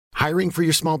Hiring for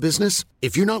your small business?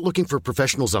 If you're not looking for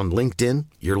professionals on LinkedIn,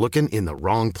 you're looking in the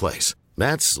wrong place.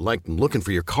 That's like looking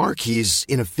for your car keys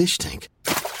in a fish tank.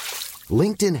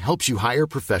 LinkedIn helps you hire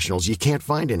professionals you can't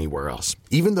find anywhere else,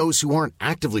 even those who aren't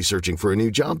actively searching for a new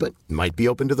job but might be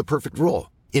open to the perfect role.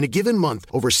 In a given month,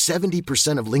 over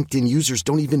 70% of LinkedIn users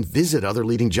don't even visit other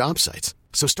leading job sites.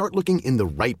 So start looking in the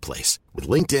right place. With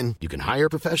LinkedIn, you can hire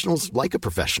professionals like a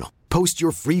professional. Post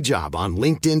your free job on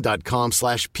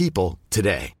linkedin.com/people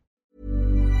today.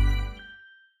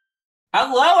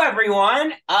 Hello,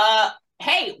 everyone.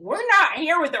 Hey, we're not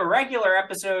here with a regular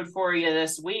episode for you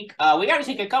this week. We got to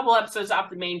take a couple episodes off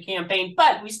the main campaign,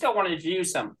 but we still wanted to do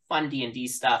some fun D&D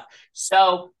stuff.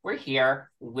 So we're here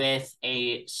with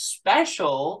a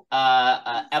special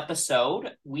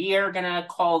episode. We are going to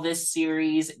call this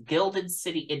series Gilded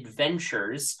City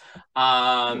Adventures.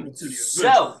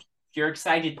 So if you're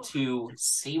excited to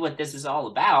see what this is all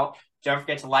about, don't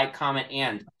forget to like, comment,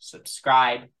 and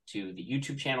subscribe to the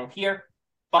YouTube channel here.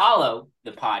 Follow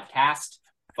the podcast.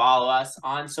 Follow us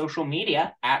on social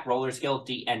media at Rollers Guild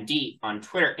DND on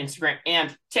Twitter, Instagram,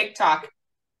 and TikTok.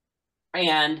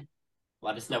 And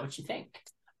let us know what you think.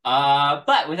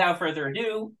 But without further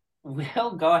ado,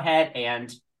 we'll go ahead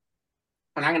and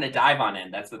we're not going to dive on in.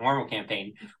 That's the normal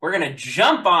campaign. We're going to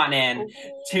jump on in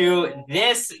to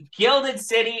this Gilded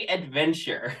City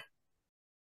adventure.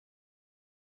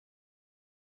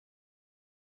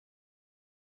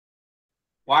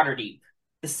 Waterdeep,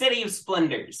 the city of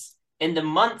splendors. In the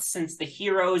months since the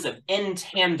heroes of In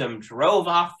Tandem drove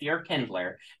off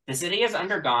Fyrkindler, the city has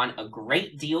undergone a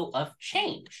great deal of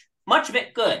change, much of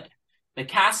it good. The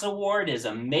castle ward is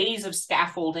a maze of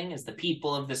scaffolding as the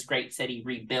people of this great city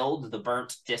rebuild the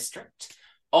burnt district.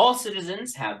 All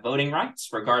citizens have voting rights,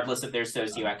 regardless of their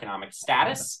socioeconomic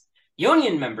status.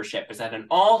 Union membership is at an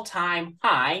all-time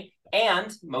high,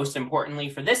 and, most importantly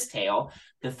for this tale,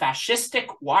 the fascistic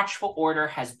Watchful Order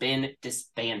has been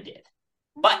disbanded.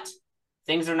 But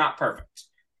things are not perfect.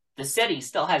 The city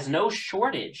still has no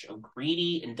shortage of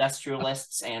greedy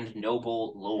industrialists and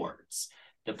noble lords.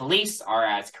 The police are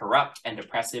as corrupt and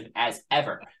oppressive as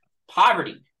ever.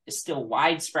 Poverty is still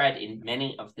widespread in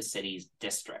many of the city's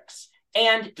districts.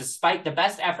 And despite the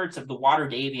best efforts of the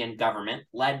Waterdavian government,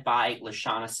 led by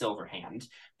Lashana Silverhand,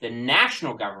 the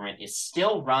national government is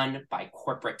still run by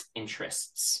corporate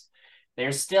interests.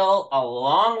 There's still a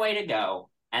long way to go,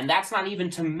 and that's not even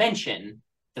to mention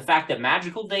the fact that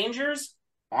magical dangers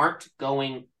aren't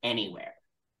going anywhere.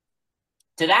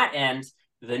 To that end,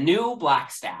 the new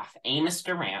Blackstaff, Amos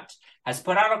Durant, has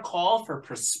put out a call for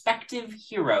prospective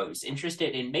heroes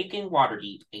interested in making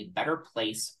Waterdeep a better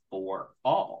place for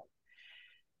all.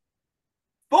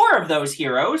 4 of those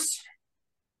heroes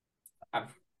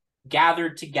have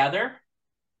gathered together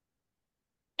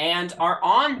and are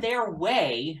on their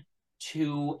way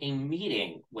to a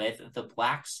meeting with the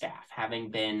Blackstaff,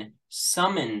 having been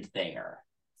summoned there.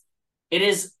 It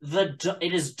is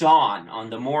dawn on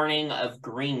the morning of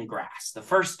Greengrass, the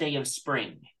first day of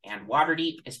spring, and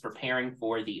Waterdeep is preparing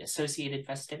for the associated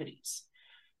festivities.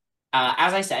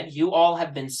 As I said, you all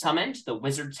have been summoned to the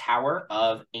Wizard Tower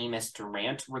of Amos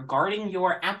Durant regarding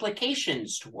your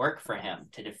applications to work for him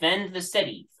to defend the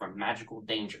city from magical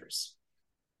dangers.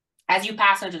 As you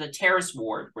pass into the terrace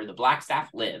ward where the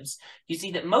Blackstaff lives, you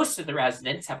see that most of the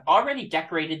residents have already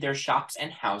decorated their shops and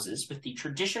houses with the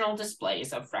traditional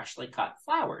displays of freshly cut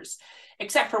flowers,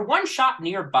 except for one shop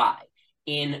nearby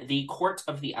in the Court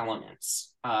of the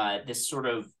Elements, this sort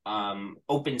of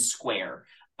open square,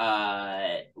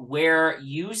 where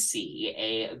you see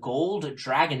a gold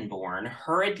dragonborn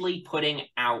hurriedly putting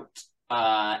out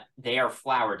their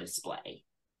flower display.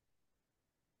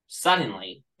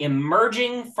 Suddenly,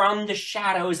 emerging from the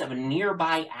shadows of a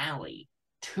nearby alley,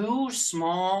 2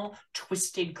 small,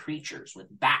 twisted creatures with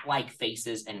bat-like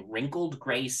faces and wrinkled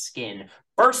gray skin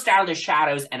burst out of the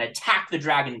shadows and attack the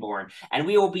dragonborn. And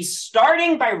we will be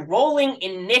starting by rolling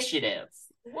initiative.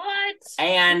 What?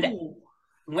 And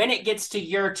when it gets to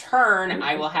your turn,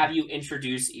 I will have you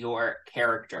introduce your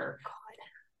character.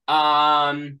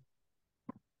 Oh,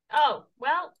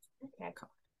 well. Okay.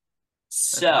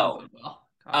 So,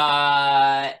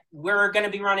 we're going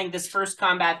to be running this first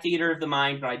combat theater of the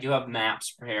mind, but I do have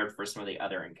maps prepared for some of the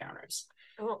other encounters.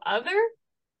 Oh, other?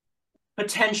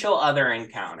 Potential other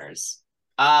encounters.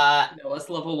 No, us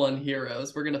level 1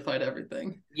 heroes. We're going to fight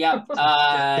everything. Yep.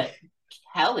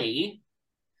 Kelly,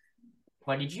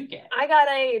 what did you get? I got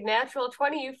a natural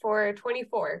 20 for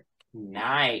 24.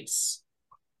 Nice.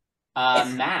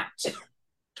 Matt.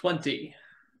 20.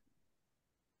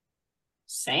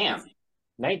 Sam.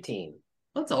 19.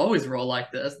 Let's always roll like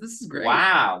this. This is great.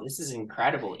 Wow, this is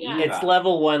incredible. Yeah. Eva. It's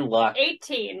level 1 luck.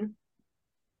 18.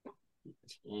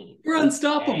 17. We're Okay.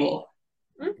 unstoppable.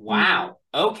 Wow.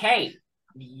 Okay.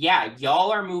 Yeah,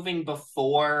 y'all are moving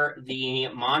before the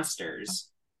monsters.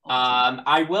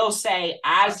 I will say,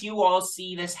 as you all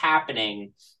see this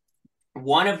happening,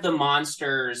 one of the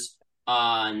monsters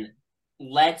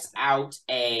lets out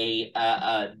a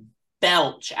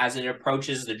belch as it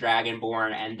approaches the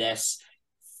Dragonborn, and this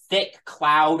thick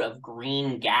cloud of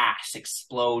green gas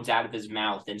explodes out of his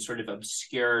mouth and sort of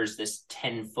obscures this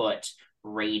 10-foot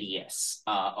radius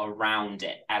around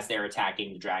it as they're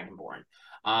attacking the Dragonborn.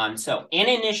 So in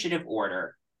initiative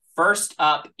order, first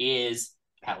up is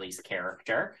Kelly's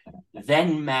character,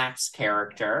 then Matt's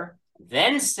character,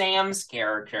 then Sam's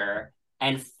character,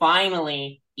 and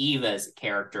finally Eva's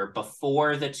character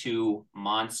before the two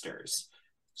monsters.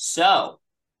 So,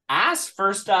 as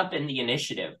first up in the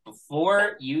initiative,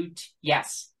 before you...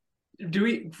 Yes. Do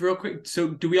we, real quick, so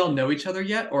do we all know each other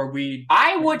yet? Or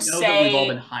I would know say... that we've all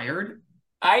been hired?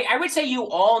 I would say you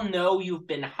all know you've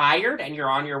been hired and you're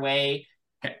on your way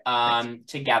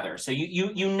together. So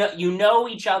you know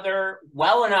each other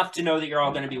well enough to know that you're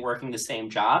all going to be working the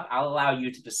same job. I'll allow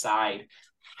you to decide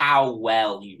how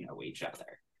well you know each other.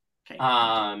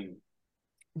 Okay.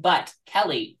 But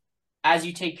Kelly, as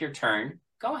you take your turn,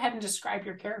 go ahead and describe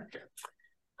your character.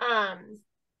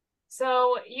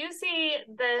 So you see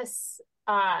this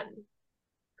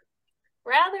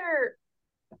rather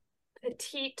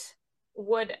petite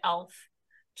wood elf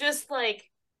just like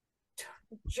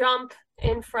jump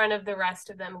in front of the rest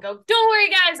of them and go, "Don't worry,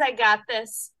 guys, I got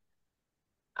this."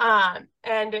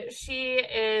 And she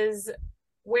is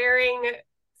wearing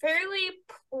fairly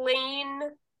plain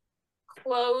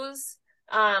clothes,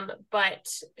 but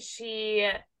she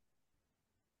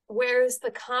wears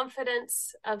the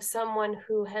confidence of someone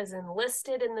who has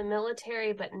enlisted in the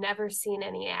military but never seen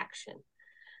any action.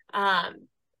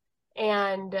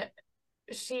 And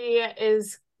she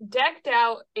is decked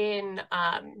out in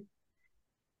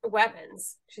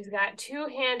weapons. She's got 2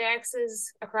 hand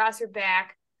axes across her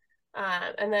back,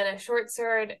 and then a short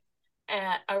sword,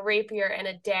 a rapier, and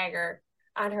a dagger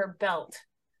on her belt.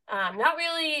 Not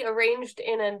really arranged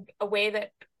in a way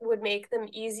that would make them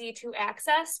easy to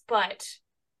access, but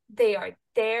they are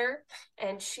there,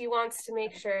 and she wants to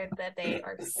make sure that they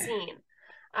are seen.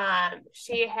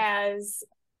 She has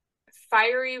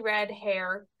fiery red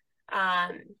hair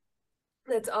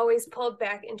that's always pulled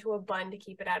back into a bun to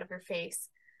keep it out of her face.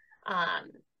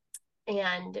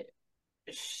 And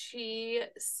she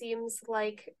seems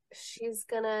like she's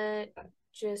gonna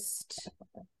just...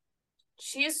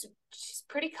 She's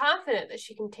pretty confident that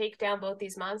she can take down both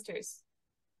these monsters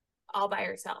all by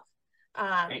herself.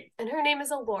 And her name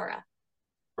is Alora.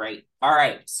 Great. All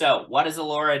right. So what does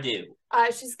Alora do?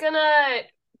 She's gonna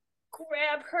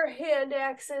grab her hand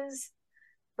axes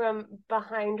from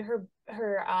behind her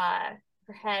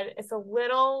head. It's a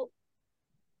little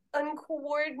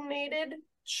uncoordinated.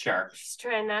 Sure. She's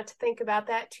trying not to think about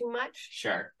that too much.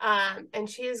 Sure. And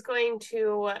she is going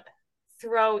to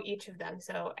throw each of them.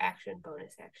 So action,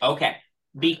 bonus action. Okay.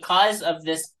 Because of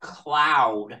this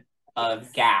cloud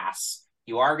of gas,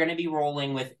 you are going to be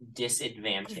rolling with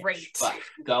disadvantage. Great. But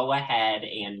go ahead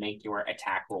and make your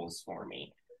attack rolls for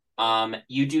me.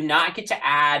 You do not get to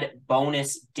add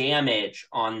bonus damage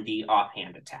on the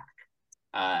offhand attack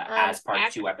as part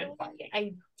of 2-weapon fighting.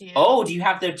 I do. Oh, do you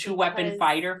have the 2-weapon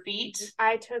fighter feat?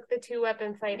 I took the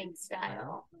 2-weapon fighting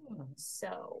style.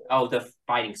 So. Oh, the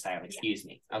fighting style. Excuse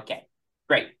me. Okay.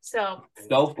 Great. So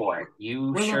go for it.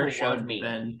 You We're sure level showed 1, me.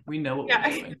 Ben. We know what we're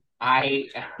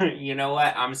doing. You know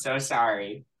what? I'm so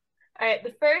sorry. All right.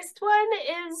 The first one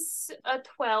is a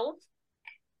 12.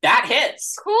 That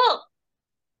hits. Cool.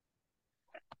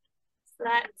 So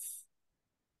that's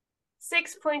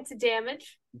 6 points of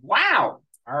damage. Wow.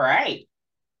 All right.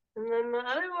 And then the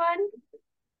other one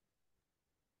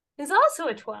is also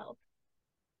a 12.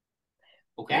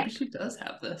 Okay. Maybe she does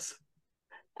have this.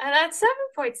 And that's 7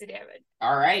 points of damage.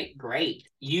 All right, great.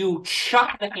 You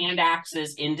chuck the hand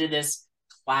axes into this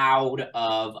cloud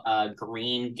of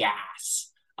green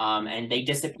gas, and they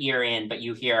disappear in, but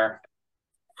you hear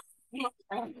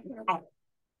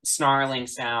snarling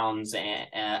sounds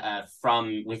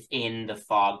from within the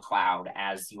fog cloud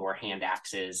as your hand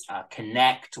axes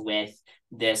connect with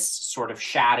this sort of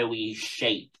shadowy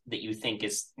shape that you think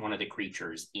is one of the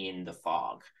creatures in the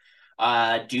fog.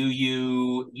 Do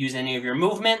you use any of your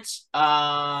movements? Or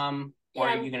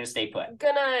are you going to stay put? I'm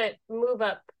gonna move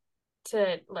up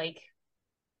to, like...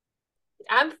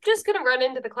 I'm just gonna run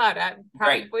into the cloud. I'm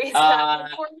probably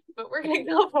not for it, but we're gonna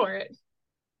go for it.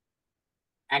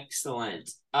 Excellent.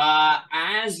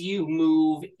 As you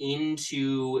move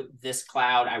into this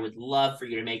cloud, I would love for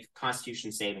you to make a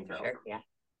Constitution saving throw. Sure, yeah.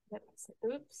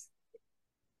 Oops.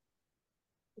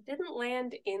 It didn't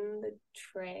land in the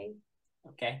tray.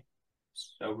 Okay.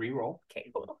 So re-roll.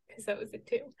 Okay, cool. Because that was a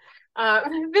 2.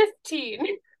 15.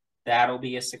 That'll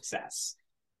be a success.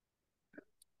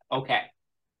 Okay.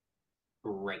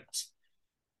 Great.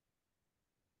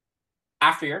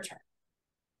 After your turn,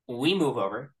 we move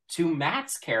over to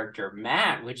Matt's character.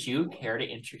 Matt, would you care to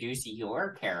introduce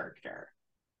your character?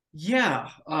 Yeah,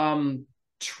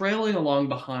 trailing along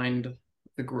behind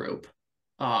the group,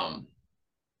 a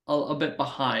bit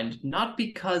behind, not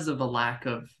because of a lack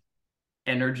of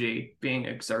energy being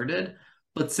exerted,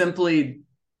 but simply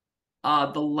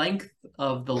the length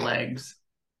of the legs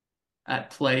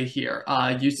at play here.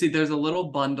 You see there's a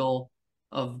little bundle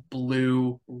of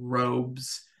blue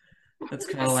robes that's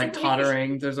kind of like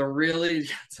tottering. There's a really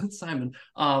Simon.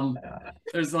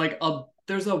 There's like a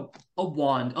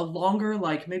wand, a longer,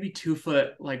 like maybe 2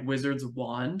 foot like wizard's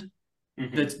wand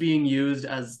that's being used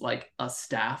as like a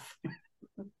staff.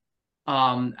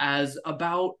 As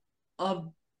about a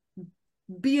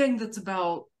being that's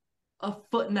about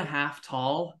 1.5 feet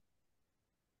tall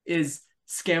is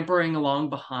scampering along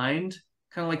behind,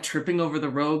 kind of like tripping over the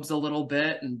robes a little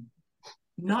bit and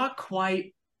not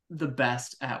quite the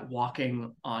best at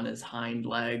walking on his hind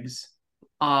legs.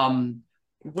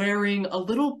 Wearing a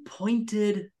little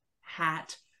pointed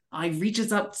hat. He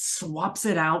reaches up, swaps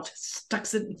it out,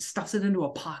 stuffs it into a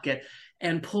pocket,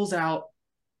 and pulls out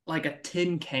like a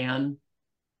tin can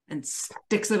and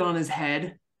sticks it on his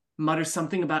head, mutters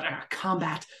something about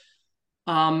combat,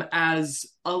 as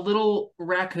a little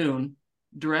raccoon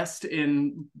dressed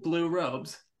in blue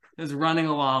robes is running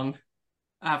along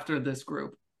after this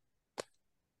group.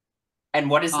 And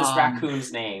what is this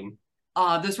raccoon's name?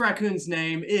 This raccoon's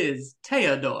name is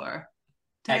Theodore.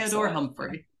 Theodore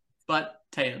Humphrey, but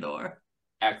Theodore.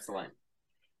 Excellent.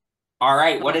 All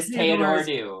right, what does Theodore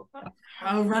do?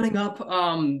 Running up,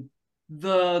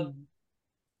 the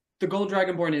gold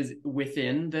dragonborn is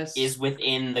within this. Is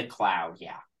within the cloud,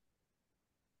 yeah.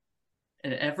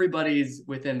 And everybody's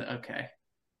within. Okay.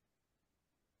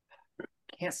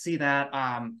 Can't see that.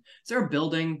 Is there a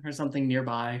building or something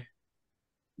nearby?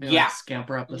 Maybe yeah. Like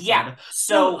scamper up the side. Yeah.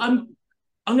 So I'm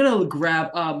gonna grab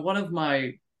one of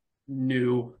my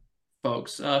new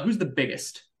folks. Who's the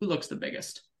biggest? Who looks the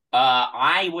biggest?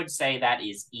 I would say that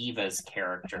is Eva's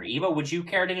character. Eva, would you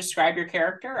care to describe your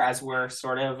character as we're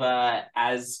sort of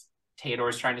as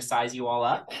Theodore's trying to size you all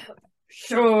up?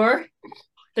 Sure.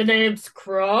 The name's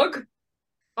Krug.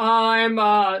 I'm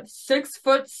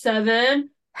 6'7",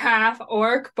 half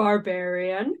orc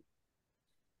barbarian.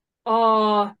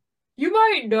 You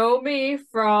might know me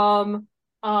from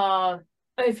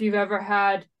if you've ever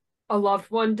had a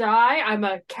loved one die. I'm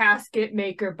a casket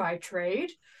maker by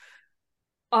trade.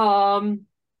 I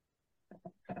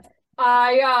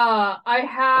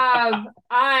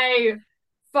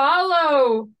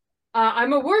follow.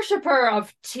 I'm a worshiper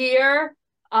of Tyr.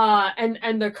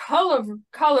 And the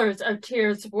colors of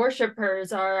Tyr's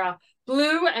worshippers are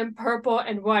blue and purple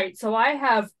and white. So I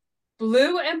have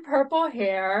blue and purple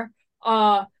hair.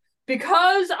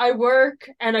 Because I work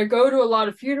and I go to a lot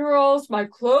of funerals, my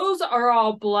clothes are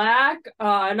all black.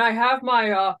 And I have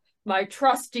my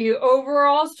trusty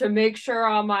overalls to make sure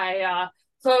all my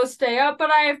clothes stay up.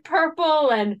 But I have purple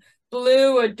and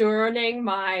blue adorning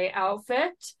my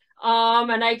outfit.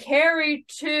 And I carry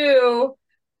two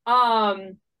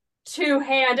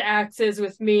hand axes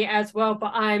with me as well,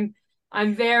 but I'm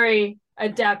very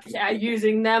adept at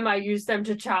using them. I use them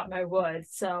to chop my wood.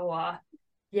 So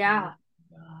yeah.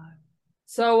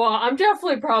 So I'm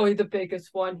definitely probably the biggest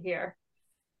one here.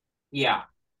 Yeah.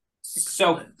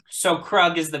 So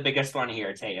Krug is the biggest one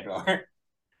here, Theodore.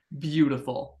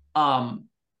 Beautiful. Well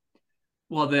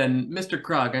then, Mr.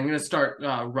 Krug, I'm gonna start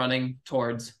running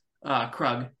towards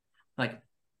Krug. Like,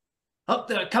 oh,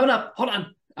 they're coming up. Hold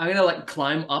on. I'm gonna like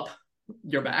climb up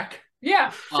your back.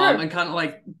 Yeah, sure. And kind of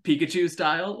like Pikachu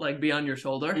style, like be on your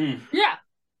shoulder. Yeah.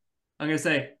 I'm gonna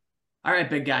say, all right,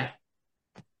 big guy,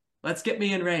 let's get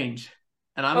me in range.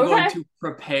 And I'm Okay. going to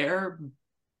prepare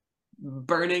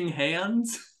burning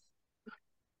hands.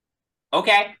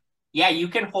 Okay. Yeah, you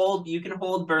can hold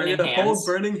burning hands. Hold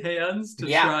burning hands to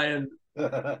try and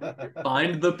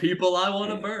find the people I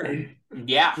want to burn.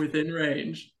 Yeah. Within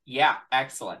range. Yeah,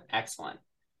 excellent.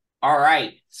 All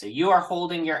right, so you are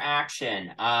holding your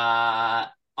action.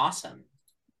 Awesome.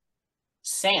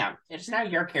 Sam, it is now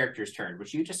your character's turn.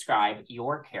 Would you describe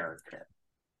your character?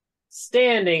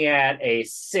 Standing at a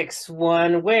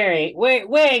 6'1",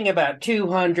 weighing about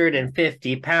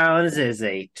 250 pounds, is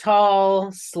a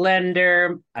tall,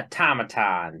 slender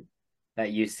automaton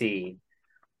that you see.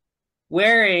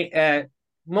 Wearing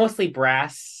mostly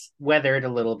brass, weathered a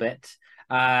little bit.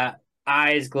 I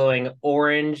eyes glowing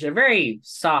orange, a very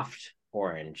soft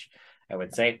orange, I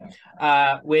would say,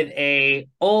 with a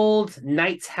old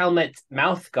knight's helmet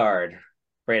mouth guard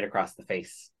right across the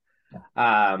face.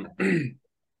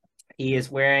 He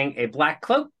is wearing a black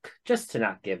cloak just to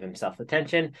not give himself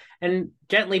attention, and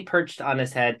gently perched on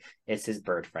his head is his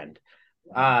bird friend.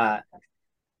 And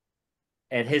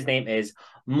his name is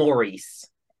Maurice.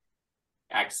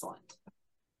 Excellent.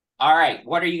 All right,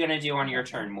 what are you going to do on your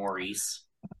turn, Maurice?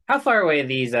 How far away are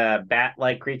these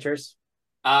bat-like creatures?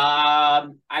 I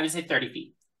would say 30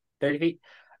 feet. 30 feet?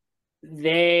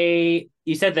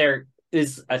 You said there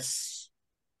is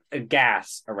a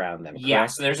gas around them, correct? Yeah,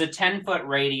 so there's a 10-foot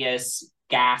radius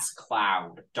gas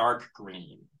cloud, dark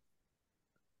green.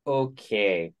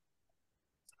 Okay.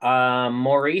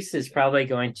 Maurice is probably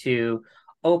going to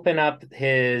open up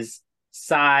his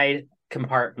side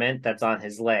compartment that's on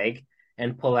his leg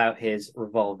and pull out his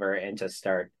revolver and just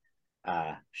start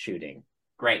shooting.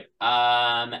 Great.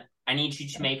 I need you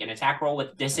to make an attack roll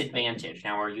with disadvantage.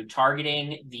 Now, are you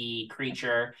targeting the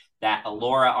creature that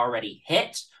Alora already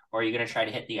hit, or are you going to try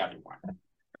to hit the other one?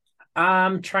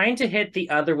 I'm trying to hit the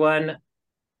other one.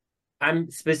 I'm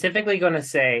specifically going to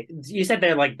say, you said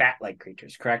they're like bat-like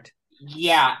creatures, correct?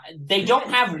 Yeah, they don't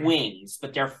have wings,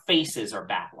 but their faces are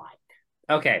bat-like.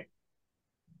 Okay.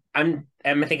 I'm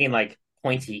thinking like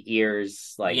pointy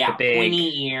ears, like yeah, the big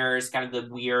pointy ears, kind of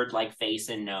the weird like face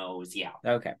and nose. Yeah.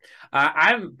 Okay.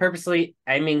 I'm purposely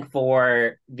aiming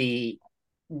for the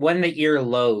ear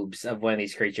lobes of one of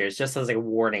these creatures, just as like a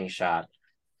warning shot.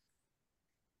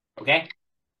 Okay.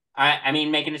 I mean,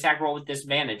 make an attack roll with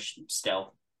disadvantage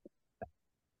still.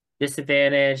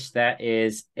 Disadvantage, that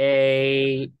is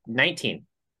a 19.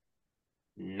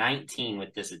 19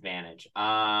 with disadvantage.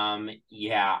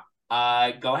 Yeah.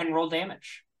 Go ahead and roll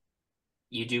damage.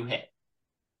 You do hit.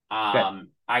 Good.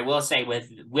 I will say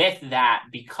with that,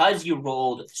 because you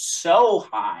rolled so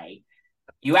high,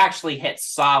 you actually hit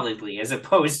solidly as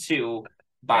opposed to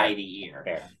by Fair. the ear.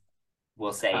 Fair.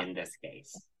 We'll say in this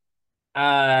case.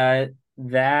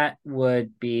 That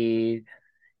would be...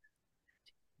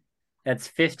 That's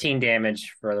 15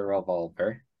 damage for the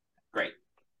revolver. Great.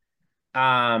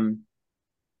 And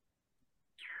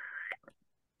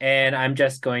I'm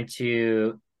just going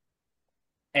to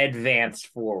advance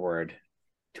forward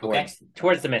towards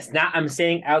the mist. Not, I'm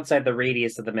staying outside the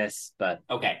radius of the mist, but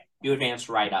okay, you advance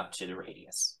right up to the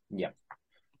radius. Yep.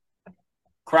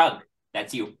 Krug,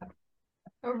 that's you.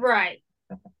 Right.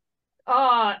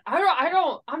 I'm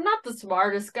not the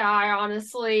smartest guy,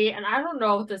 honestly, and I don't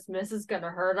know if this miss is gonna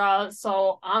hurt us,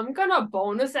 so I'm gonna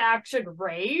bonus action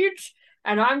rage,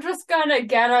 and I'm just gonna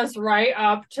get us right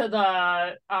up to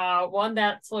the one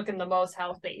that's looking the most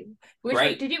healthy.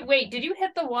 Great. Did you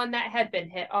hit the one that had been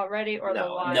hit already, or the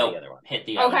one? No, the other one. Hit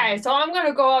the other one. Okay, so I'm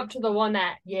gonna go up to the one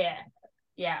that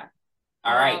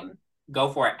All right. Go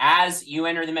for it. As you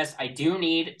enter the mist, I do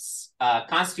need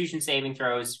Constitution saving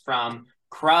throws from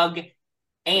Krug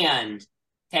and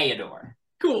Theodore.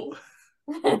 Cool.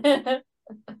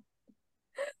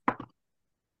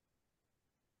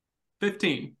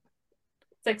 15.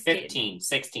 16.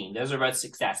 16. Those are both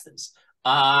successes.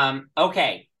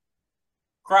 Okay.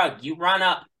 Krug, you run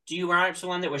up. Do you run up to the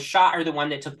one that was shot or the one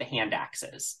that took the hand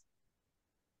axes?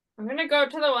 I'm gonna go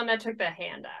to the one that took the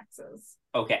hand axes.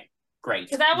 Okay, great.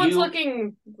 Because that one's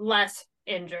looking less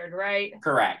injured, right?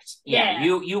 Correct. Yeah.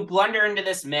 You blunder into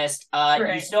this mist.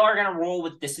 You still are gonna roll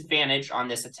with disadvantage on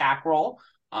this attack roll.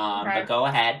 But go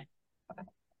ahead.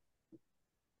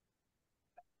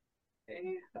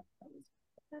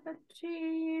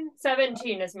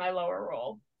 17 is my lower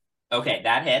roll. Okay,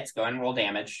 that hits. Go ahead and roll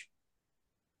damage.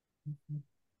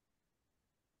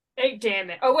 8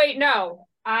 damage. Oh wait, no.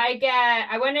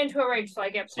 I went into a rage, so I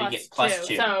get plus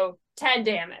 2. So 10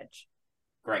 damage.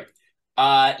 Great.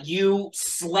 You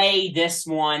slay this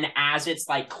one as it's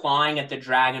like clawing at the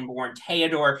Dragonborn.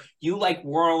 Theodore, you like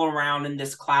whirl around in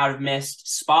this cloud of mist,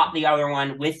 spot the other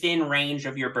one within range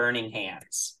of your burning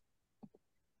hands.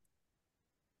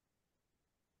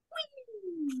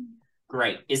 Whee!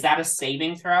 Great. Is that a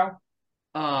saving throw?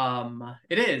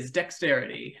 It is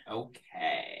dexterity.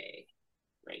 Okay.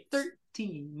 Great.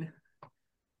 13.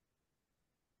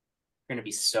 Going to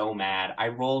be so mad. I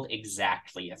rolled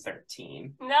exactly a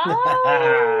 13. No.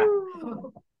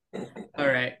 All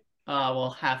right. Well,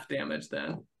 half damage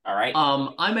then. All right.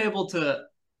 Am I able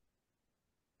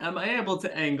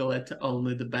to angle it to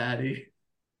only the baddie?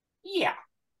 Yeah.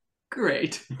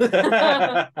 Great.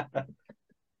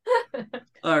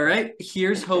 All right.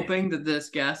 Here's hoping that this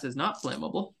gas is not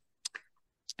flammable.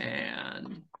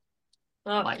 And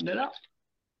lighten it up.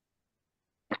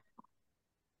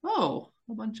 Oh,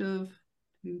 a bunch of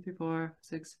 2, 3, 4,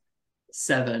 6,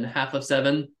 7. Half of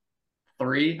 7,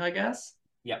 3, I guess.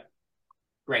 Yep.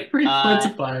 Great. 3 points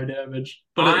of fire damage,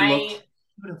 but it looked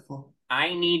beautiful.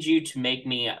 I need you to make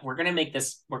me. We're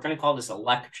gonna call this a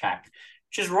luck check.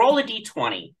 Just roll a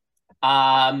d20.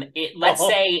 Let's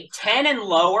say 10 and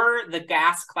lower, the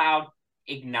gas cloud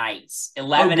ignites.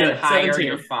 11 and higher, 17.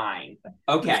 You're fine.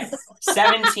 Okay,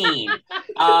 17.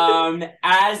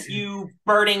 As you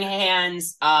burning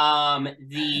hands,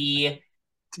 the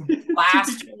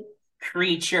last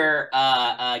creature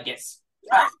gets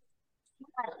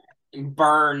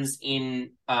burns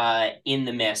in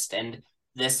the mist, and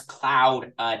this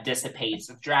cloud dissipates.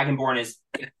 The Dragonborn is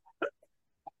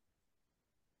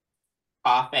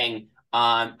coughing.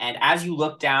 And as you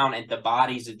look down at the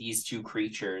bodies of these two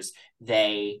creatures,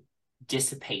 they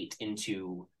dissipate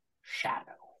into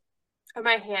shadow. Are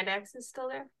my hand axes still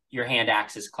there? Your hand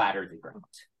axes clatter the ground.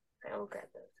 I will grab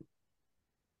those.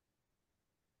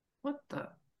 What the?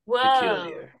 Whoa.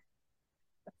 Peculiar.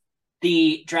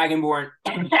 The Dragonborn.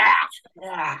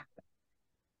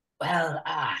 Well,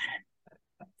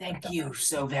 thank you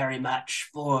so very much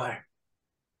for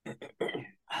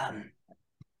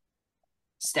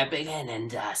stepping in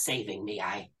and saving me.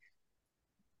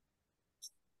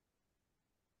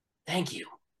 Thank you.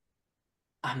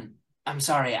 I'm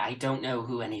sorry, I don't know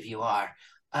who any of you are.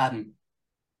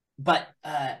 But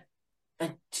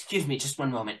excuse me, just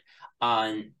one moment.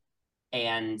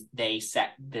 And they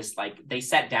set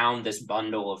down this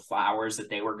bundle of flowers that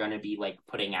they were going to be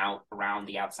putting out around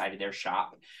the outside of their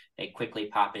shop. They quickly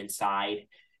pop inside,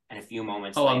 and a few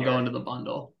moments later. I'm going to the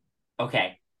bundle.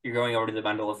 Okay, you're going over to the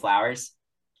bundle of flowers?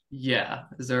 Yeah.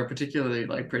 Is there a particularly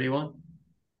pretty one?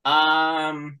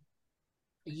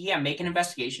 Yeah, make an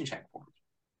investigation check for me.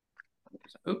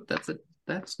 Oh, that's it.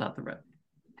 That's not the right.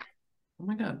 Oh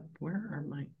my god, where are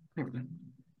my? Here we go.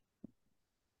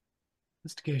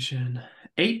 Investigation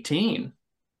 18.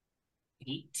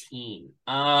 18.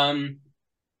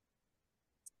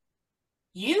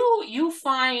 You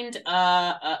find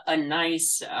a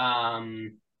nice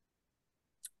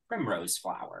primrose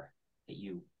flower that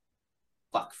you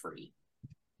pluck free.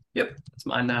 Yep, it's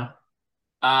mine now.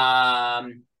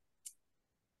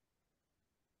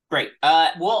 Great.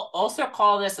 We'll also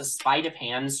call this a sleight of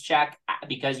hands check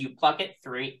because you pluck it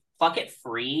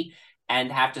free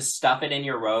and have to stuff it in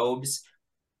your robes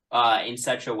in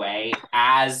such a way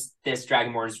as this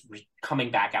Dragonborn is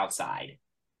coming back outside.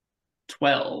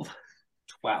 12.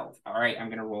 All right, I'm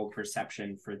gonna roll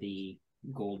perception for the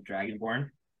gold Dragonborn.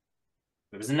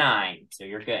 It was a 9, so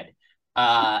you're good.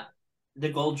 The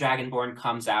gold Dragonborn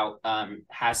comes out,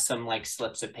 has some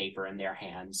slips of paper in their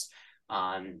hands,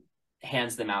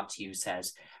 hands them out to you,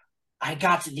 says, I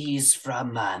got these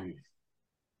from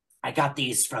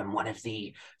one of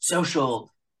the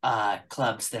social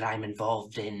clubs that I'm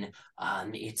involved in.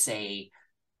 It's a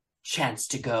chance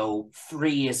to go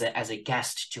free as a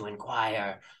guest to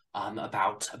inquire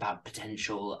about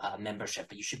potential membership.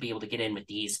 But you should be able to get in with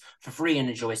these for free and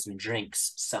enjoy some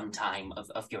drinks sometime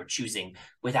of your choosing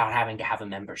without having to have a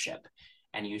membership.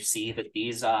 And you see that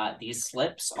these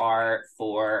slips are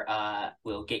for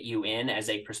will get you in as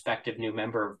a prospective new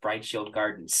member of Bright Shield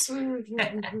Gardens.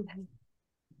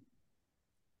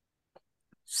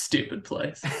 Stupid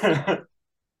place.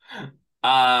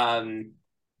 Well,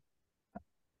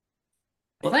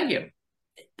 thank you.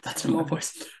 That's my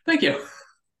voice. Thank you.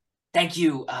 Thank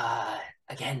you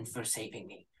again for saving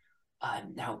me.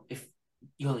 Now, if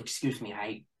you'll excuse me,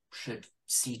 I should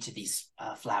see to these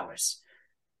flowers.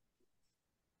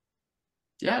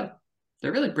 Yeah,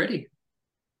 they're really pretty.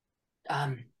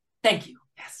 Thank you.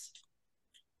 Yes.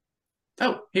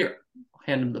 Oh, here. I'll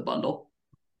hand him the bundle.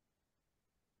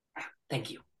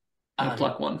 Thank you. I'll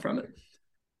pluck one from it.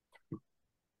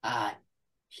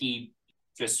 He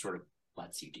just sort of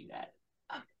lets you do that.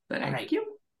 Thank you.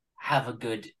 Have a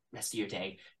good rest of your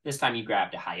day. This time you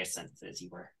grabbed a hyacinth as you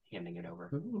were handing it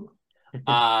over.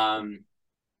 All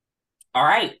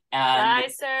right. Bye,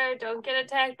 sir. Don't get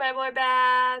attacked by more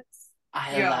bats.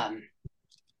 I'll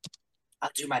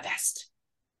do my best.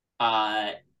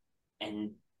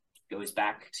 And goes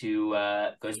back to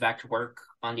work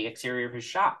on the exterior of his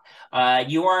shop.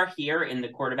 You are here in the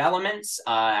Court of Elements.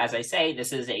 As I say,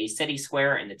 this is a city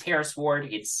square in the Terrace Ward.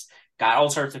 It's got all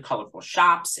sorts of colorful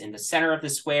shops. In the center of the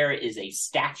square is a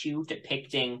statue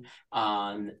depicting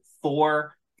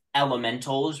 4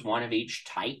 elementals, one of each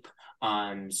type,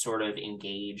 sort of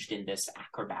engaged in this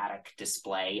acrobatic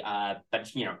display.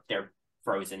 But they're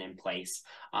frozen in place.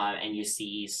 And you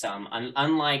see some,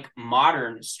 unlike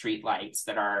modern streetlights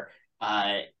that are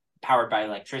powered by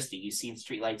electricity, you see the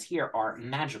streetlights here are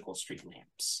magical street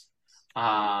lamps.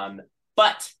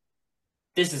 But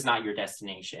this is not your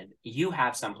destination. You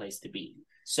have someplace to be.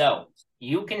 So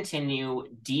you continue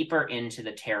deeper into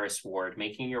the terrace ward,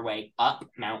 making your way up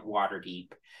Mount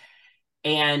Waterdeep.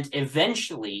 And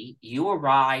eventually you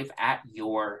arrive at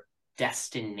your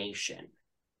destination,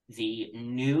 the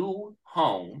new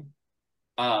home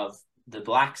of the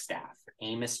Blackstaff,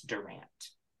 Amos Durant,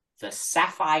 the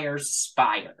Sapphire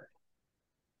Spire.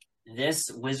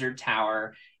 This wizard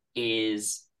tower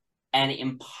is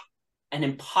an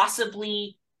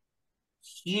impossibly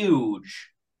huge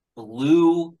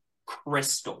blue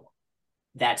crystal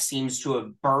that seems to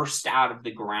have burst out of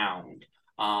the ground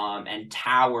and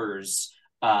towers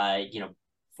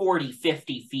 40,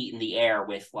 50 feet in the air,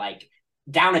 with like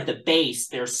down at the base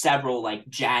there's several like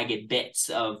jagged bits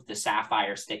of the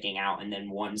sapphire sticking out, and then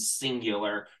one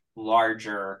singular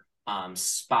larger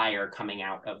spire coming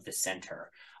out of the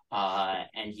center.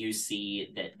 And you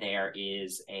see that there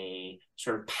is a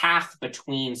sort of path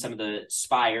between some of the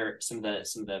spire, some of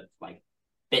the like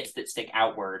bits that stick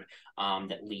outward,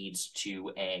 that leads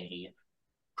to a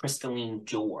crystalline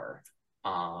door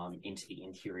into the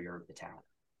interior of the tower.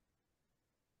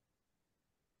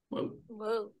 Whoa.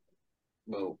 Whoa.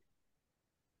 Whoa.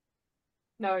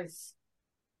 Nice.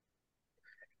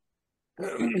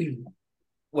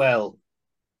 Well,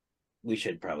 we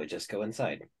should probably just go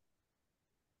inside.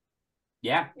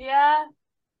 Yeah. Yeah.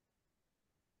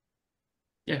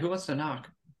 Yeah, who wants to knock?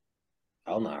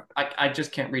 I'll knock. I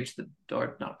just can't reach the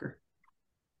door knocker.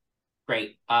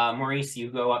 Great. Maurice,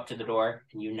 you go up to the door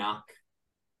and you knock.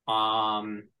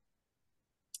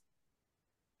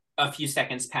 A few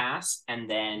seconds pass, and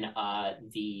then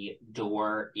the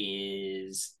door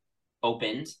is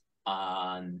opened.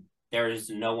 There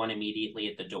is no one immediately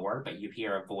at the door, but you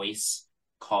hear a voice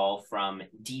call from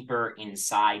deeper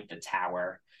inside the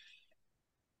tower.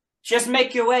 Just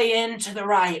make your way in to the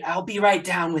right. I'll be right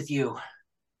down with you.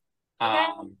 Okay.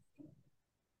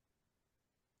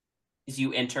 As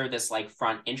you enter this like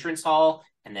front entrance hall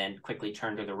and then quickly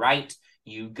turn to the right,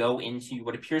 you go into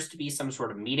what appears to be some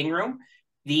sort of meeting room.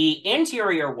 The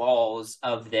interior walls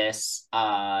of this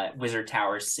wizard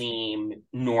tower seem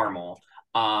normal,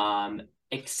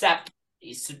 except,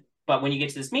 but when you get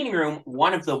to this meeting room,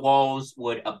 one of the walls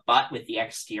would abut with the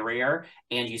exterior,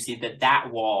 and you see that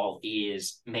that wall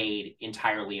is made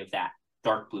entirely of that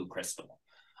dark blue crystal.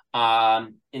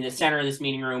 In the center of this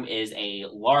meeting room is a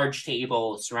large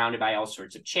table surrounded by all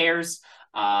sorts of chairs.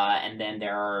 And then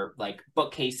there are like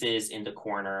bookcases in the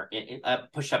corner,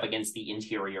 pushed up against the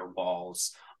interior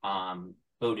walls,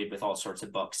 loaded with all sorts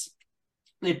of books.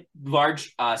 The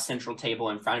large central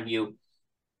table in front of you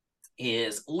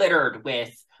is littered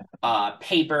with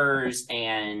papers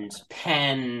and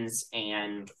pens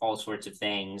and all sorts of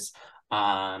things.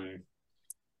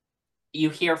 You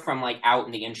hear from like out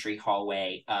in the entry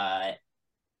hallway,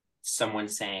 someone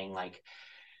saying like,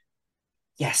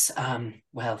 yes,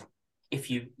 well,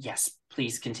 yes,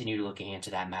 please continue looking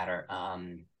into that matter.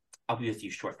 I'll be with you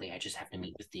shortly. I just have to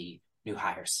meet with the new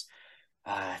hires.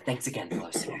 Thanks again,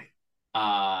 Pelosi.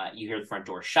 You hear the front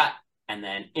door shut, and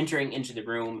then entering into the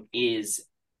room is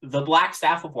the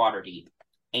Blackstaff of Waterdeep,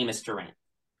 Amos Durant.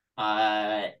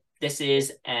 This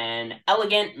is an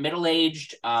elegant,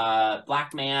 middle-aged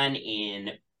black man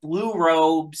in blue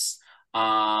robes,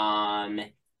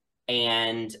 and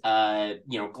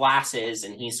glasses,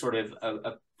 and he sort of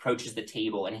approaches the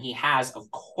table, and he has,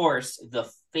 of course, the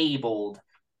fabled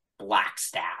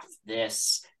Blackstaff,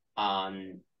 this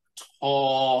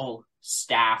tall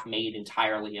staff made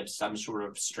entirely of some sort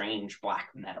of strange black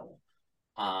metal.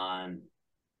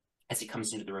 As he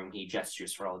comes into the room, he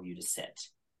gestures for all of you to sit.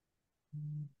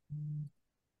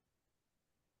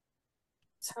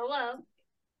 Hello.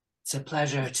 It's a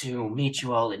pleasure to meet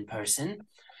you all in person.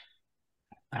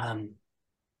 How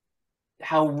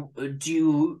did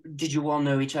you all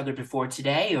know each other before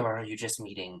today, or are you just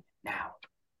meeting now?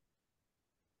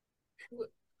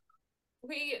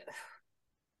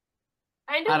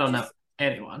 I don't know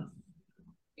anyone.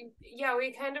 Yeah,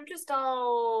 we kind of just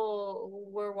all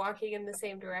were walking in the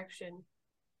same direction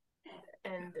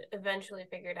and eventually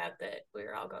figured out that we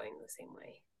were all going the same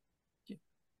way.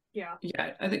 Yeah.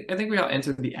 Yeah, I think we all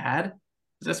entered the ad.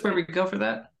 Is this where we go for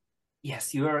that?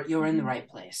 Yes, you're in the right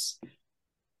place.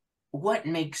 What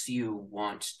makes you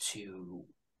want to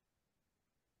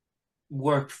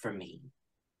work for me?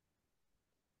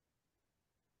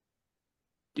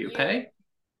 Do you pay?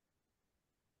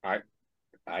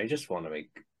 I just want to make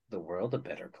the world a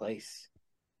better place.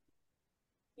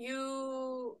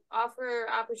 You offer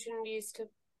opportunities to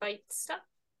fight stuff?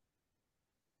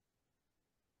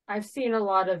 I've seen a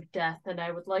lot of death, and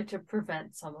I would like to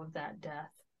prevent some of that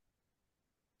death.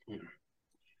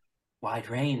 wide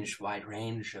range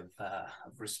of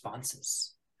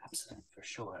responses. Absolutely, for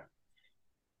sure.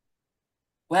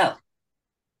 Well,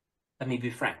 let me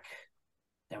be frank.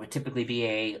 There would typically be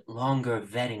a longer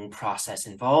vetting process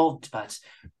involved, but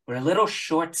we're a little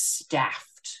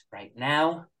short-staffed right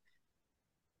now.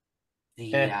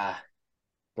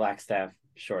 Black staff,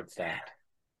 short staff.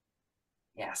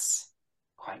 Yes,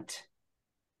 quite.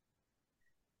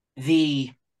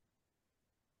 The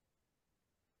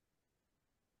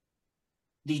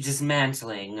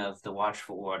dismantling of the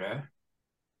Watchful Order,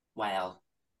 while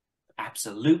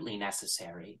absolutely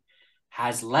necessary,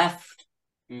 has left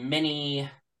many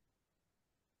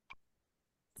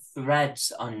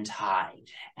threads untied,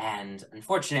 and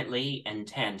unfortunately,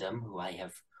 Entandom, who I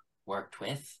have worked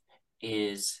with,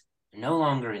 is no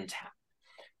longer in town.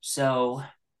 So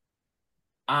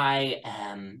I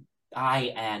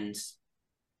and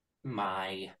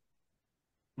my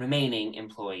remaining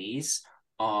employees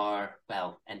are,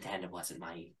 well, Entandom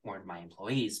weren't my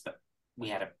employees, but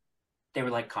they were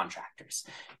like contractors.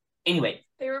 Anyway,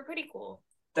 They were pretty cool.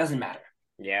 doesn't matter.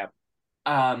 Yeah.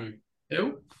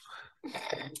 Who?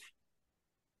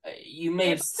 You may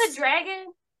have The dragon?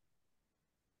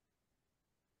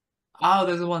 Oh,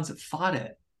 they're the ones that fought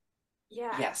it.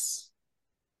 Yeah. Yes.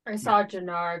 I saw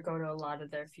Jannar go to a lot of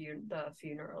the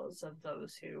funerals of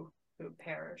those who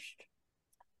perished.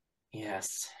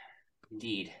 Yes,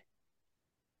 indeed.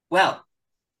 Well,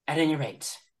 at any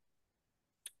rate,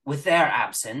 with their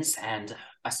absence and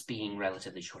us being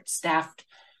relatively short-staffed,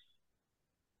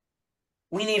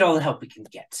 we need all the help we can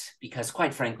get, because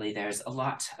quite frankly, there's a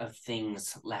lot of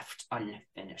things left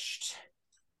unfinished.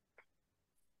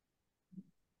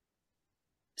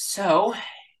 So,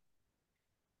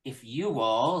 if you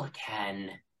all can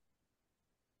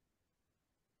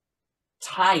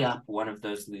tie up one of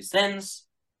those loose ends,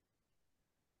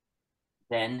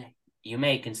 then you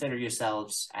may consider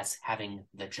yourselves as having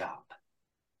the job.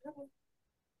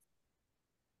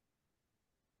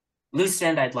 Loose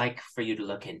end I'd like for you to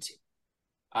look into.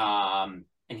 And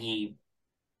he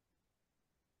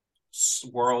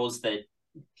swirls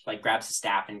grabs his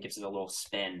staff and gives it a little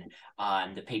spin.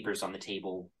 And the papers on the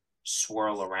table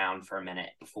swirl around for a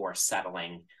minute before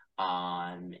settling.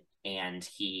 And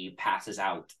he passes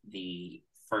out the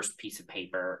first piece of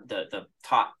paper,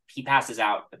 he passes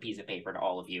out a piece of paper to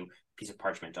all of you, piece of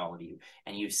parchment to all of you.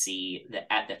 And you see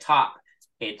that at the top,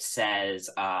 it says,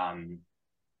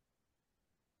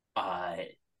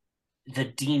 the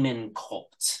demon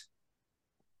cult.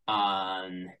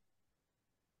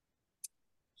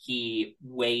 He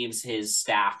waves his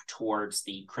staff towards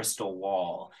the crystal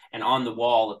wall, and on the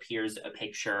wall appears a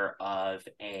picture of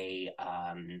a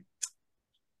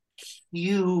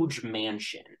huge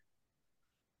mansion.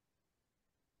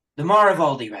 The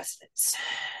Marivaldi residence.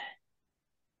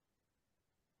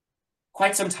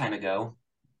 Quite some time ago,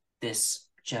 this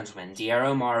gentleman,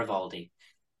 Diero Marivaldi,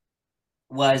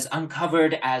 was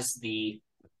uncovered as the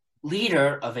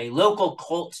leader of a local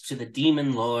cult to the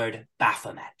demon lord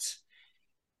Baphomet.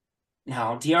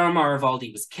 Now, Diero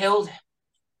Marivaldi was killed,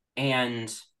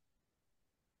 and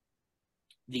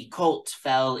the cult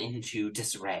fell into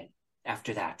disarray.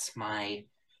 After that, my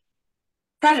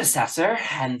predecessor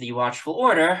and the Watchful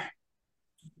Order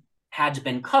had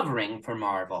been covering for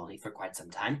Marivaldi for quite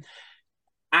some time.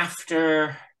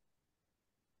 After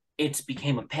it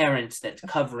became apparent that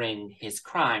covering his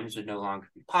crimes would no longer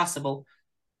be possible,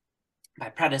 my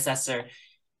predecessor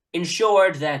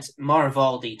ensured that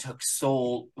Marivaldi took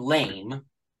sole blame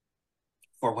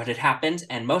for what had happened,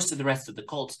 and most of the rest of the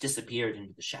cult disappeared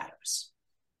into the shadows.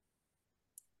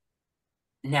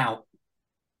 Now,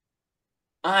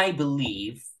 I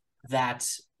believe that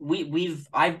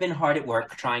I've been hard at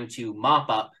work trying to mop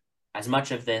up as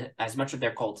much of their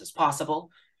cult as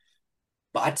possible,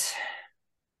 but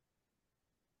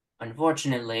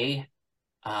unfortunately,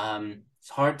 it's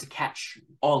hard to catch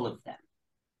all of them.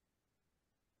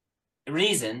 The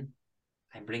reason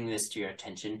I bring this to your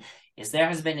attention is there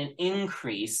has been an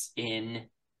increase in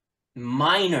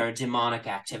minor demonic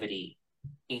activity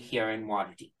here in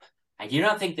Waterdeep. I do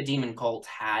not think the demon cult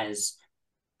has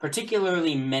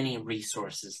particularly many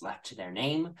resources left to their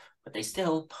name, but they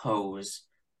still pose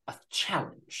a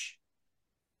challenge.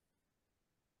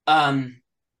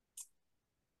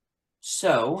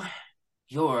 So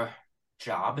your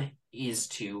job is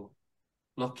to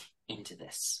look into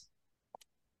this.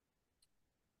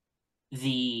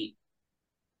 If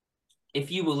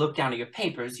you will look down at your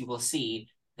papers, you will see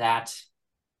that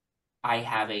I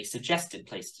have a suggested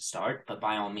place to start, but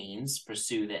by all means,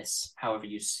 pursue this however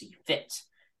you see fit.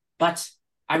 But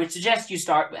I would suggest you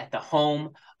start at the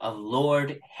home of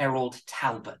Lord Harold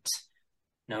Talbot.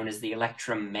 known as the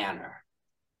Electrum Manor.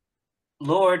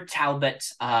 Lord Talbot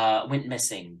went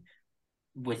missing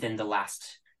within the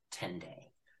last 10 days.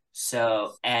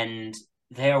 So, and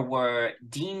there were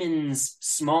demons,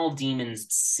 small demons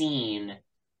seen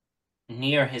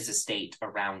near his estate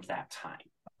around that time.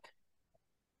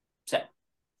 So,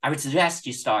 I would suggest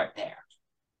you start there.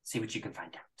 See what you can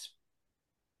find out.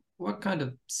 What kind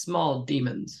of small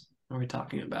demons are we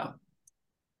talking about?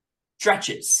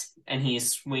 Dretches. And he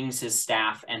swings his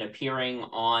staff, and appearing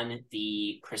on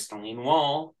the crystalline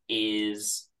wall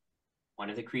is one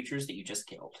of the creatures that you just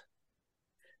killed.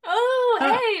 Oh,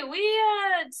 Huh. hey,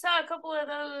 we saw a couple of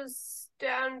those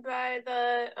down by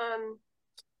the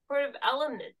Port of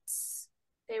Elements.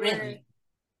 They were Really?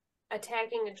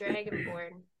 attacking a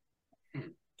dragonborn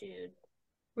dude.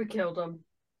 We killed him.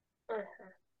 Uh-huh.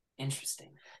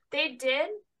 Interesting. They did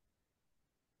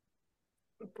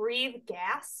breathe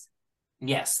gas.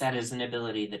 Yes, that is an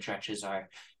ability that Dretches are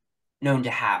known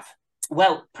to have.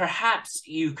 Well, perhaps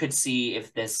you could see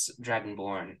if this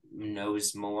Dragonborn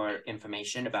knows more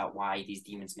information about why these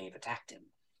demons may have attacked him.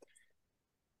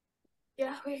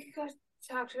 Yeah, we could go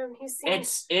talk to him. He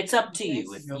seems It's up to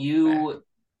you. nice.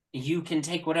 If you can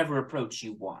take whatever approach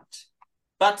you want.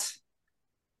 But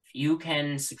if you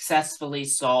can successfully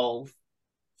solve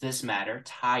this matter,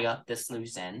 tie up this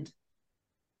loose end,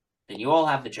 then you all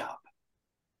have the job.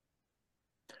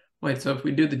 Wait, so if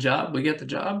we do the job, we get the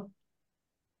job?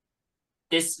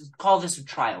 Call this a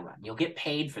trial run. You'll get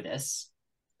paid for this,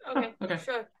 Okay, Okay.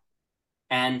 sure.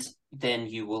 and then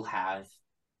you will have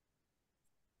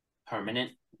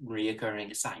permanent,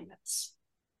 reoccurring assignments.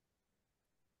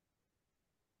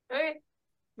 Okay.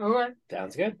 Okay.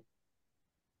 Sounds good.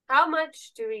 How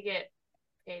much do we get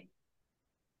paid?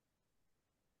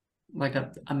 Like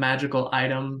a magical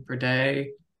item per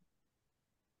day?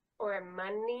 Or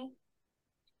money?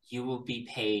 You will be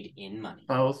paid in money.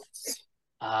 Both?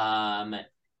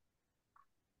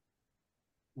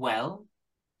 Well,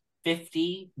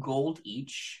 50 gold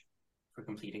each for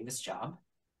completing this job.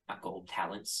 Not gold,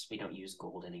 talents. We don't use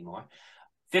gold anymore.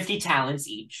 50 talents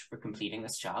each for completing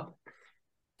this job.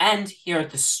 And here at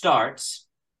the start,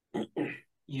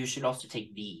 you should also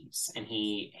take these. And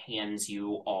he hands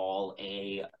you all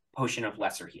a potion of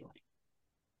lesser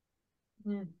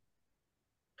healing.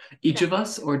 Each of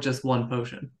us, or just one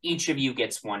potion? Each of you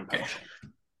gets one potion.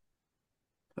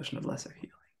 Potion of lesser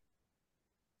healing.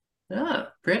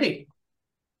 Ah, pretty.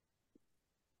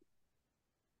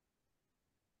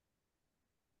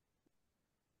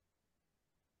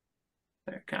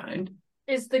 Very kind.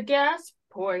 Is the gas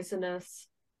poisonous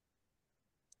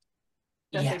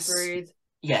that Yes. they breathe?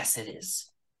 Yes, it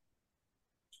is.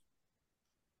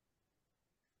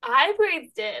 I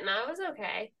breathed it and I was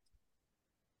okay.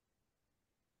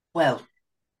 Well,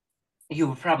 you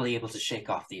were probably able to shake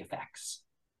off the effects.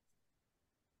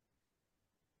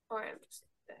 Or I'm just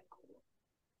that cool.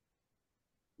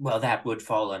 Well, that would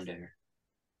fall under...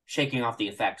 Shaking off the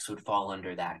effects would fall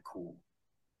under that cool.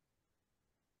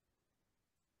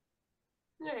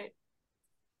 Alright.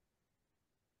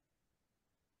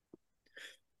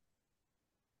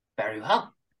 Very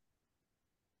well.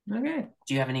 Okay.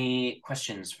 Do you have any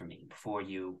questions for me before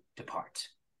you depart?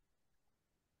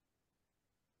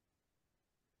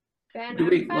 Ben, Do I'm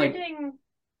we, like- finding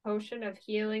potion of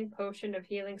healing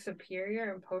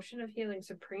superior, and potion of healing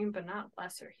supreme, but not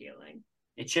lesser healing.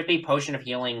 It should be potion of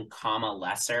healing, comma,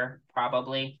 lesser,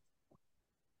 probably.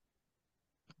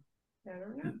 I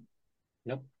don't know.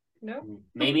 Nope. Nope.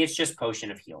 Maybe it's just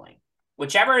potion of healing.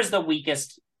 Whichever is the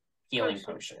weakest healing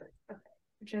potion. Okay.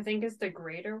 Which I think is the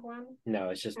greater one. No,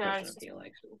 it's just No, potion it's of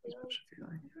healing.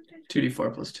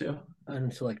 2d4 plus 2.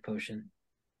 Unselect potion.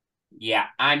 Yeah,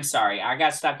 I'm sorry. I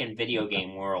got stuck in video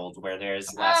game world where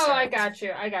there's lesser. Oh, I got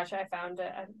you. I found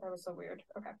it. That was so weird.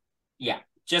 Okay. Yeah,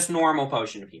 just normal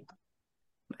potion of healing.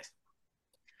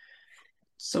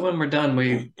 So when we're done,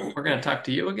 we're going to talk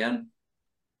to you again?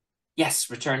 Yes,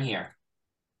 return here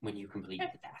when you complete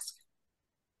the task.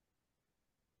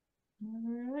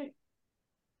 All right.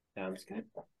 Sounds good.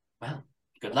 Well,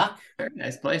 good luck. Very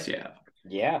nice place you have.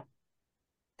 Yeah.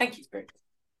 Thank you.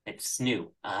 It's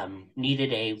new.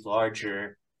 Needed a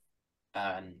larger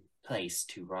place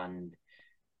to run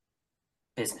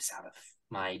business out of.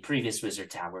 My previous wizard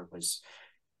tower was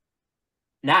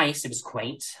nice. It was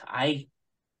quaint. I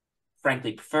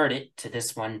frankly preferred it to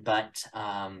this one, but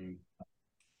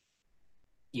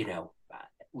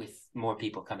with more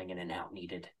people coming in and out,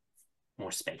 needed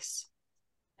more space,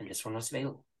 and this one was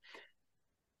available.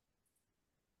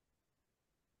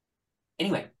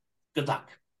 Anyway, good luck.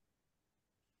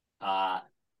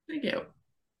 Thank you.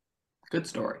 Good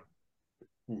story.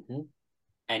 Mm-hmm.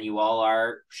 And you all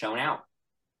are shown out.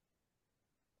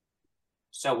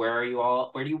 So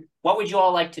what would you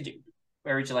all like to do?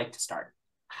 Where would you like to start?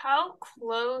 How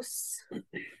close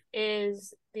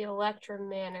is the Electrum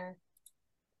Manor,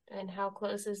 and how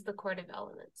close is the Court of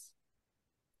Elements?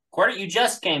 You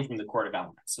just came from the Court of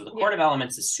Elements, so the Court of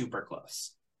Elements is super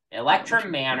close.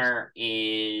 Electrum Manor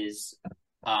is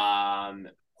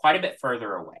quite a bit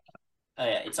further away.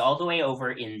 It's all the way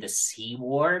over in the Sea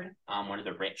Ward, one of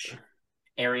the rich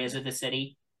areas of the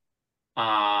city.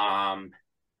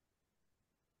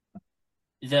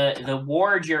 The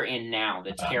ward you're in now,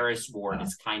 the Terrace Ward,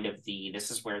 is kind of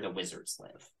this is where the wizards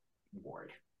live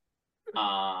ward.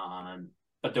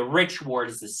 But the rich ward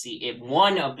is the sea.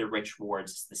 One of the rich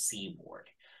wards is the Sea Ward.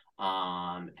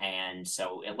 And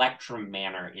so Electrum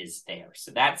Manor is there.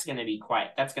 So that's going to be quite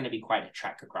a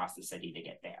trek across the city to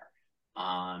get there.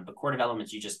 But Court of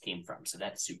Elements you just came from, so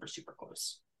that's super, super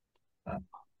close.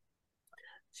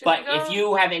 But if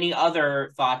you have any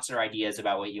other thoughts or ideas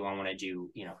about what you want to do,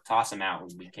 toss them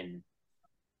out and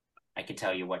I can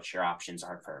tell you what your options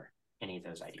are for any of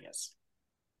those ideas.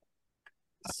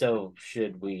 So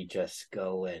should we just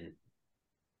go and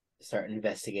start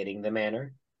investigating the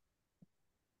manor?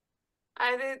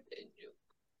 Do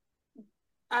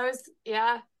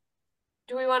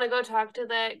we want to go talk to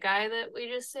that guy that we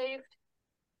just saved?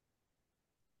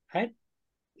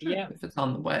 Yeah. If it's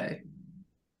on the way.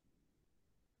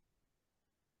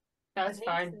 That's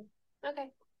fine. So. Okay.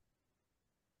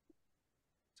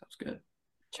 Sounds good.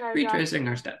 Charge off. Retracing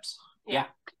our steps. Yeah.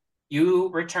 You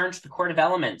return to the Court of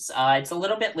Elements. It's a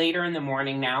little bit later in the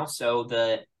morning now, so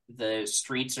the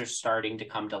streets are starting to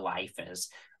come to life as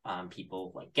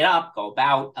people get up, go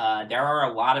about. There are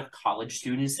a lot of college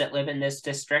students that live in this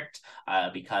district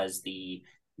because the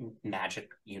Magic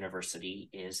University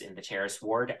is in the Terrace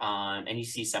Ward, and you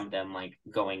see some of them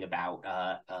going about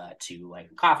to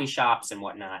coffee shops and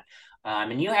whatnot.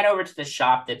 And you head over to the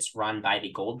shop that's run by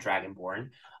the Gold Dragonborn.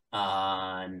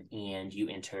 And you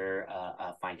enter,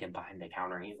 find him behind the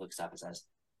counter. He looks up and says,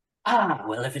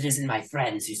 well, if it isn't my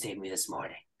friends who saved me this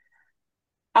morning,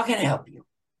 how can I help you?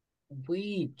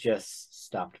 We just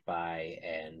stopped by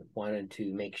and wanted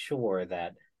to make sure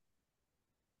that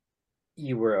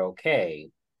you were okay.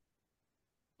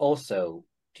 Also,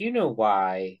 do you know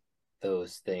why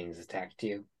those things attacked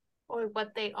you? Or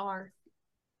what they are?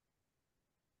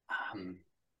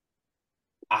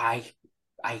 I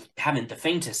haven't the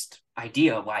faintest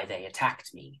idea why they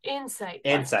attacked me. Insight.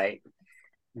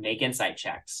 Make insight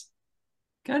checks.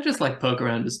 Can I just poke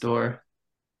around his door?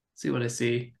 See what I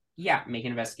see? Yeah, make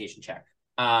an investigation check.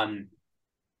 But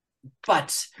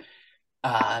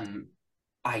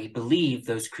I believe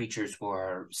those creatures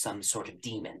were some sort of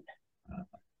demon.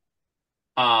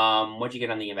 What'd you get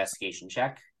on the investigation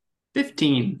check?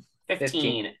 15.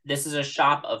 15. This is a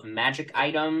shop of magic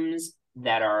items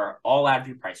that are all out of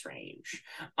your price range.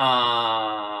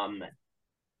 And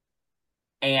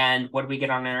what do we get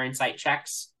on our insight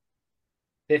checks?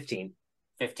 15.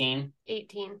 15?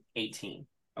 18. 18.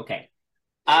 Okay.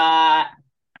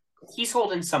 He's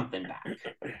holding something back.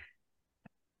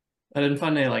 I didn't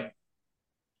find any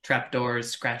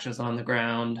trapdoors, scratches on the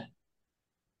ground.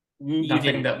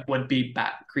 Nothing that would be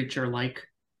bat creature like.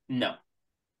 No.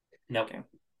 Okay.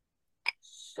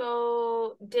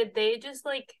 So did they just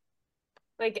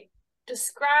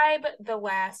describe the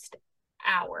last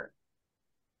hour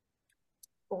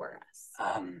for us?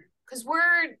 Because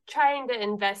we're trying to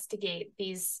investigate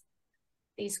these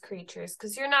creatures,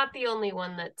 because you're not the only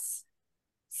one that's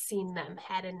seen them,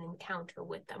 had an encounter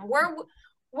with them. We're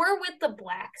with the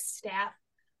Black Staff,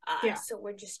 so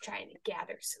we're just trying to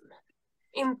gather some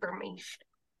information.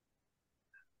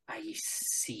 I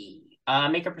see.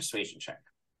 Make a persuasion check.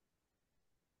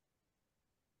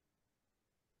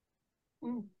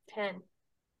 10.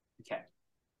 Okay.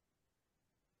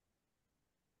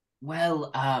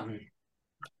 Well,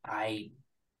 I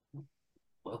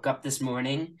woke up this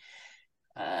morning,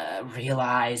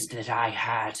 realized that I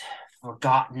had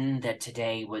forgotten that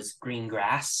today was green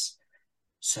grass,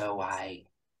 so I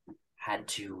had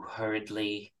to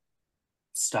hurriedly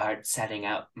start setting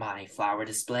up my flower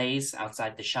displays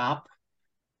outside the shop.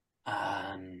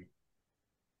 And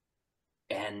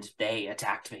they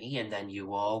attacked me, and then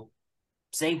you all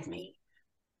saved me.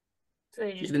 So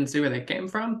You didn't see where they came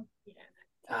from?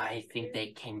 I think they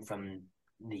came from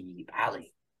the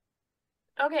alley.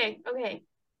 Okay.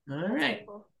 All right.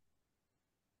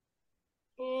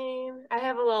 I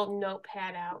have a little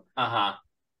notepad out. Uh-huh.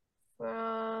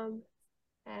 From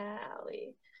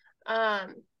alley.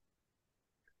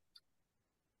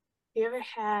 You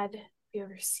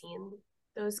ever seen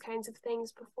those kinds of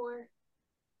things before?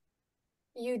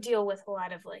 You deal with a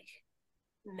lot of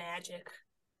magic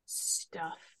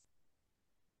stuff.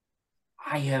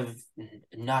 I have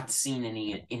not seen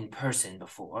any in person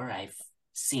before. I've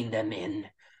seen them in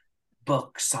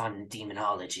books on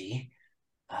demonology.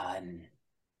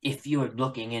 If you're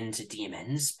looking into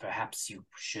demons, perhaps you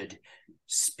should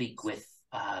speak with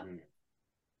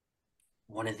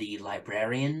one of the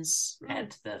librarians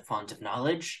at the Font of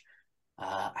Knowledge.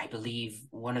 I believe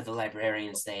one of the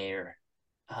librarians there,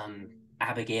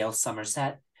 Abigail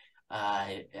Somerset.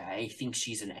 I think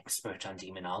she's an expert on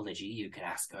demonology. You could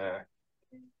ask her.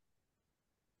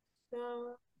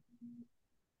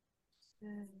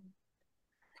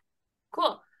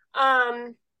 Cool.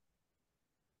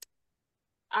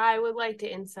 I would like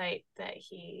to insight that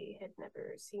he had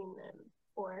never seen them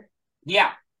before.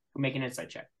 Yeah, make an insight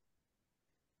check.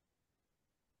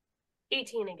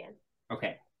 18 again.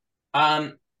 Okay.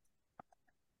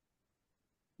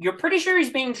 You're pretty sure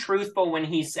he's being truthful when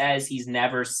he says he's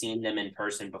never seen them in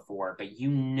person before, but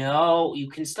you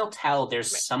can still tell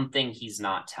there's something he's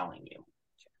not telling you.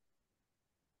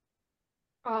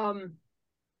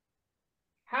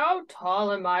 How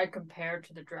tall am I compared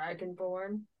to the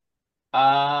Dragonborn?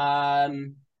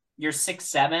 You're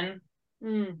 6'7".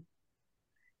 Hmm.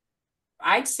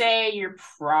 I'd say you're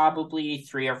probably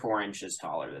 3 or 4 inches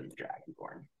taller than the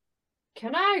Dragonborn.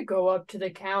 Can I go up to the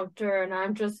counter and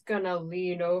I'm just gonna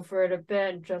lean over it a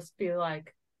bit and just be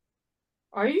like,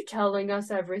 are you telling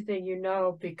us everything you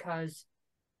know? Because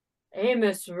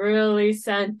Amos really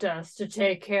sent us to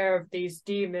take care of these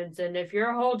demons, and if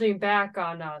you're holding back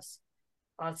on us,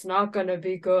 that's not gonna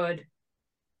be good.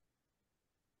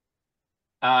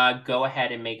 Go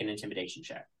ahead and make an intimidation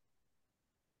check.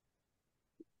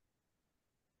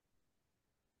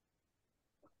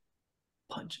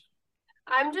 Punch.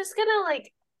 I'm just gonna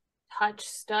like touch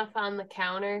stuff on the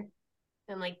counter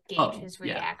and like gauge his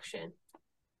reaction.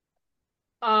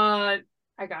 I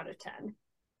got a 10.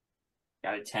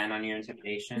 Got a 10 on your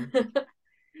intimidation.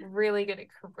 Really good at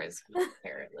charisma,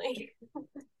 apparently.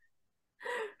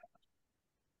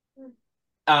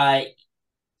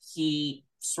 He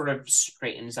sort of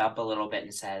straightens up a little bit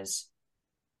and says,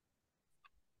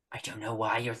 I don't know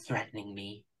why you're threatening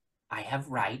me. I have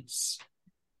rights.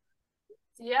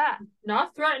 Yeah.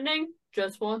 Not threatening,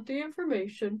 just want the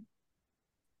information.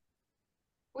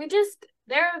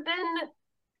 There have been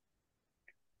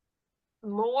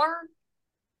more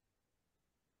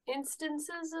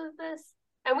instances of this.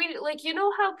 And we, like, you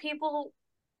know how people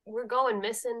were going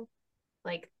missing,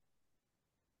 like,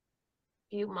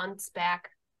 a few months back,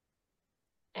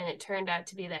 and it turned out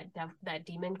to be that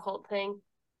demon cult thing?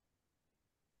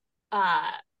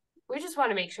 We just want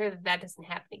to make sure that doesn't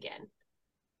happen again.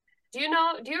 Do you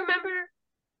remember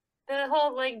the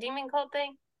whole, like, demon cult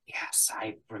thing? Yes,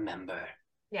 I remember.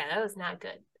 Yeah, that was not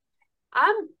good.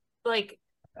 I'm, like,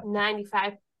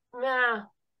 95,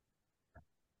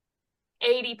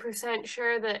 80%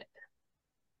 sure that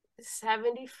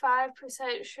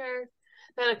 75% sure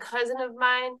that a cousin of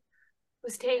mine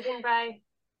was taken by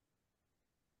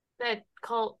that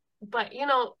cult. But,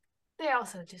 they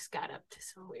also just got up to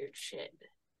some weird shit.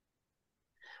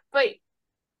 But,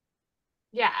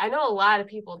 yeah, I know a lot of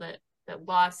people that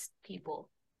lost people.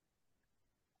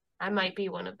 I might be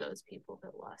one of those people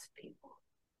that lost people.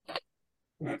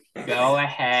 Go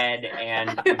ahead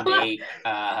and make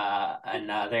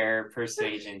another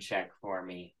persuasion check for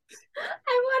me.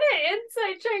 I want to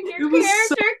insight check your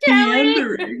character, Kelly.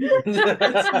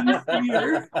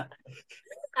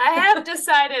 I have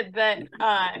decided that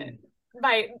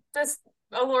this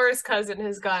Alora's cousin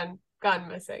has gone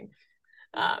missing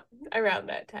around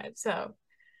that time. So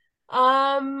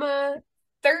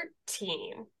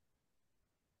 13.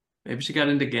 Maybe she got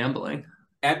into gambling.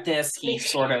 At this, he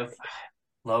sort of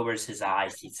lowers his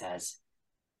eyes. He says,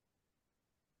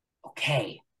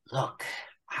 okay, look,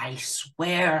 I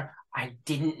swear I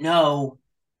didn't know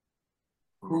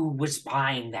who was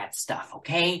buying that stuff,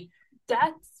 okay?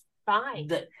 That's fine.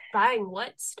 Buying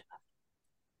what stuff?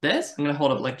 This? I'm gonna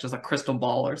hold up like just a crystal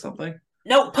ball or something.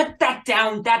 No, put that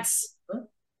down.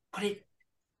 Put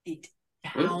it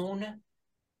down. Ooh.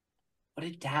 Put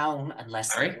it down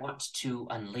unless Sorry? I want to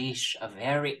unleash a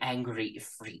very angry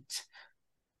Ifrit.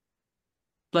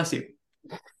 Bless you.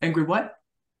 Angry what?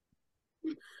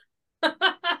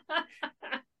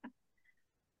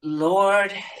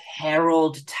 Lord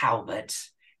Harold Talbot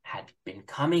had been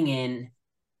coming in,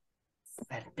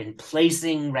 had been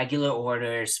placing regular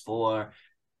orders for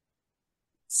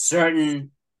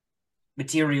certain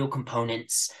material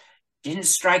components. Didn't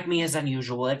strike me as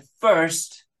unusual at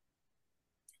first,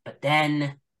 but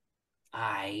then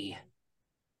I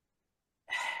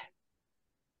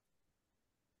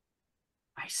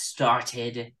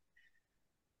started,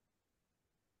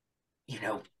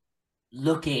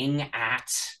 looking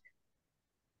at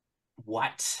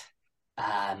what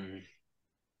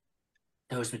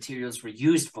those materials were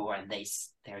used for, and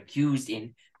they're used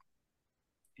in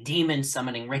demon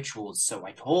summoning rituals. So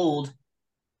I told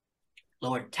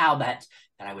Lord Talbot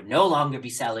that I would no longer be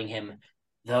selling him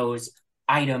those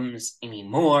items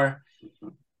anymore.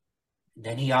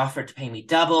 Then he offered to pay me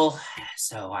double,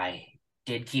 so I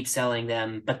did keep selling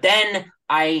them. But then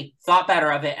I thought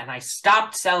better of it, and I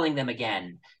stopped selling them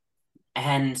again.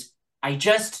 And I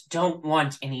just don't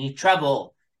want any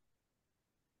trouble.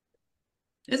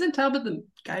 Isn't Talbot the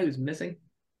guy who's missing?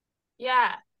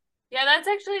 Yeah. Yeah, that's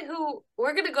actually who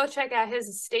we're gonna go check out his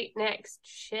estate next.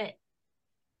 Shit.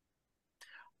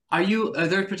 Are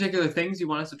there particular things you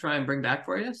want us to try and bring back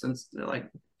for you? Since like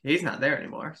he's not there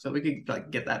anymore, so we could like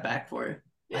get that back for you.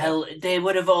 Well, they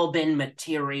would have all been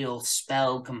material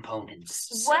spell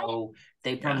components. What? So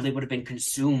they probably would have been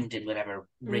consumed in whatever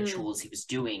rituals he was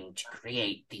doing to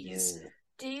create these,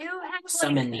 Do you have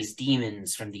summon these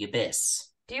demons from the abyss.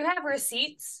 Do you have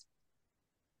receipts?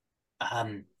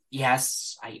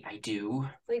 Yes, I do.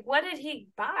 Like, what did he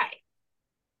buy?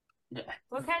 Uh,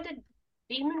 What kind of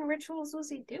demon rituals was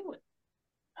he doing?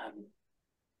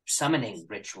 Summoning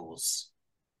rituals.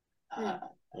 Like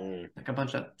a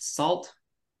bunch of salt,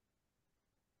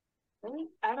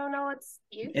 I don't know what's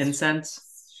used.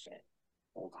 incense. Shit.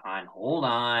 Hold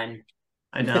on.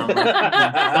 I know.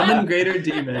 Summon greater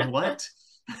demon. What?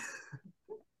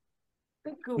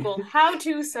 Google how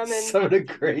to summon. Summon a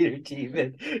greater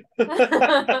demon.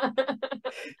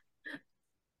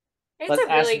 It's Let's a really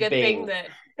ask good Bing. thing that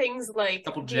things like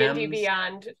Couple D&D gems.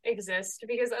 Beyond exist,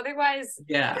 because otherwise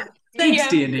Yeah. Thanks, DM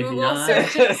D&D Google Beyond.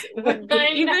 searches would be I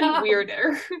even know.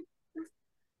 weirder.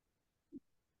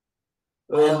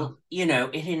 Well,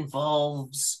 it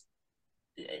involves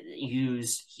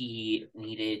he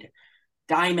needed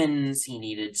diamonds, he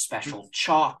needed special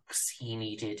chalks, he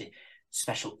needed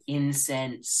special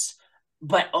incense.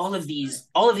 But all of these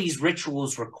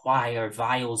rituals require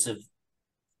vials of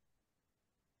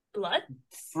Blood?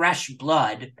 fresh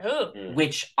blood, Oh.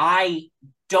 which I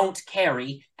don't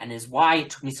carry, and is why it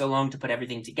took me so long to put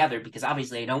everything together, because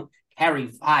obviously I don't carry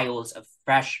vials of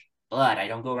fresh blood. I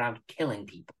don't go around killing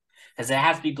people, because it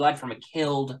has to be blood from a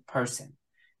killed person.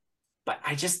 But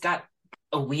I just got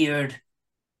a weird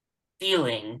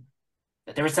feeling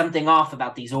that there was something off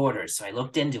about these orders, so I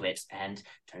looked into it, and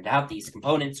turned out these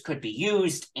components could be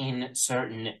used in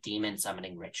certain demon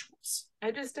summoning rituals.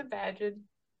 I just imagined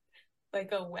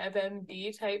like a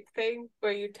WebMD type thing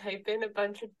where you type in a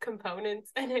bunch of components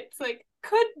and it's like,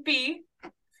 could be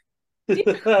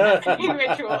demon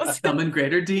rituals. Summon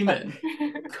greater demon.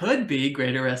 Could be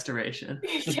greater restoration.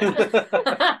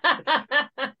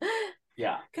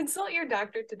 Yeah. Consult your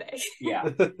doctor today. Yeah.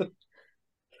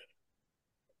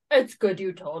 It's good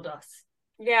you told us.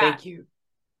 Yeah. Thank you.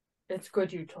 It's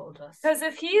good you told us. Because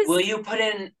if he's Will you put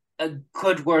in a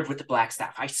good word with the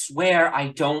Blackstaff? I swear I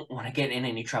don't want to get in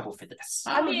any trouble for this.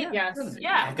 I mean, yes.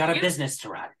 yeah. I've got a you- business to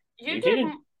run. you You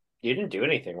didn't You didn't do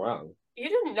anything wrong. you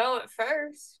didn't know at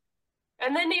first.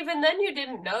 And then even then you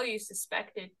didn't know, you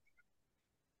suspected.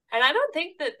 And I don't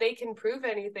think that they can prove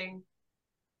anything.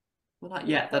 Well, not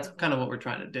yet. That's kind of what we're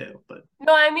trying to do. But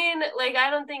No, I mean, like, I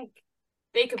don't think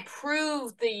they could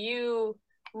prove that you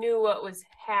knew what was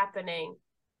happening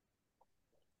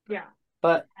Yeah.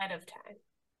 But ahead of time.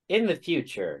 in the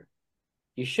future,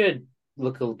 you should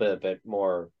look a little bit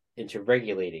more into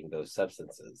regulating those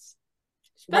substances.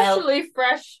 Well, Especially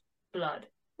fresh blood.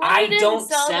 Well, you I didn't don't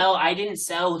sell sell. I didn't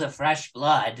sell the fresh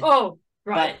blood. Oh,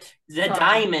 right. But the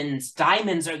Sorry.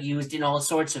 diamonds are used in all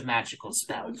sorts of magical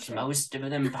spells, Okay. most of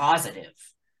them positive.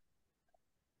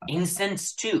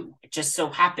 Incense too. It just so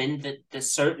happened that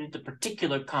the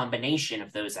particular combination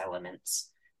of those elements.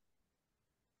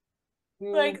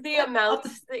 like the Off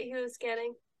amounts that he was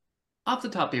getting. off the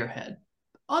top of your head,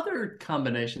 other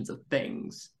combinations of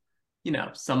things,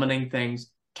 summoning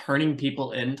things, turning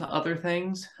people into other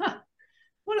things.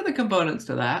 What are the components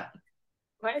to that?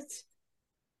 What?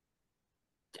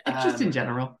 Just in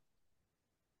general.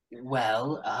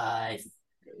 Well,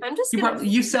 I'm just You gonna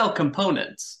you sell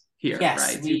components here,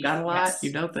 Yes, right? You've got a lot. yes.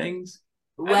 You know things.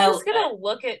 I'm well, just gonna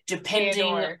look at depending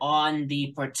Theodore. on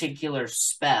the particular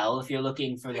spell, if you're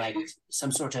looking for like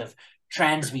some sort of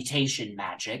transmutation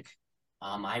magic,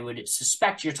 I would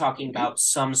suspect you're talking about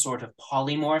some sort of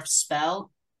polymorph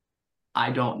spell.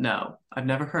 I don't know. I've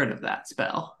never heard of that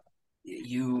spell.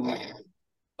 You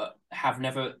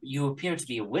you appear to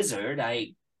be a wizard.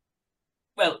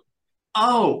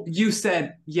 Oh, you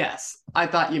said yes. I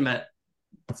thought you meant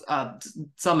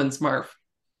summon Smurf.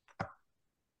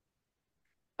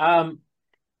 I'm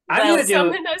Well, gonna do.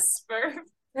 summon a Smurf.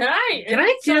 Can I? Can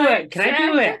I do it? Can I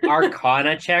do an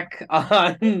Arcana check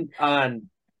on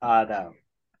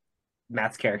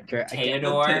Matt's character?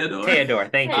 Theodore.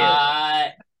 Thank you.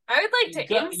 I would like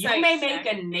to insight You may check.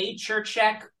 make a nature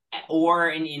check or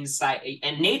an insight.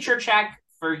 A nature check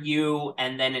for you,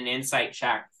 and then an insight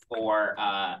check for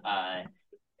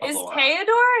Is Laura.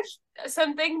 Theodore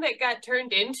something that got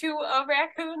turned into a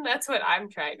raccoon? That's what I'm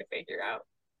trying to figure out.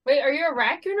 Wait, are you a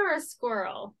raccoon or a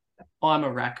squirrel? Oh, I'm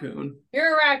a raccoon.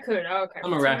 You're a raccoon. Okay.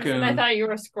 I'm a For some reason, raccoon. I thought you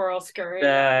were a squirrel scurrying.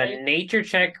 The nature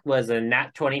check was a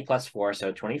nat 20 plus 4,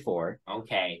 so 24.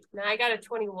 Okay. Now I got a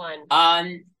 21.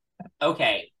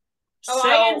 Okay. Oh, So,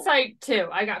 I insight 2.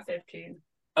 I got 15.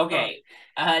 okay.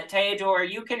 Theodore,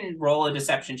 you can roll a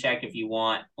deception check if you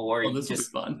want, or Oh, you this will be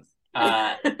just fun.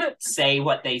 say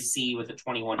what they see with a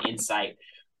 21 insight.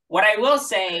 What I will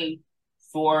say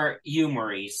for you,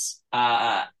 Maurice,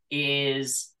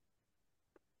 is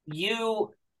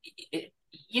you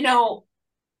know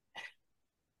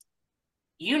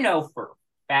for a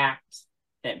fact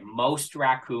that most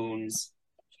raccoons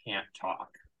can't talk.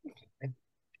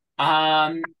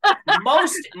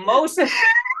 Most I'm trying.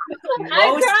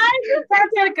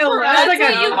 That's like a That's like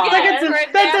what a you like get a- for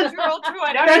a that's a- natural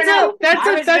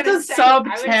 20. that's a sub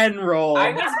I was- 10 roll.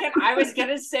 I was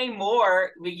gonna say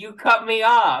more, but you cut me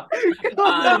off.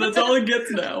 No, that's all it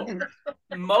gets now.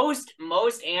 Most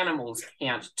animals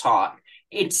can't talk.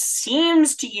 It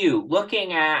seems to you,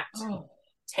 looking at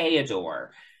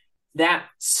Theodore, that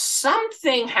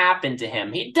something happened to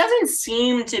him. It doesn't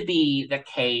seem to be the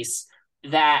case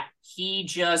that he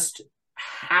just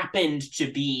happened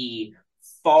to be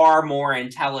far more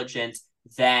intelligent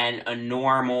than a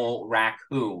normal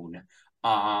raccoon,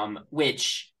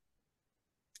 which,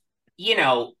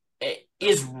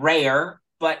 is rare,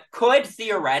 but could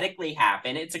theoretically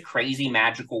happen. It's a crazy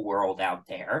magical world out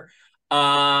there.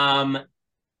 But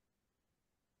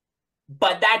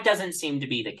that doesn't seem to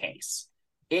be the case.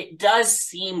 It does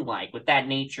seem like with that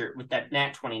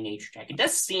nat 20 nature check, it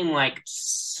does seem like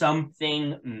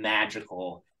something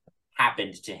magical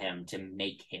happened to him to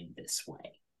make him this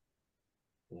way.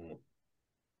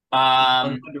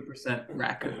 100%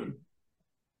 raccoon.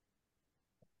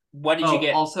 What did you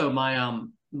get? Also,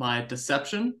 my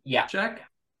deception check.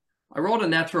 I rolled a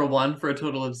natural 1 for a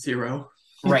total of 0.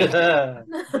 Right.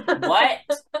 What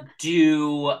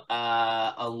do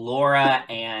Alora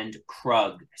and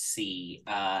Krug see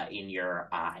in your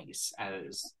eyes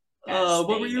as what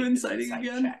they were you make this inciting insight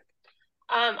again? check?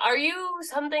 Are you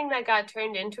something that got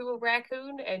turned into a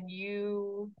raccoon and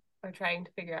you are trying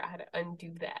to figure out how to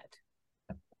undo that?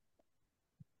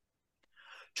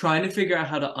 Trying to figure out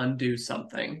how to undo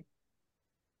something.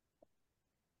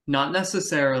 Not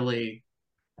necessarily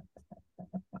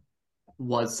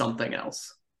was something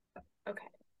else, Okay.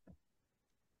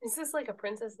 Is this like a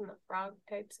Princess and the Frog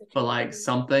type situation? but like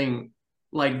something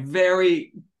like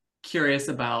very curious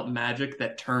about magic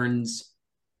that turns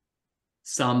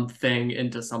something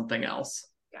into something else.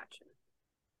 Gotcha.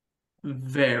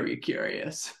 Very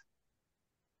curious.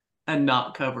 And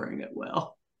not covering it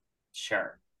well.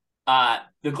 Sure.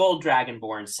 The Gold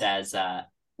Dragonborn says,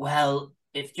 well,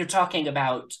 if you're talking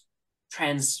about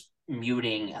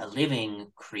transmuting a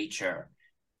living creature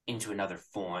into another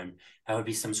form, that would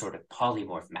be some sort of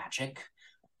polymorph magic.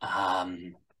 A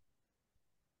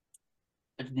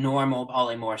normal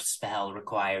polymorph spell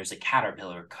requires a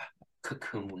caterpillar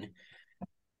cocoon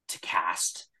to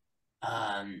cast.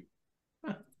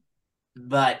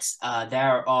 But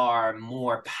there are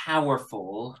more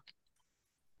powerful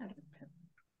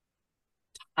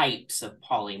types of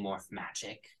polymorph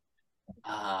magic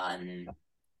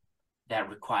that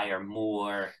require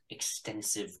more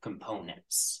extensive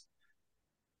components.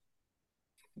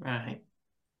 Right.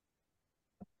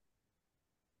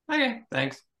 Okay,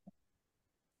 thanks.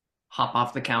 Hop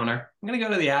off the counter. I'm gonna go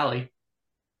to the alley.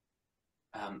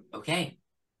 Okay.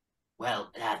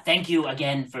 Well, thank you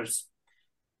again for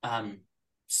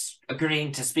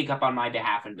agreeing to speak up on my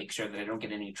behalf and make sure that I don't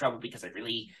get any trouble, because I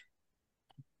really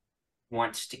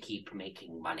want to keep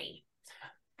making money.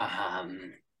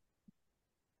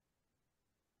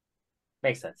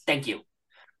 Makes sense. Thank you.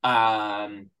 Yeah,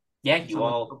 you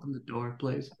Someone all. open the door,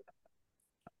 please.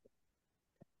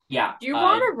 Yeah. Do you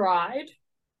want to ride?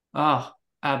 Oh,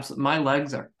 absolutely. My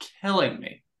legs are killing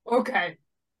me. Okay.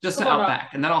 Just Come to on out up. back,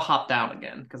 and then I'll hop down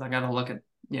again because I gotta look at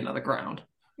the ground.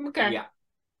 Okay. Yeah.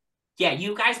 Yeah,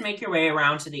 you guys make your way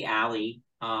around to the alley,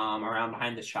 around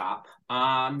behind the shop.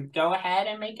 Go ahead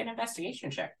and make an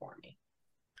investigation check for me.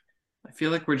 I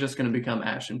feel like we're just gonna become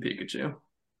Ash and Pikachu.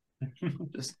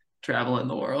 Just traveling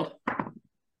the world.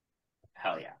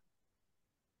 Hell yeah.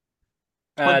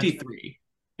 23.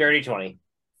 Dirty 20.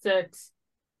 6.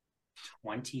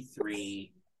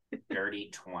 23, dirty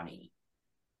 20,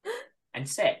 and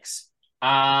 6.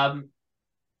 Kurg,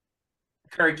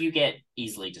 you get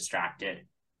easily distracted.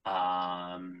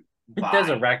 There's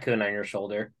a raccoon on your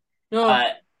shoulder. No.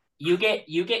 You get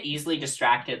easily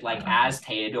distracted, like as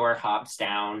Theodore hops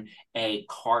down, a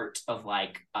cart of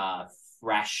like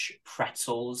fresh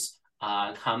pretzels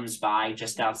comes by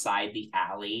just outside the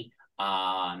alley.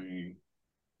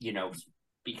 You know,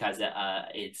 because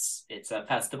it's a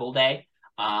festival day.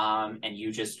 And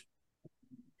you just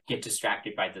get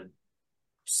distracted by the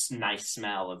nice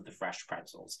smell of the fresh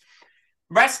pretzels.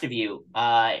 Rest of you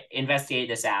investigate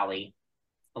this alley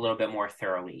a little bit more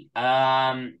thoroughly.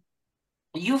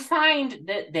 You find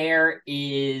that there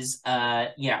is,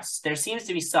 yes, there seems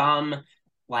to be some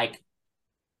like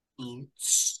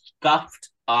scuffed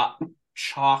up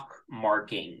chalk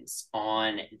markings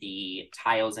on the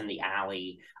tiles in the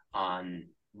alley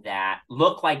that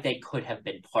look like they could have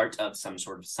been part of some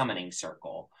sort of summoning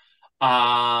circle.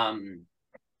 And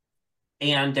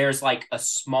there's like a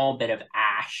small bit of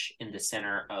ash in the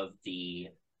center of the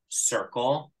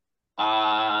circle.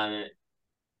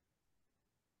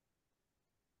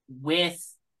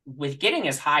 With getting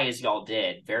as high as y'all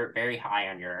did, very, very high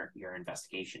on your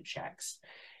investigation checks,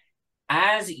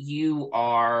 as you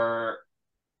are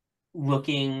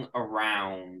looking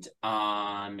around,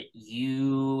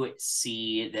 you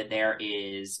see that there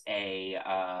is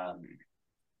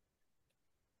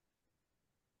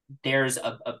there's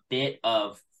a bit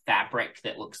of fabric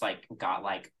that looks like got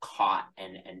like caught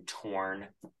and torn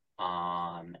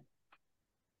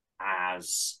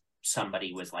as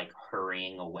somebody was like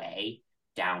hurrying away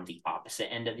down the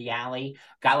opposite end of the alley,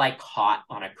 got like caught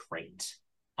on a crate.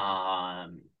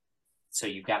 So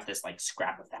you've got this like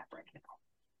scrap of fabric now.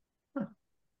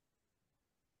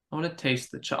 I want to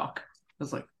taste the chalk.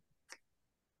 It's like,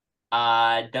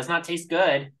 does not taste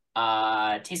good.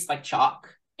 Tastes like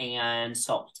chalk and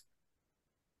salt.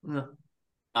 taste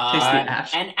the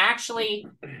ash. And actually,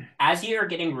 as you're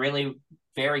getting really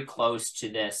very close to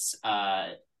this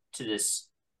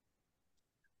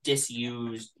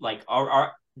disused, like,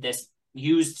 or this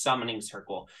used summoning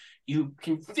circle, you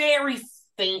can very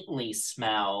faintly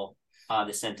smell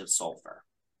the scent of sulfur.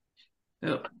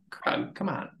 Oh, come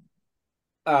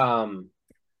on.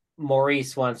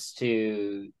 Maurice wants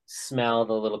to smell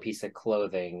the little piece of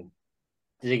clothing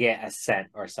to get a scent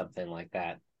or something like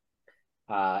that.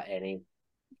 And he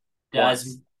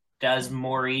does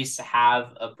Maurice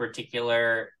have a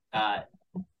particular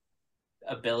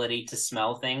ability to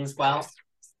smell things well?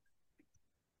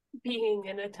 Being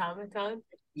an automaton.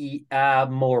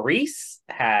 Maurice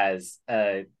has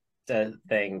a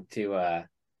thing to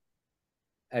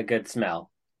a good smell.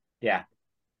 Yeah.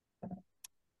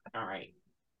 All right.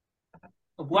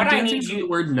 What I need you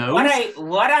word nose?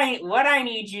 what I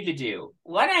need you to do.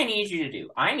 I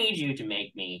need you to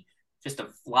make me just a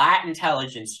flat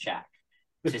intelligence check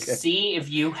to see if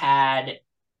you had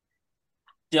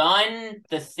done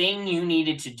the thing you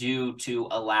needed to do to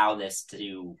allow this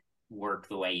to work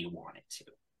the way you want it to.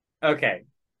 Okay.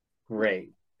 Great.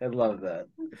 I love that.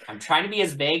 I'm trying to be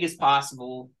as vague as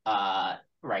possible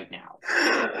right now.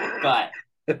 But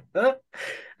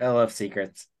I love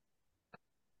secrets.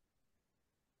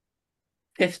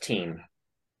 15.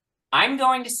 I'm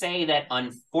going to say that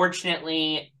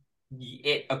unfortunately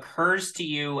it occurs to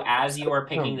you as you are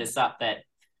picking this up that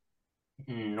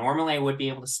normally I would be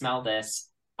able to smell this.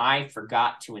 I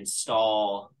forgot to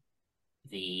install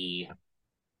the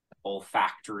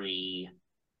olfactory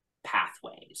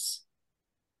pathways.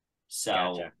 So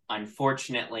Gotcha.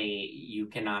 Unfortunately, you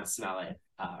cannot smell it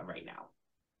right now.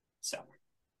 So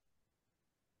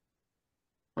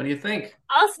What do you think?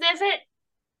 I'll sniff it.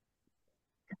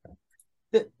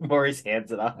 Maurice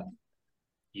hands it off.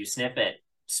 you sniff it.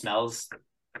 Smells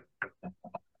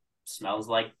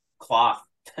like cloth.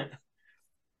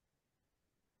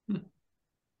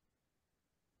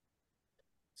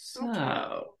 So,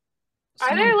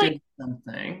 Are there, like,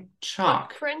 something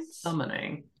chalk Footprints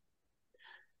summoning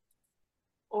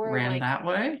or ran like that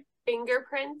way?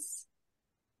 fingerprints?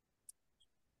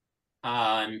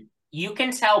 You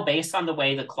can tell based on the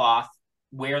way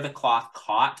where the cloth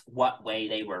caught, what way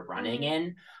they were running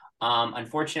in.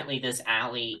 Unfortunately, this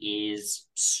alley is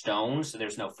stone, so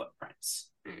there's no footprints.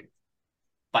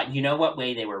 But you know what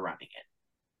way they were running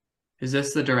in. Is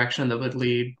this the direction that would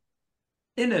lead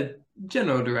in a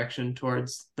general direction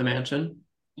towards the mansion?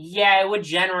 Yeah, it would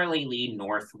generally lead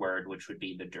northward, which would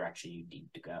be the direction you need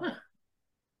to go.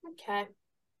 Okay.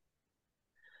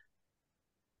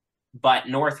 But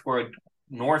northward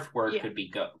Yeah. could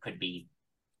be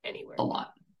Anywhere. A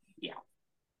lot. Yeah.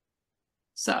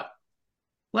 So,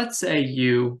 let's say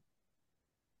you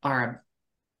are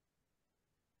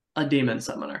a demon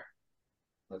summoner.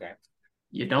 Okay.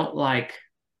 You don't like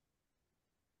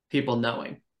people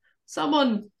knowing.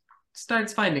 Someone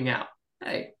starts finding out,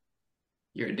 hey,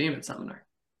 you're a demon summoner.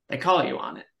 They call you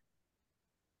on it.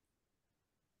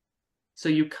 So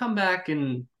you come back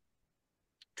and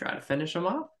try to finish them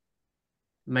off,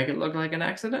 make it look like an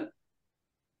accident.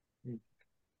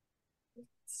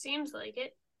 Seems like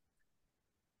it.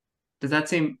 Does that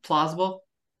seem plausible?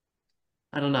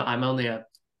 I don't know. I'm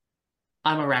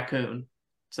a raccoon.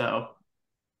 So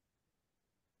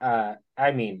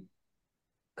I mean,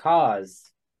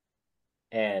 cause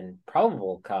and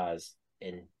probable cause,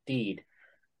 indeed,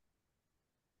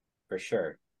 for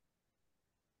sure.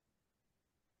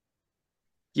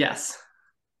 yes.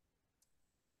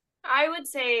 I would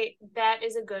say that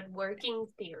is a good working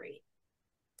theory.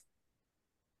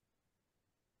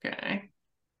 Okay.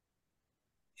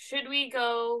 Should we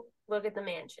go look at the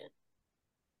mansion?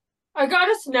 I got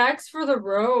us snacks for the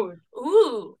road.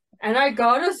 Ooh. And I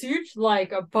got us each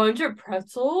like a bunch of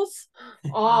pretzels.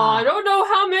 I don't know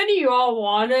how many you all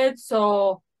wanted,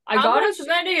 so I How got much- as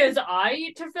many as I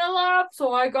eat to fill up,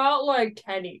 so I got like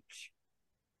 10 each.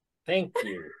 Thank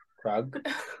you, Krug.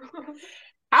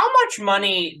 How much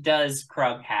money does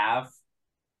Krug have?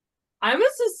 I'm a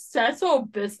successful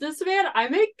businessman. I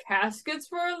make caskets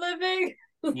for a living.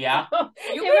 Yeah.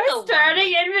 You In make a my lot.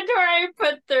 starting inventory, I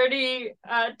put 30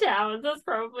 towns. That's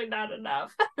probably not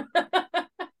enough.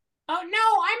 Oh no,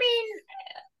 I mean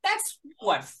that's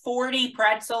what 40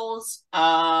 pretzels.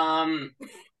 That's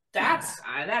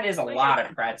that is a lot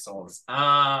of pretzels.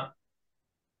 5.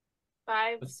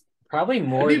 Probably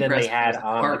more I'd be than they impressed had if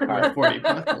on the with cart. 40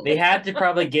 pretzels. They had to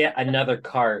probably get another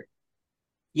cart.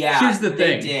 Yeah, Here's the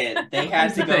they thing. did. They had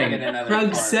Here's to the go thing. get another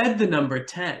Krug cart. said the number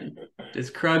 10. Does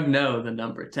Krug know the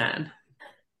number 10?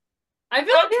 I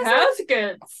built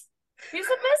caskets. He's a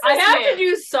I businessman. have to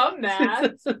do some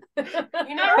math.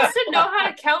 He has to know how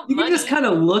to count You money. can just kind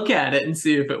of look at it and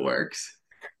see if it works.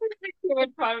 What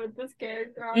fun with this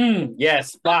character.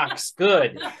 Yes, box,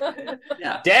 good.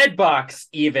 Yeah. Dead box,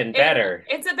 even better.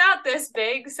 It's about this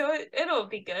big, so it'll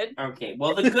be good. Okay,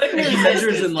 well the good news He is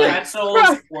measures these in, like,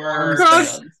 pretzels were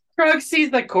Krug- Krug sees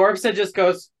the corpse and just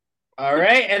goes, all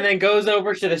right, and then goes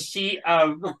over to the sheet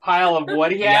of pile of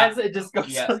what he Yeah. has. It just goes.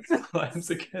 Yeah. Climbs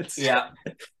against. Yeah.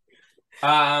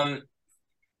 The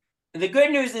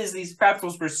good news is these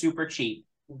pretzels were super cheap.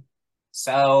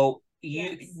 So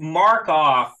you mark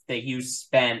off that you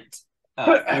spent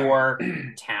 4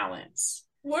 talents.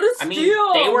 What a I mean,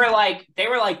 steal! they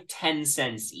were like 10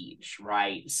 cents each,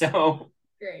 right? So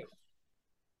Great.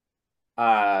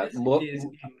 This Mo- is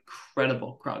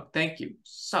incredible, Krug. Thank you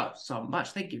so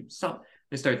much. Thank you so.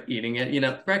 They start eating it. You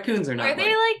know, raccoons are not Are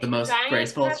they like the most giant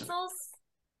graceful. pretzels?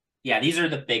 yeah, these are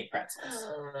the big pretzels.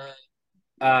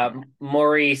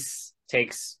 Maurice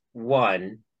takes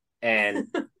one and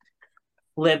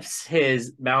flips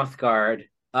his mouth guard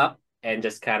up and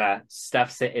just kind of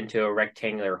stuffs it into a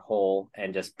rectangular hole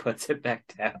and just puts it back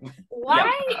down.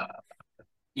 Why?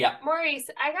 Yeah. Maurice,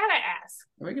 I gotta ask.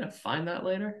 Are we gonna find that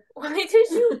later? Why did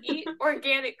you eat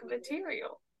organic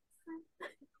material?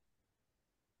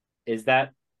 Is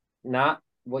that not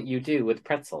what you do with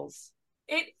pretzels?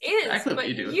 It is, Exactly what but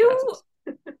you do with you pretzels.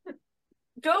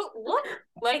 don't look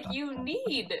like you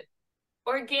need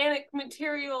organic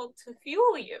material to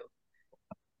fuel you.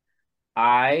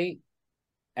 I,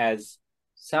 as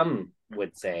some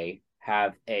would say,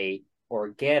 have a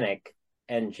organic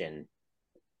engine.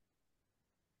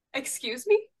 Excuse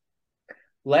me?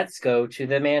 Let's go to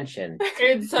the mansion.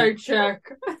 Insight check.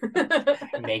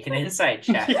 Make an insight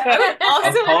check. I would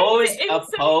also Opposed, like to insight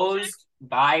opposed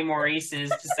by Maurice's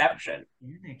deception.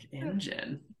 Organic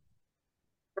engine.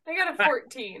 check. I got a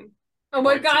 14. Oh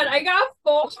my 14. god, I got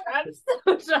 4.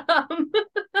 I'm so dumb.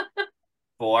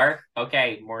 4.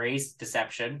 Okay, Maurice,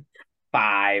 deception.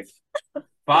 5.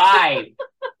 5.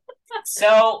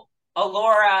 So,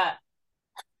 Alora,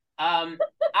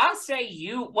 I'll say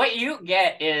what you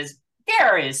get is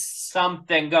there is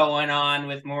something going on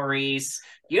with Maurice.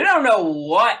 You don't know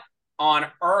what on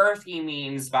earth he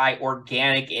means by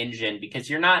organic engine because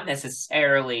you're not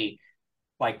necessarily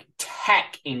like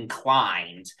tech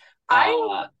inclined.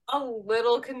 I'm a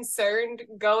little concerned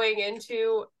going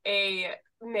into a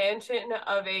mansion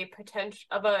of a potential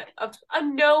of a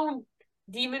known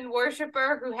demon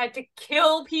worshiper who had to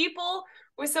kill people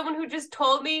with someone who just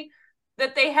told me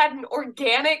that they had an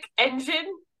organic engine.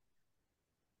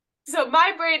 So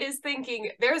my brain is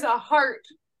thinking there's a heart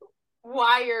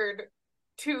wired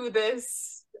to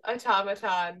this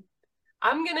automaton.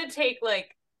 I'm gonna take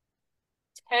like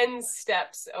 10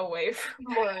 steps away from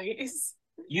Maurice.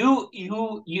 You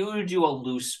do a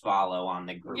loose follow on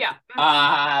the group. Yeah.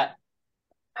 I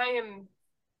am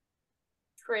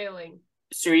trailing.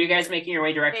 So are you guys making your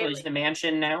way directly Trailing. to the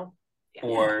mansion now? Yeah.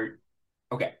 Or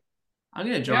okay. I'm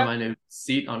gonna enjoy my new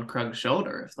seat on Krug's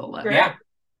shoulder if they'll let me. Yeah.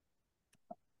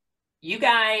 You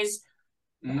guys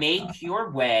make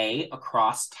your way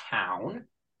across town.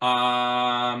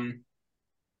 I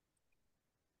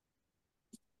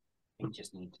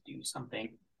just need to do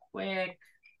something quick.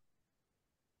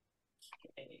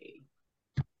 Okay.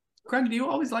 Krug, do you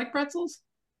always like pretzels?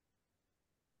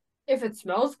 If it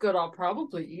smells good, I'll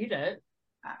probably eat it.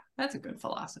 That's a good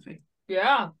philosophy.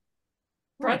 Yeah.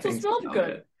 Right, Pretzel things smelled smell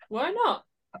good. Why not?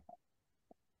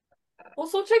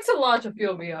 Also, it takes a lot to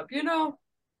fuel me up, you know?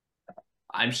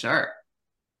 I'm sure.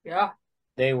 Yeah.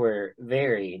 They were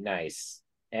very nice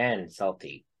and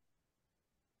salty.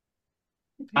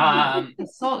 The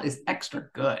salt is extra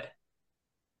good.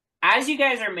 As you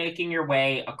guys are making your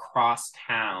way across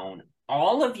town,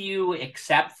 all of you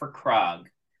except for Krug,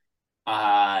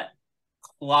 clock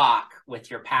with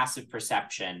your passive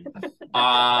perception.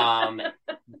 My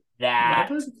That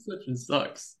passive perception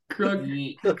sucks. Krug,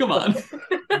 come on.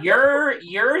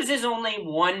 yours is only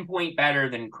 1 point better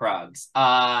than Krug's.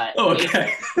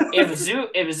 Okay. If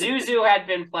Zuzu had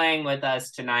been playing with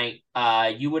us tonight,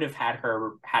 you would have had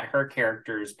her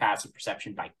character's passive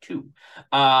perception by 2.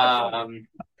 Hers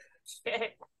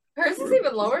is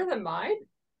even lower than mine?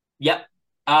 Yep.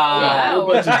 Wow.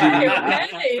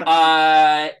 Okay.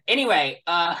 Anyway,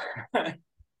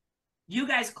 you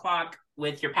guys clock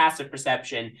with your passive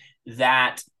perception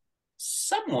that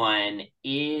someone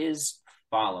is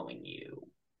following you.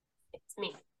 It's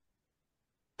me.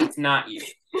 It's not you.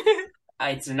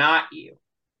 It's not you.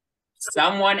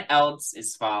 Someone else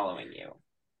is following you.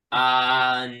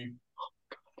 I'm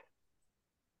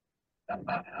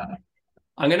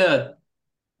gonna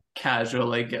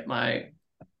casually get my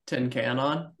tin can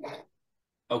on.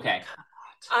 Okay.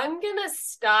 I'm gonna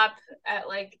stop at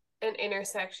like an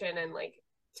intersection and like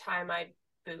tie my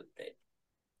boot that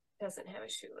doesn't have a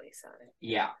shoelace on it.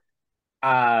 Yeah.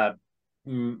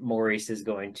 Maurice is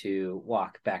going to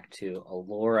walk back to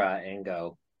Alora and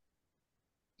go,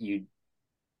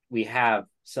 we have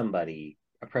somebody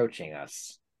approaching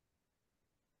us.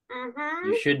 Mm-hmm.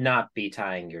 You should not be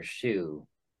tying your shoe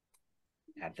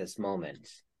at this moment.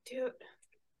 Dude,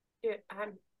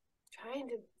 I'm trying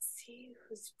to see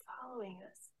who's following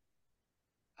us.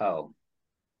 Oh.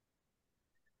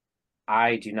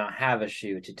 I do not have a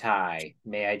shoe to tie.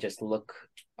 May I just look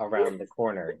around the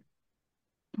corner?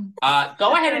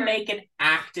 Go ahead and make an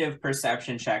active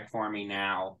perception check for me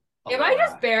now. Am I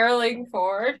just barreling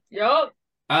forward? Yup.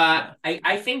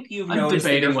 I think you've I'm noticed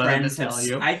that your debating whether to friends tell have.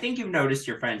 you. I think you've noticed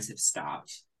your friends have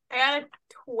stopped. I got a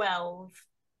 12.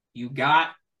 You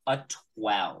got a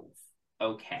 12.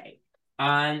 Okay.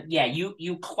 Yeah,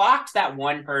 you clocked that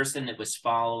one person that was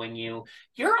following you.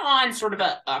 You're on sort of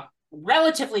a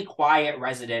relatively quiet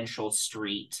residential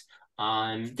street.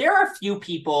 There are a few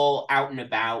people out and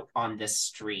about on this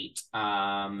street.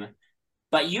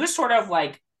 But you sort of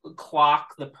like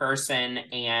clock the person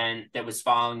and that was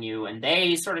following you, and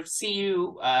they sort of see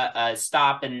you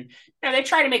stop, and they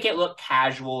try to make it look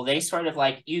casual. They sort of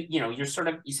like you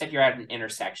said you're at an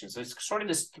intersection, so it's sort of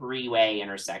this 3-way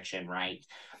intersection, right?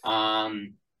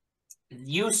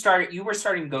 You were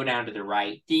starting to go down to the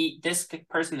right. This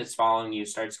person that's following you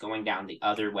starts going down the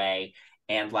other way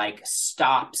and like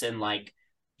stops and like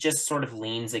just sort of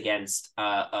leans against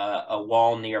a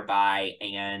wall nearby.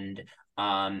 And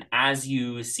as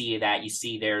you see that, you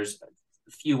see there's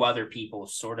a few other people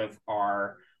sort of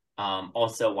are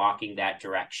also walking that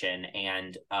direction,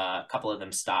 and a couple of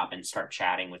them stop and start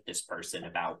chatting with this person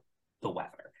about the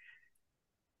weather.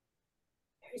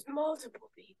 There's multiple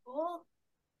people.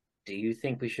 Do you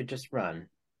think we should just run?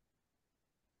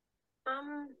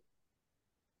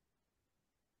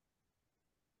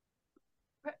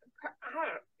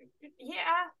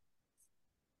 Yeah.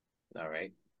 All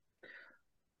right.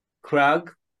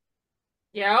 Krug,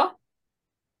 Yeah?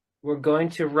 we're going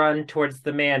to run towards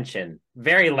the mansion.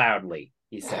 Very loudly,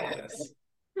 he says.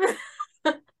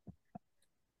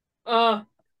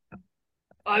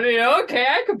 I mean, okay,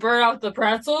 I could burn off the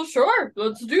pretzel. Sure,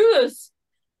 let's do this.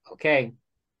 Okay,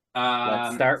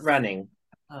 let's start running.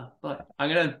 But I'm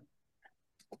gonna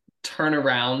turn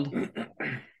around.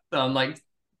 So I'm like,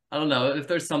 I don't know if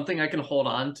there's something I can hold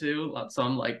on to. So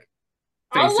I'm like,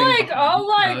 I'll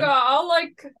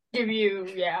give you.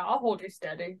 Yeah, I'll hold you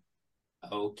steady.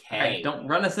 Okay. Right, don't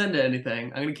run us into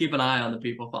anything. I'm gonna keep an eye on the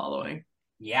people following.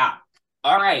 Yeah.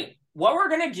 All right. What we're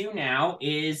going to do now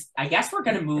is, I guess we're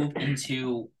going to move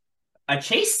into a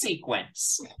chase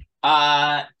sequence.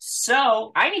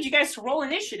 So I need you guys to roll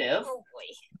initiative. Oh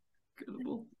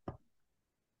boy.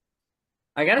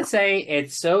 I gotta say,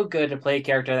 it's so good to play a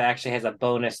character that actually has a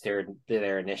bonus to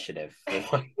their initiative.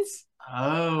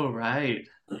 Oh, right.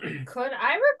 Could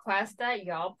I request that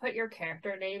y'all put your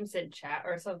character names in chat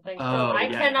or something? 'Cause Oh, I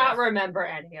yeah. cannot remember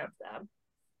any of them.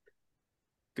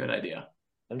 Good idea.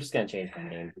 I'm just gonna change my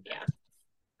name. Yeah.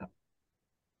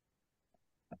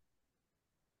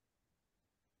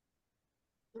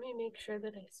 Let me make sure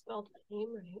that I spelled my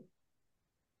name right.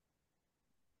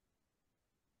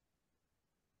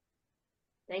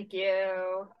 Thank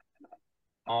you.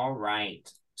 All right.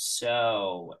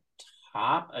 So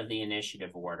top of the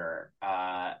initiative order.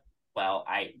 Well,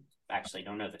 I actually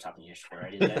don't know the top of the initiative order. I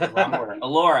did that in the wrong order.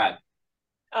 Alora,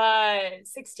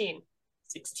 16.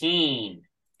 16.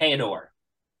 Theodore,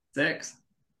 6.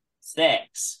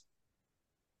 6.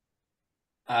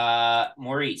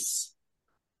 Maurice,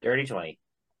 Dirty 20.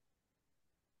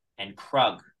 and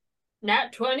Krug.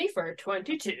 Nat 20 for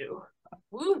 22.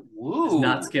 Woo. Woo. Does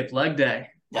not skip leg day.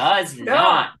 Does No.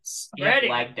 not skip Ready.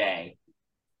 leg day.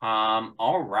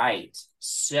 All right.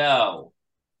 So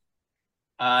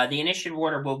the initiative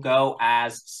order will go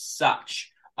as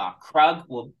such. Krug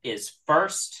is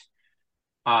first,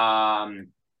 followed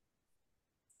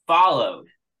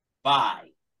by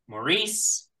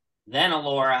Maurice, then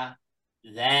Alora,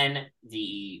 then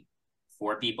the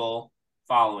 4 people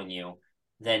following you,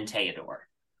 then Theodore.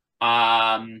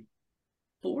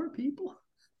 4 people?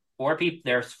 4 people.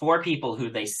 There's 4 people who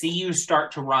they see you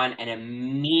start to run and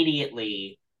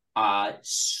immediately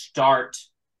start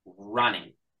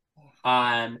running.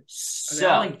 Are they So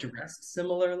all like dressed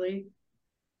similarly?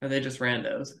 Or are they just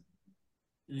randos?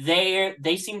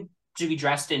 they seem to be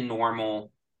dressed in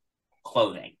normal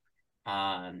clothing.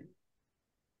 As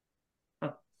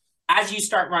you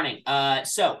start running,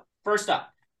 so first up,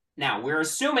 now we're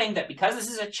assuming that because this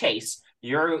is a chase,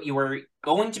 you are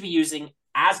going to be using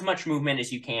as much movement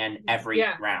as you can every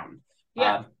round.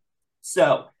 Yeah.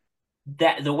 So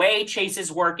that the way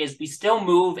chases work is we still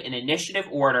move in initiative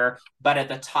order, but at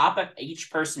the top of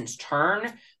each person's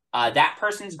turn, that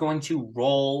person's going to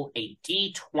roll a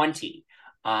d20,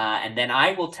 and then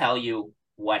I will tell you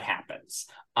what happens.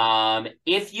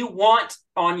 If you want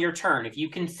on your turn, if you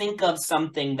can think of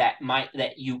something that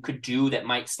you could do that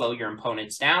might slow your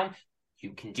opponents down,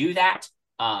 you can do that.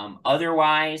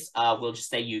 Otherwise, we'll just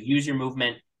say you use your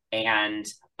movement and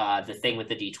the thing with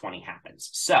the d20 happens.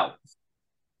 So,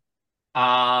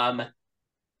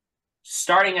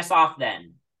 starting us off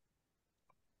then,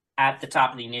 at the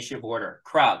top of the initiative order,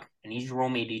 Krug, I need you to roll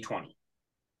me a d20.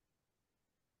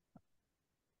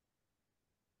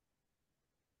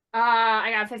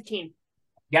 I got 15.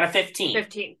 You got a 15.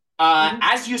 15.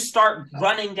 As you start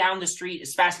running down the street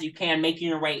as fast as you can, making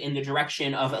your way in the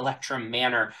direction of Electrum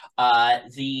Manor,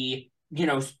 the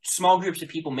small groups of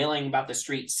people milling about the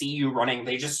street see you running.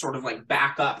 They just sort of like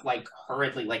back up like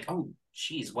hurriedly, like, oh,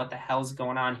 geez, what the hell's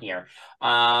going on here?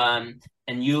 And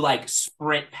you like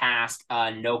sprint past,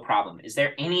 no problem. Is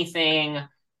there anything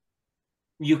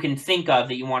you can think of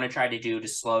that you want to try to do to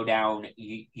slow down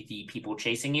the people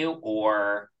chasing you,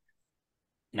 or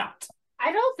not?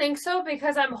 I don't think so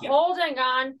because I'm holding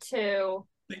on to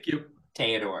Thank you.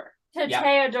 Theodore.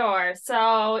 Theodore.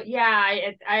 So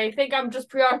yeah, I think I'm just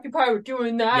preoccupied with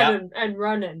doing that and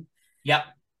running. Yep.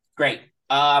 Great.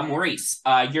 Maurice,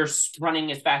 you're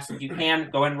running as fast as you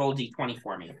can. Go ahead and roll d20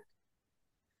 for me.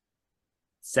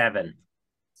 7.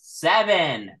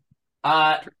 7.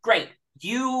 Great.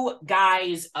 You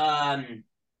guys,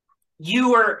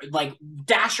 you are like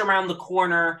dash around the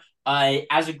corner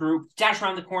as a group, dash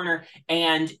around the corner,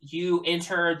 and you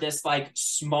enter this like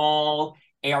small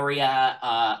area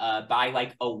by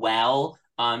like a well,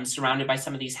 surrounded by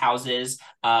some of these houses,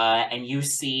 and you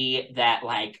see that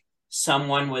like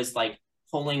someone was like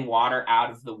pulling water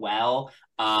out of the well,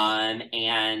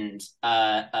 and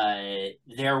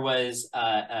there was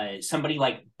somebody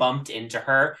like bumped into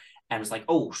her and was like,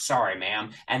 "Oh, sorry, ma'am."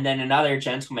 And then another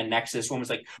gentleman next to this woman was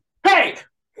like, "Hey,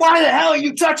 why the hell are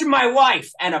you touching my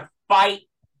wife?" And a fight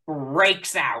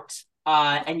breaks out,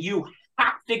 and you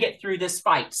have to get through this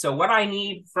fight. So what I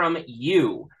need from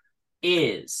you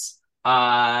is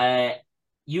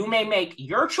you may make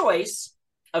your choice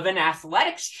of an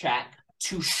athletics check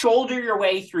to shoulder your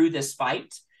way through this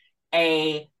fight,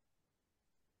 a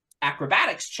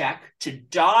acrobatics check to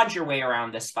dodge your way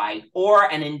around this fight, or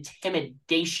an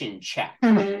intimidation check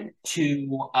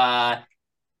to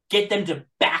get them to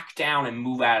back down and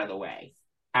move out of the way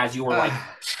as you're like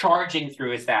charging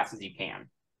through as fast as you can.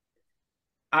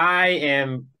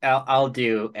 I'll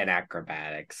do an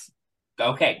acrobatics.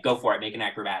 Okay, go for it. Make an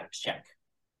acrobatics check.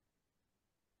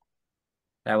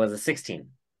 That was a 16.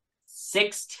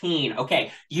 16.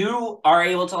 Okay, you are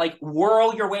able to like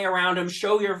whirl your way around him,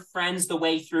 show your friends the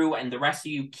way through, and the rest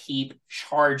of you keep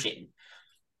charging.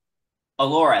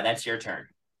 Alora, that's your turn.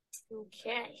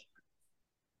 Okay.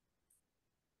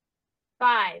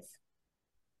 5.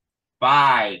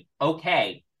 5.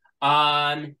 Okay.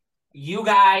 You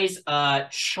guys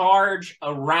charge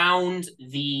around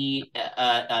the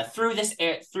through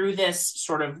this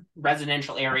sort of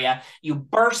residential area. You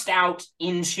burst out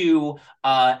into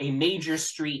a major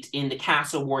street in the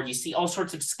castle ward. You see all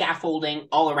sorts of scaffolding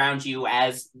all around you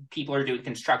as people are doing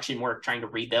construction work, trying to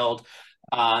rebuild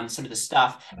some of the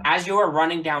stuff. As you are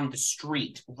running down the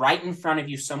street, right in front of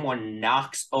you, someone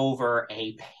knocks over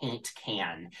a paint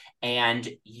can, and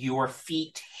your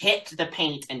feet hit the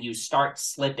paint and you start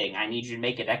slipping. I need you to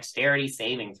make a dexterity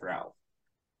saving throw.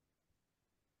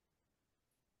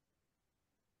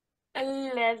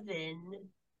 11.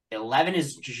 11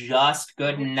 is just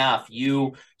good enough.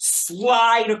 You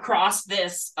slide across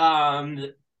this,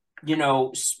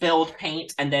 spilled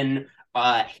paint, and then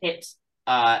hit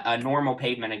a normal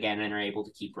pavement again, and are able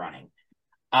to keep running.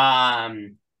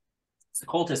 It's the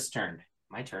cultist's turn.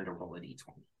 My turn to roll a d20.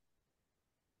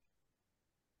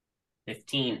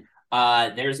 15.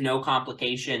 There's no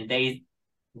complication. They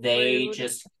Rude.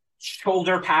 just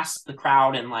shoulder past the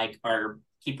crowd and like are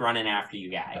keep running after you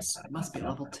guys. It must be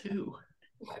level 2.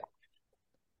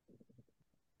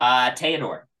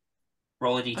 Theodore,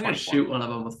 roll a d20. I'm gonna shoot one of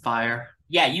them with fire.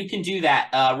 Yeah, you can do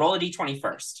that. Roll a d20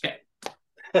 first. Okay.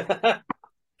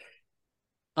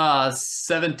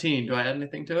 17. Do I add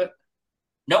anything to it?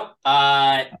 Nope.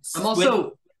 I'm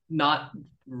also not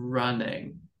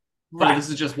running. Right. This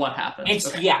is just what happens.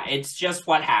 It's just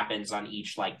what happens on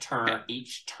each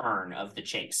each turn of the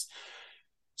chase.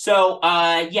 So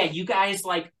you guys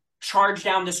like charge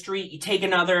down the street. You take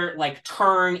another like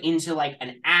turn into like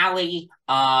an alley.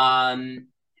 And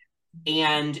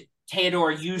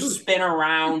Theodore, you spin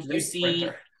around.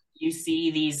 You see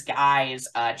these guys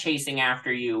chasing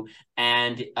after you,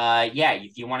 and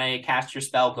if you want to cast your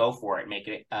spell, go for it. Make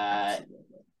it. I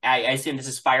assume this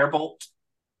is Firebolt.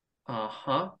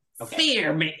 Uh-huh. Okay.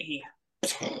 Fear me.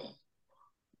 Shoot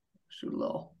a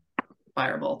little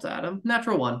firebolt at him.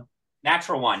 Natural 1.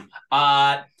 Natural 1.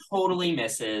 Totally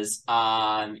misses.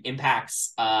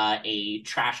 Impacts a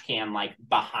trash can like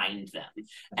behind them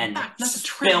and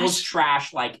spills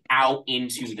trash like out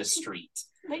into the street.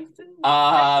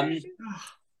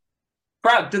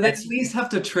 Krug, do they at least have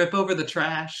to trip over the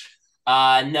trash?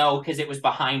 No, because it was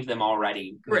behind them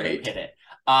already. Great. Hit it.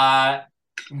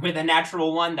 With a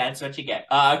natural 1, that's what you get.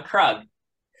 Krug,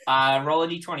 roll a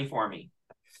d20 for me.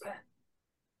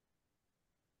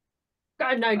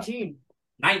 Got 19.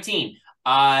 19.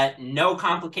 No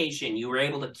complication. You were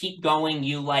able to keep going.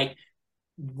 You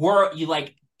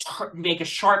make a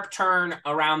sharp turn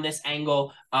around this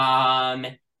angle,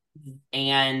 and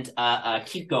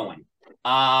keep going.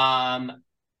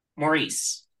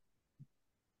 Maurice.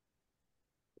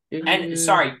 And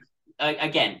sorry,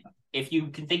 again, if you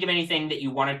can think of anything that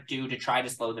you want to do to try to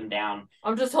slow them down.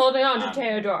 I'm just holding on to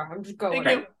Theodore. I'm just going.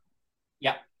 Right.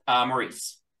 Yep.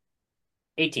 Maurice.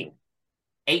 18.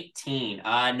 18.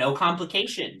 No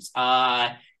complications.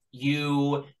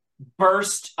 You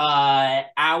burst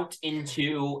out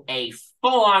into a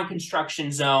full-on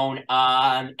construction zone,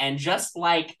 and just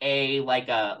like a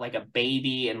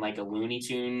baby in like a Looney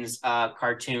Tunes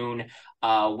cartoon,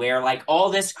 where like all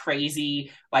this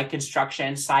crazy like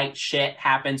construction site shit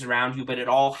happens around you, but it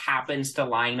all happens to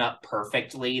line up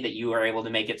perfectly that you are able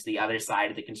to make it to the other side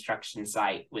of the construction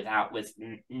site with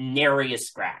nary a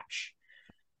scratch.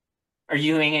 Are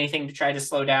you doing anything to try to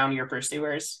slow down your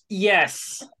pursuers?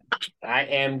 Yes. I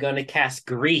am going to cast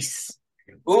Grease.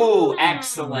 Ooh,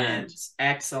 excellent.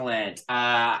 Excellent. Is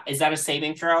that a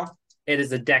saving throw? It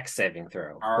is a dex saving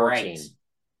throw. All 14. right.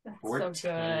 That's 14. so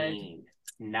good.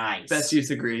 Nice. Best use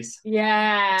of grease.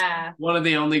 Yeah. One of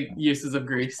the only uses of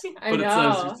grease. I But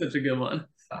know. it's such a good one.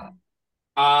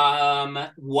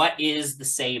 What is the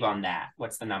save on that?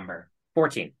 What's the number?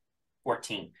 14.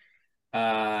 14.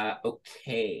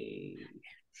 Okay.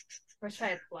 Wish I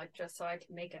had blood just so I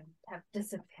can make him have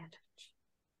disadvantage.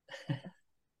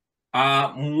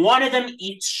 One of them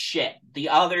eats shit. The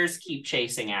others keep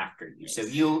chasing after you. So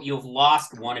you've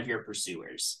lost one of your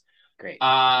pursuers. Great.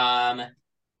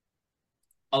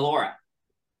 Alora.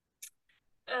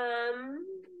 I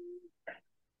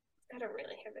don't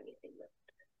really have anything left.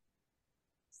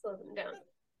 Slow them down.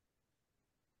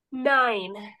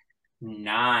 9.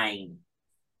 9.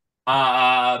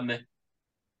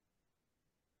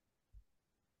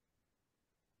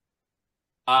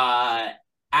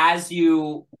 As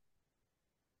you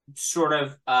sort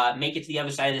of make it to the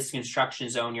other side of this construction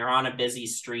zone. You're on a busy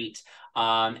street,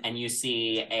 and you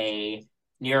see a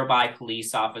nearby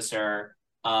police officer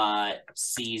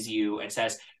sees you and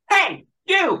says, "Hey,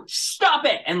 you, stop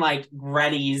it!" and like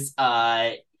readies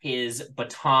his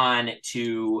baton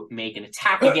to make an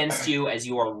attack against you as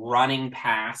you are running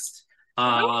past.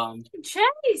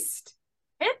 Chased.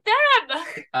 Hit them.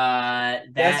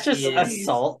 That's just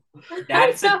assault.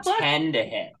 That's a 10 to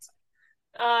hit.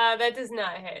 That does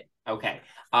not hit. Okay.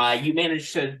 You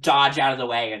managed to dodge out of the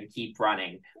way and keep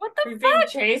running. What We're the being fuck?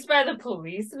 chased by the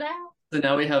police now? So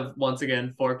now we have once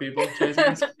again 4 people chasing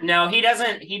us. No, he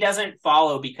doesn't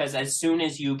follow, because as soon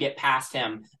as you get past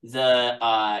him, the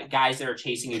guys that are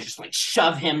chasing you just like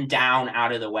shove him down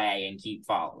out of the way and keep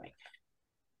following.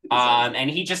 And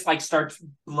he just like starts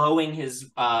blowing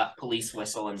his police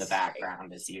whistle in the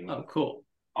background as you Oh, cool.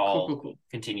 all Cool.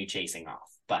 continue chasing off.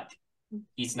 But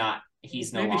he's no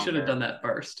Maybe should have longer done that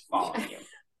first. following you.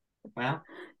 Well,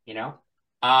 you know.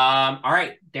 All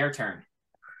right, their turn.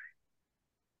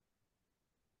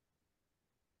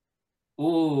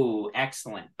 Ooh,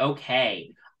 excellent.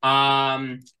 Okay.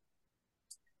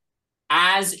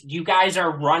 As you guys are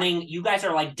running, you guys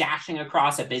are like dashing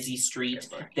across a busy street.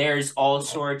 There's all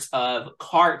sorts of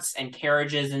carts and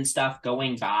carriages and stuff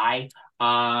going by.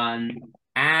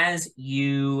 As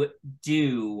you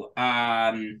do,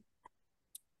 you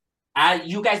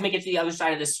guys make it to the other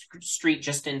side of the street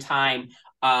just in time.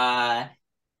 But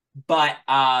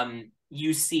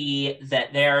you see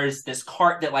that there's this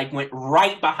cart that like went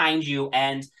right behind you,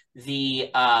 and the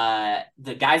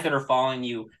guys that are following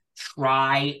you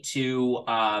try to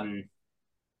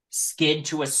skid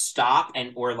to a stop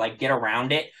and or like get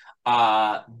around it,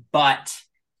 but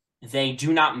they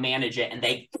do not manage it, and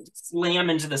they slam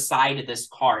into the side of this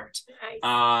cart.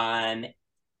 Nice.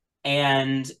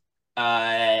 And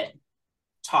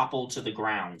topple to the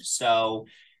ground. So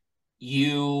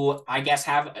you, I guess,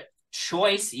 have a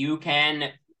choice. You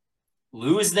can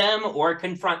lose them or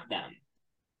confront them.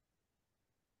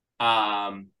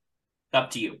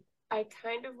 Up to you. I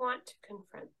kind of want to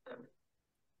confront them.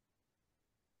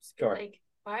 Sure. Like,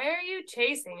 why are you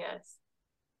chasing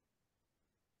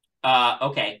us?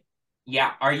 Okay.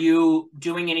 Yeah. Are you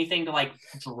doing anything to like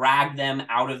drag them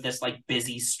out of this like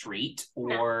busy street,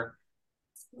 or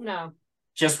No.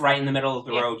 just right in the middle of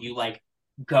the road, you like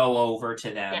go over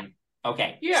to them?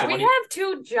 Okay. Yeah. So We what have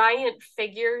 2 giant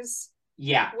figures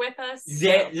yeah. with us.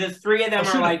 The 3 of them I'll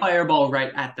are shoot like a fireball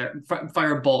right at their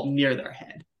firebolt near their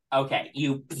head. okay.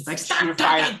 You Like, shoot stop a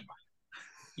fire. talking!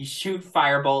 You shoot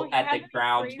firebolt We at have the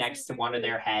ground crazy next to one of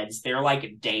figures. their heads. They're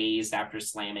like dazed after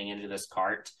slamming into this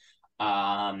cart.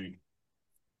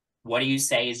 What do you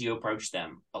say as you approach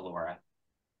them, Alora?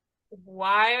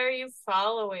 Why are you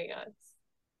following us?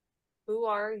 Who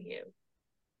are you?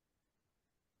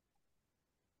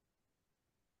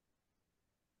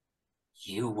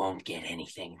 You won't get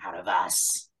anything out of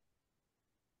us.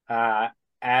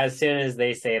 As soon as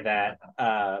they say that,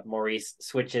 Maurice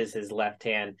switches his left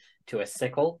hand to a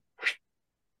sickle.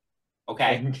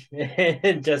 Okay.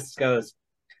 And just goes,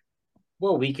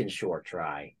 well, we can sure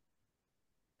try.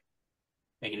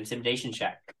 Make an intimidation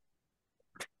check.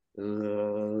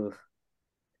 Ugh.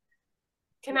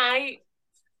 Can I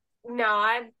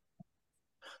nod?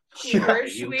 Sure,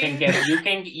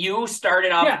 you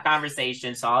started off Yeah. the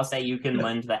conversation, so I'll say you can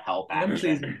lend the help And then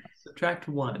please action. subtract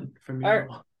 1 from All your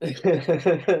right.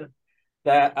 roll.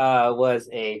 That was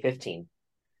a 15.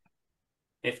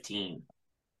 15.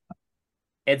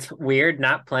 It's weird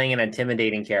not playing an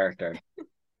intimidating character.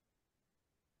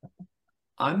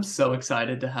 I'm so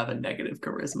excited to have a negative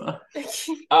charisma.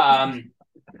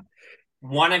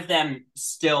 One of them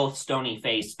still stony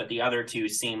faced, but the other 2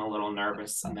 seem a little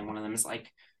nervous, and then one of them is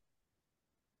like,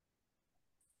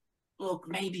 look,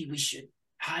 maybe we should,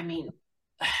 I mean,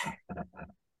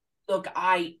 look,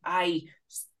 I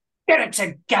get it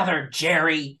together,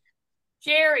 Jerry.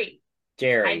 Jerry. Hi,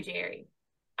 Jerry. Jerry.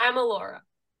 I'm Alora.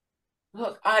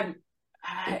 Look, I'm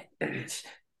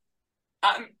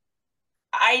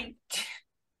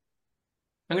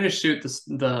gonna shoot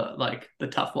the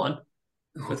tough one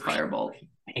with firebolt.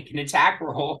 make an attack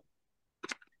roll.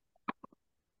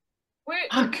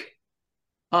 Wait, Fuck.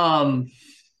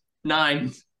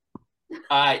 9.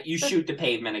 You shoot the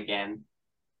pavement again.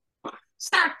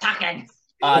 Start talking.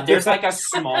 There's like a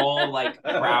small like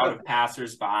crowd of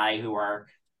passersby who are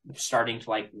starting to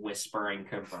like whisper and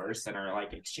converse and are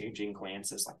like exchanging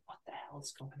glances like, what the hell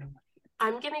is going on?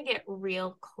 I'm gonna get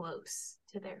real close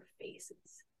to their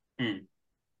faces. Mm.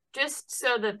 Just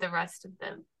so that the rest of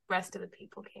the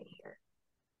people can't hear.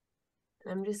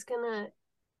 And I'm just gonna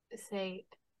say,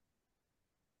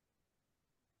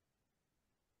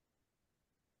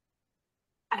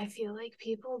 I feel like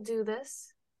people do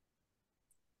this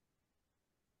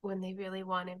when they really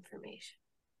want information.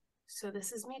 So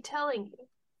this is me telling you,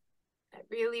 I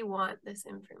really want this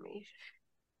information.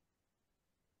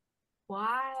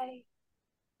 Why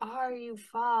are you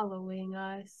following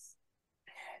us?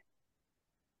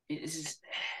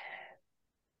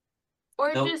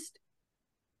 Or just,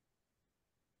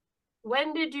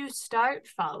 when did you start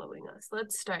following us?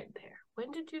 Let's start there.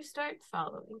 When did you start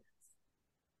following us?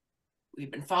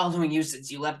 We've been following you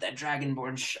since you left that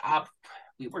Dragonborn shop.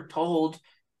 We were told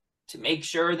to make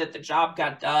sure that the job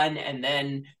got done, and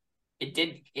then it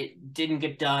didn't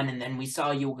get done, and then we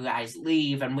saw you guys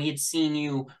leave, and we had seen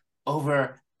you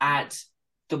over at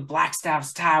the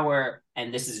Blackstaff's tower,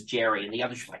 and this is Jerry, and the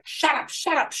others were like, shut up,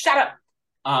 shut up, shut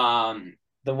up.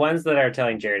 The ones that are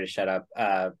telling Jerry to shut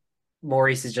up,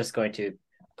 Maurice is just going to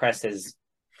press his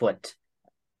foot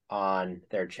on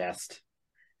their chest.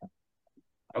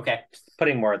 Okay. Just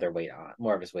putting more of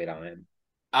his weight on him.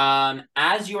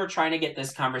 As you are trying to get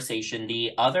this conversation,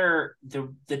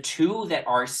 the two that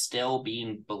are still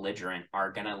being belligerent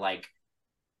are gonna like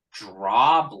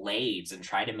draw blades and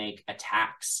try to make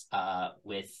attacks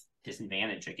with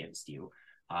disadvantage against you,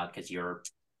 because you're,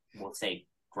 we'll say,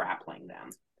 grappling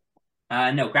them.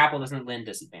 No, grapple doesn't lend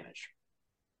disadvantage.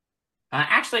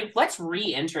 Actually, let's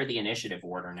re-enter the initiative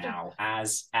order now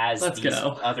as these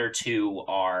other two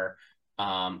are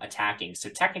attacking. So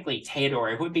technically, Theodore,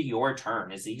 it would be your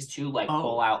turn as these two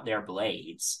pull out their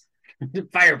blades.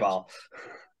 Fireball.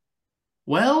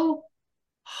 Well,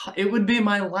 it would be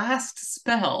my last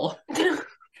spell.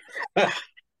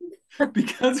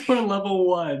 Because we're level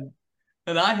 1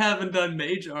 and I haven't done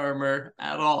mage armor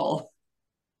at all.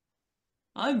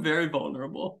 I'm very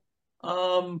vulnerable.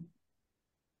 But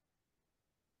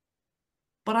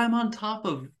I'm on top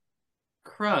of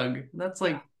Krug. That's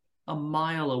like a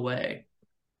mile away.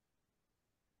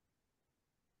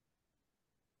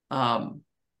 I'm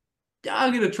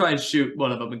gonna try and shoot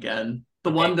one of them again.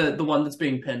 The one that's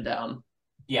being pinned down.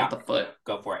 Yeah, with the foot.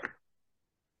 Go for it.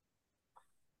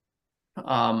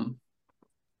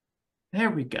 There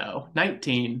we go.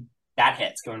 19. That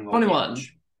hits. Going 21.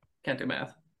 Damage. Can't do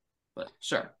math, but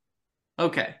sure.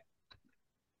 Okay.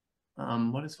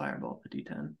 What is Firebolt? A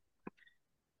D10.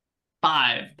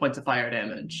 5 points of fire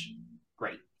damage.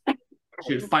 Great.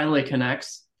 Shoot, finally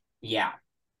connects. Yeah.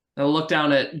 I'll look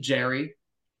down at Jerry.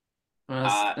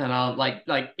 And I'll like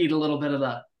eat a little bit of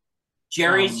the.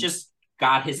 Jerry's just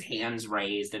got his hands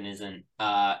raised and isn't.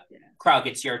 Krug,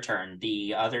 it's your turn.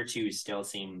 The other two still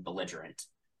seem belligerent,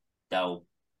 though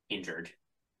injured.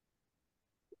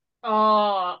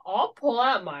 I'll pull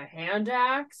out my hand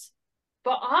axe,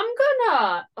 but I'm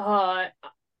gonna.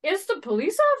 Is the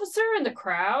police officer in the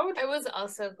crowd? I was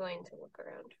also going to look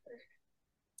around for.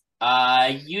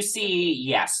 You see,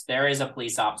 yes, there is a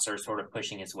police officer sort of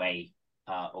pushing his way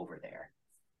over there.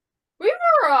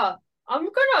 I'm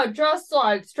gonna just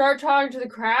start talking to the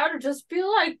crowd and just be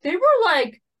like, they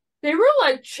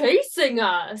were chasing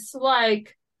us.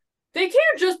 Like, they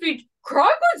can't just be. Krug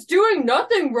was doing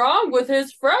nothing wrong with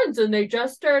his friends and they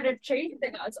just started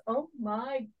chasing us. Oh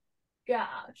my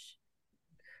gosh.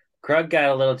 Krug got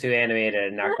a little too animated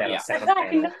and knocked out a sound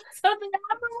panel.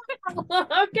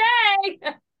 Okay.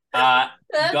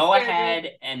 Go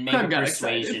ahead and make a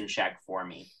persuasion check for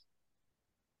me.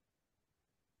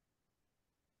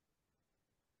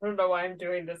 I don't know why I'm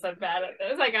doing this. I'm bad at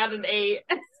this. I got an 8.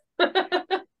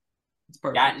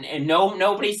 Yeah, and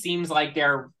nobody seems like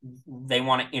they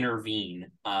want to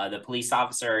intervene. The police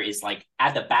officer is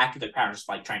at the back of the crowd, just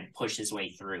trying to push his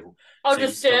way through. I'll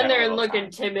just stand there and look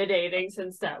intimidating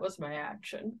since that was my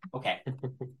action. Okay.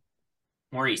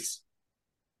 Maurice.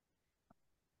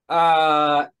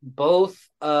 Both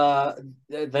the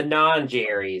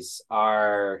non-Jerrys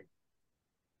are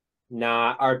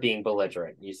being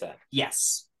belligerent, you said.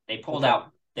 Yes. They pulled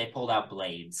out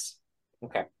blades.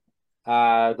 Okay.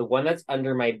 The one that's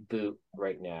under my boot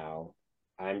right now,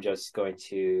 I'm just going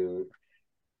to,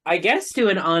 I guess, do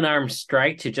an unarmed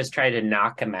strike to just try to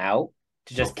knock him out,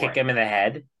 to just kick him in the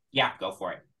head. Yeah, go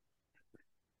for it.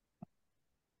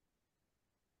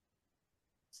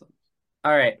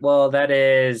 All right, well, that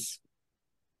is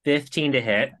 15 to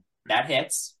hit. That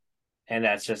hits. And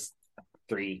that's just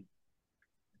 3.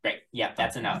 Great. Yeah,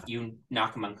 that's enough. You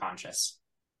knock him unconscious.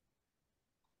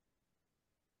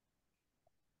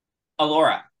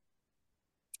 Alora.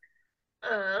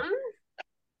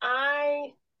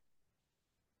 I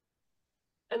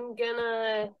am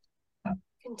gonna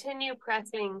continue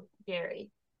pressing Jerry.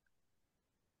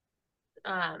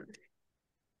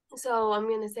 So I'm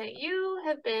gonna say you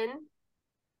have been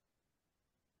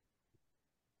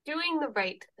doing the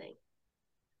right thing.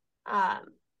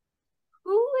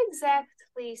 Who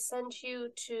exactly sent you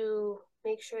to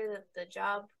make sure that the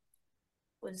job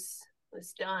was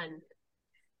done?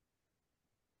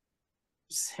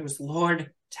 It was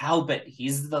Lord Talbot.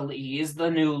 He's the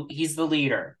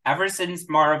leader. Ever since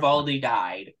Marivaldi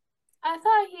died. I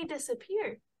thought he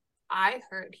disappeared. I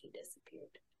heard he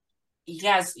disappeared.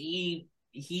 Yes, he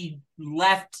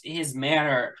left his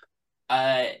manor.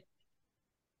 I'm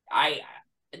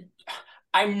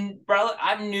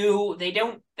new. They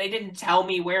didn't tell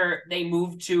me where they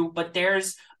moved to, but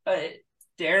there's a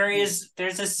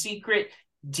secret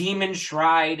demon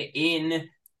shrine in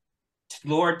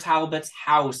Lord Talbot's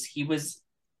house. He was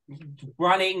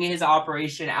running his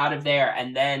operation out of there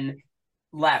and then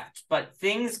left. But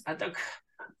things are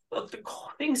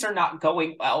not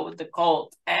going well with the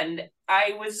cult, and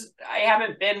I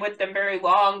haven't been with them very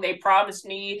long. They promised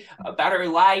me a better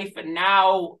life, and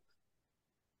now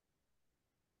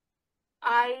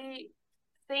I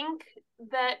think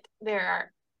that there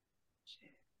are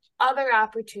other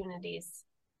opportunities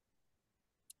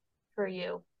for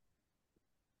you.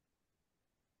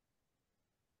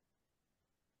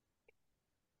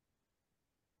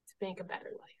 To make a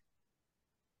better life.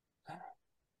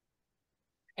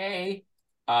 Hey,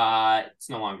 it's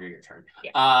no longer your turn.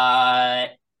 Yeah.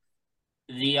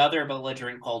 The other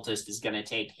belligerent cultist is going to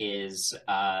take his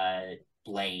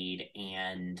blade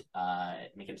and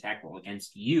make an attack roll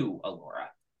against you,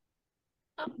 Alora.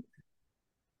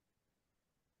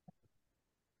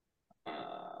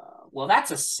 Well,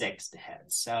 that's a 6 to hit,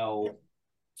 so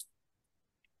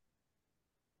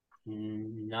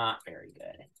not very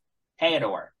good.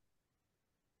 Theodore.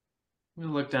 I'm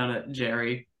gonna look down at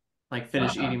Jerry, like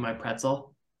finish eating my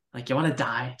pretzel. Like, you want to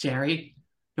die, Jerry?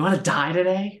 You want to die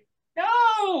today?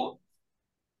 No!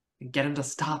 Get him to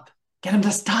stop. Get him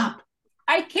to stop.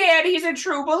 I can't. He's a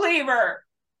true believer.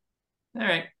 All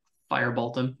right.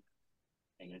 Firebolt him.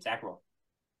 Make an attack roll.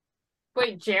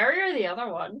 Wait, Jerry or the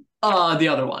other one? The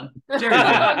other one.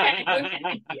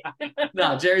 Jerry's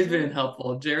no, Jerry's being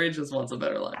helpful. Jerry just wants a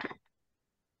better life.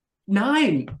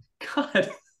 9. God.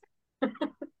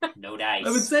 No dice. I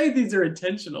would say these are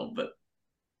intentional, but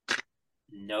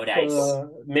no dice.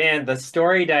 Man, the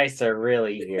story dice are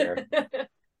really here.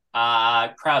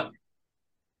 Krug.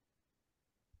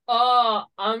 I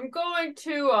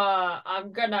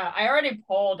already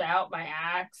pulled out my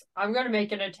axe. I'm gonna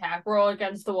make an attack roll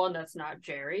against the one that's not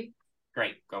Jerry.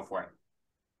 Great, go for it.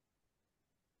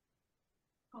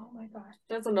 Oh my gosh,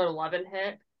 that's an 11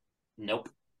 hit. Nope.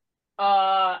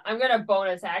 I'm gonna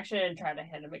bonus action and try to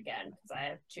hit him again because I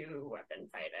have 2 weapon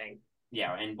fighting.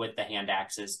 Yeah, and with the hand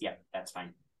axes, yeah, that's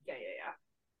fine. Yeah.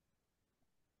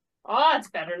 Oh, it's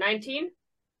better. 19?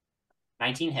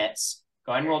 19 hits.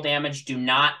 Go ahead and roll damage. Do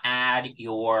not add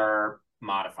your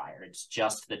modifier. It's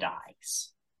just the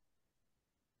dice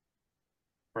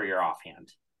for your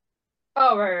offhand.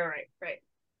 Oh, right.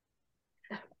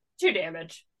 2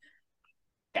 damage.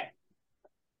 Okay.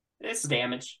 This is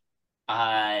damage.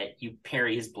 You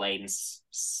parry his blade and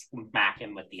smack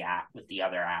him with the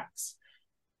other axe.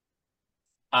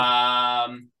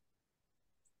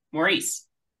 Maurice.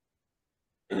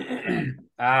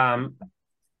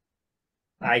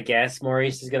 I guess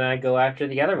Maurice is gonna go after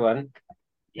the other one.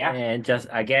 Yeah. And just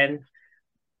again,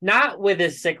 not with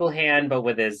his sickle hand, but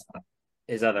with his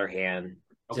other hand.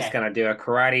 Okay. Just gonna do a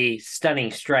karate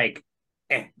stunning strike.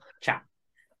 Chop.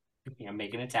 Yeah,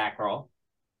 make an attack roll.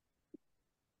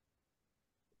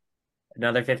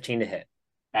 Another 15 to hit.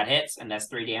 That hits, and that's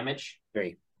 3 damage.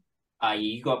 3.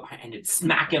 You go up behind and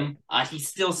smack him. He's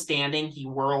still standing. He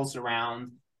whirls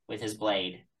around with his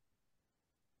blade.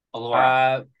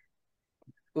 Alora.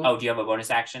 Do you have a bonus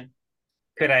action?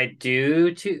 Could I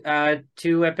do two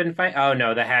weapon fight? Oh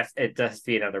no, it does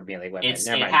be another melee weapon. It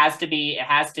has to be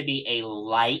a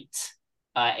light.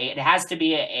 It has to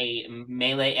be a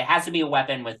melee. It has to be a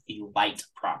weapon with the light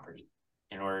property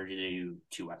in order to do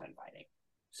 2 weapon fighting.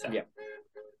 So yeah.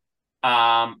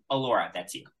 Alora,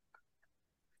 that's you.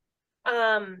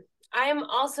 I'm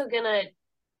also gonna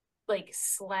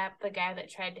slap the guy that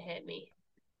tried to hit me.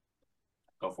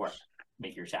 Go for it.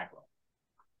 Make your attack roll.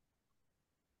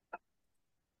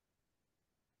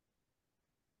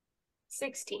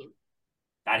 16.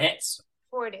 That hits.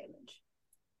 4 damage.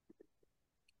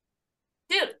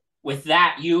 Dude, with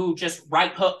that, you just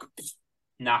right hook,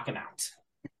 knock him out.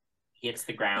 He hits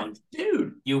the ground.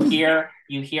 Dude. You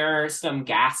hear some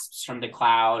gasps from the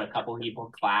crowd. A couple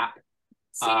people clap.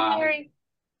 Harry.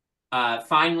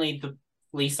 Finally, the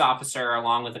police officer,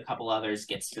 along with a couple others,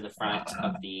 gets to the front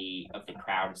of the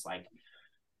crowd. It's like,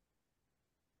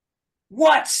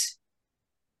 what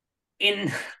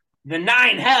in the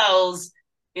 9 hells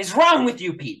is wrong with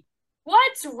you people?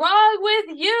 What's wrong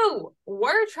with you?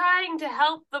 We're trying to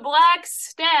help the Black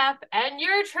Staff, and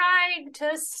you're trying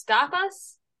to stop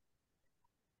us?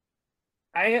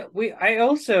 We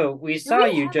saw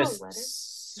we you have a just letter?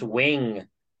 swing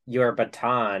your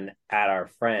baton at our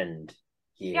friend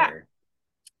here.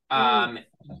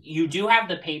 You do have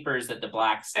the papers that the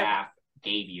Black Staff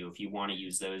gave you if you want to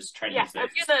use those. Try to use those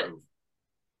as proof.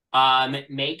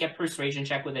 Make a persuasion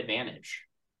check with advantage.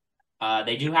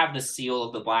 They do have the seal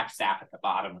of the Black Staff at the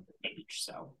bottom of the page,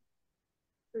 so.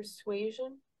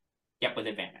 Persuasion? Yep, with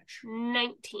advantage.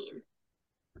 19.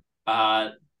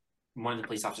 One of the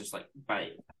police officers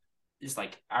is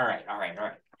like, all right.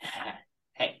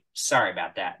 Hey, sorry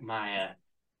about that. My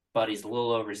buddy's a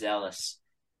little overzealous.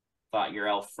 Thought your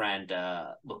elf friend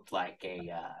looked like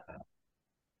a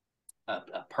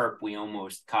perp we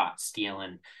almost caught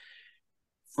stealing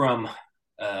from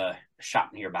a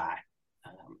shop nearby.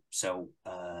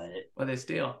 What they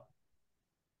steal?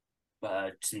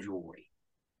 Some jewelry.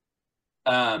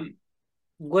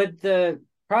 Would the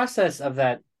process of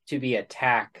that to be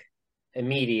attack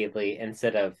immediately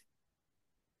instead of?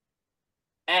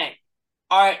 Hey,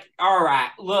 all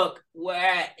right. Look,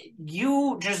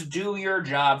 you just do your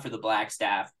job for the Black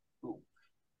Staff.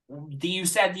 You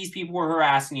said these people were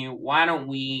harassing you. Why don't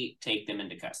we take them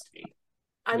into custody?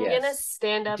 I'm gonna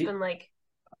stand up and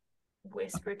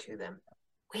whisper to them.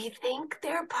 We think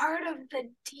they're part of the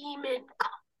demon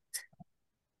cult.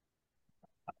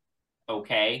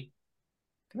 Okay.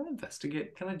 Can I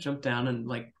investigate? Can I jump down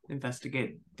and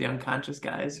investigate the unconscious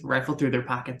guys? Rifle through their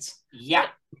pockets. Yeah.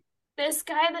 This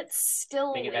guy that's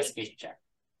still Make an investigation check.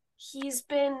 He's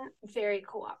been very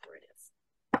cooperative.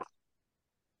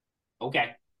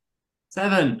 Okay.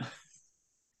 7.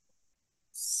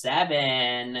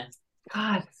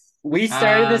 God. We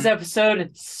started this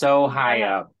episode so high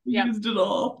up. Used it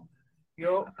all.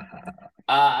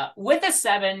 With a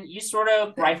 7, you sort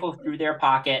of rifle through their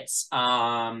pockets.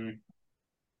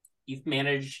 You've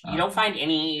managed. You don't find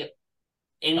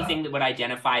anything that would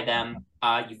identify them.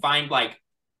 You find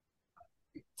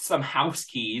some house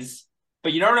keys,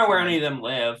 but you don't know where any of them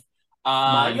live.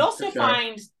 You also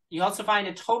find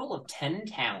a total of 10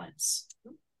 talents.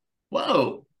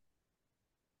 Whoa.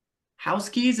 House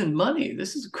keys and money.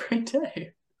 This is a great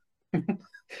day.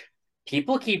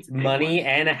 People keep money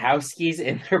and house keys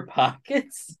in their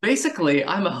pockets? Basically,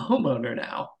 I'm a homeowner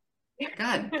now.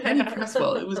 God, Penny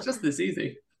Presswell, it was just this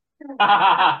easy.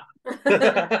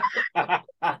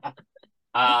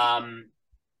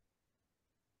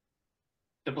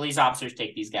 The police officers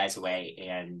take these guys away,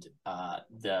 and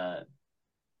the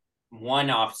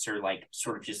one officer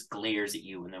sort of just glares at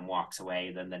you and then walks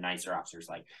away. Then the nicer officer's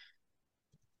like,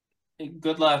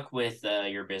 good luck with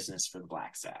your business for the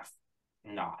Black Staff.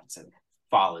 Nods and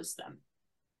follows them.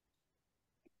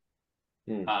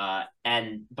 Leaving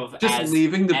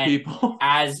the people.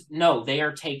 They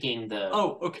are taking the.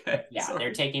 Oh, okay. Yeah, Sorry.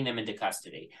 They're taking them into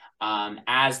custody.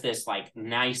 As this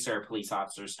nicer police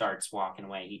officer starts walking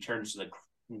away, he turns to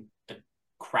the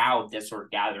crowd that sort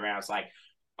of gathered around. It's like,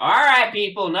 all right,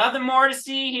 people, nothing more to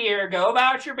see here. Go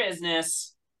about your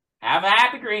business. Have a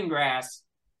happy green grass.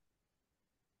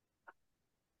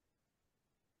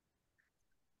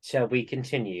 Shall we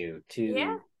continue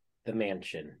to the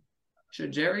mansion?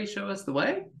 Should Jerry show us the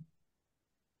way?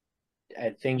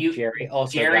 I think Jerry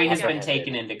has been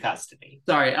taken into custody.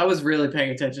 Sorry, I was really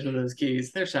paying attention to those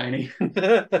keys. They're shiny. You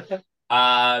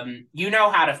know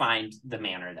how to find the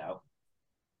manor, though.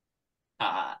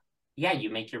 You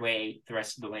make your way the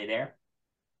rest of the way there.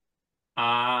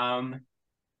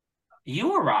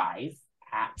 You arrive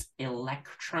at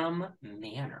Electrum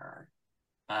Manor.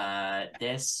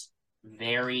 This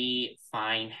very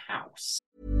fine house.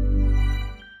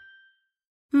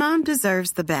 Mom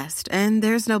deserves the best, and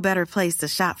there's no better place to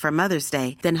shop for Mother's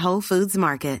Day than Whole Foods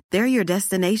Market. They're your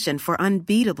destination for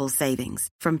unbeatable savings,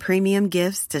 from premium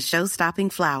gifts to show-stopping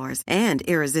flowers and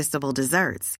irresistible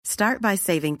desserts. Start by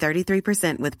saving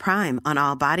 33% with Prime on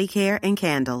all body care and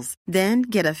candles. Then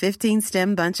get a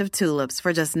 15-stem bunch of tulips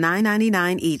for just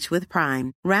 $9.99 each with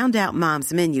Prime. Round out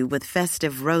Mom's menu with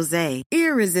festive rosé,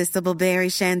 irresistible berry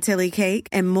chantilly cake,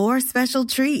 and more special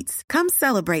treats. Come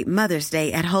celebrate Mother's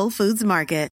Day at Whole Foods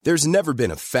Market. There's never been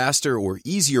a faster or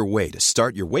easier way to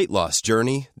start your weight loss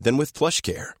journey than with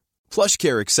PlushCare.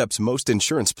 PlushCare accepts most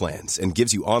insurance plans and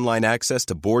gives you online access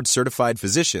to board-certified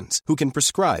physicians who can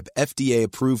prescribe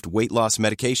FDA-approved weight loss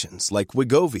medications like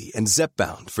Wegovy and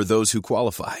Zepbound for those who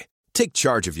qualify. Take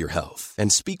charge of your health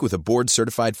and speak with a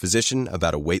board-certified physician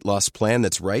about a weight loss plan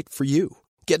that's right for you.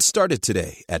 Get started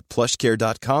today at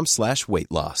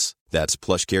plushcare.com/weight loss. That's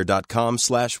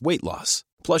plushcare.com/weight loss.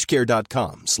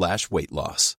 plushcare.com/weight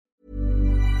loss.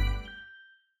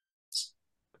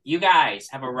 you guys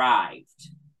have arrived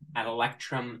at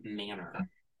Electrum Manor.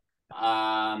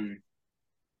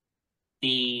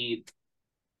 The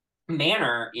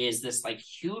manor is this like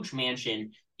huge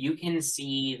mansion. You can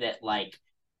see that like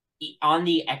on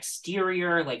the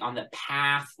exterior, like on the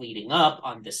path leading up,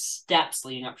 on the steps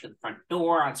leading up to the front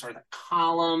door, on sort of the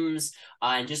columns,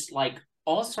 and just like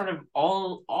all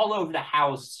over the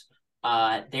house,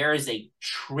 there is a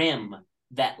trim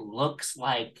that looks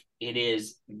like it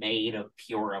is made of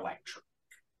pure electric.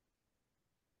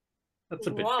 That's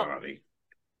a bit Whoa. gaudy.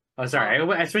 Oh, sorry.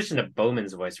 I switched into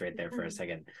Bowman's voice right there for a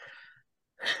second.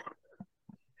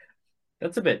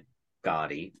 That's a bit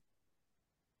gaudy.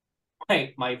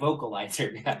 My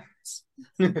vocalizer, guys.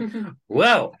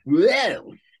 Whoa.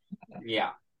 Whoa.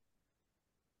 Yeah.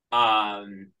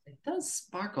 It does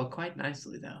sparkle quite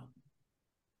nicely, though.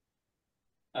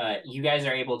 You guys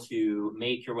are able to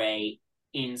make your way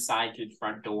inside through the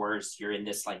front doors. You're in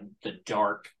this like the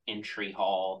dark entry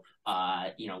hall,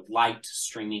 light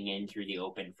streaming in through the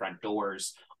open front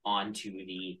doors onto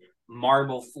the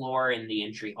marble floor in the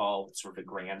entry hall with sort of a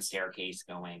grand staircase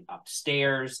going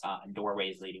upstairs, and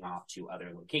doorways leading off to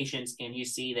other locations. And you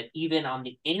see that even on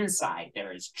the inside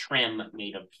there is trim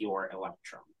made of pure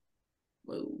electrum.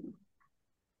 Whoa.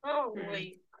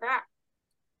 Holy crap.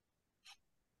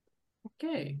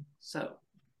 Okay, so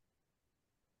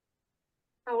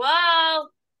Hello?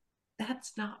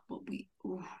 that's not what we.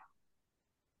 Ooh.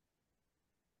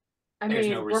 I There's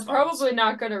mean, no we're response. probably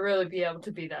not going to really be able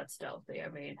to be that stealthy. I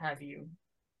mean, have you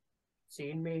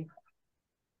seen me?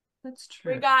 That's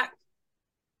true. We got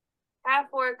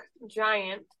half-orc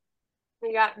giant.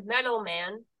 We got metal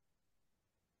man.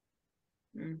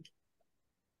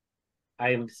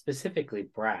 I'm specifically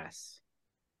brass.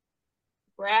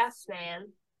 Brass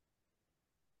man.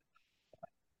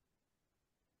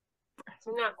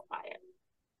 I'm not quiet.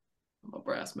 I'm a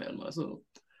brass man myself.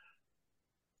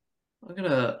 I'm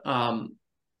gonna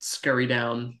scurry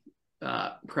down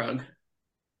Krug.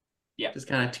 Yeah. Just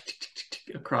kind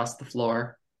of across the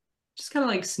floor. Just kind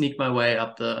of like sneak my way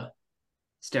up the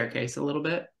staircase a little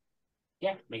bit.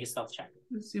 Yeah, make a stealth check.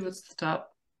 Let's see what's at the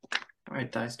top. All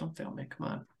right, dice, don't fail me. Come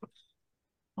on.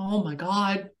 Oh my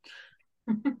god.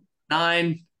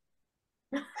 9.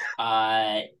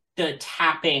 The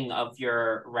tapping of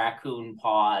your raccoon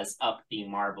paws up the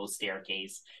marble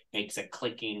staircase makes a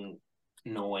clicking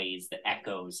noise that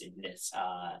echoes in this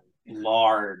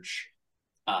large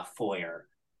foyer.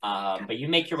 But you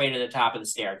make your way to the top of the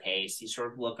staircase. You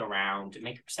sort of look around and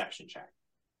make a perception check.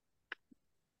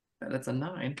 That's a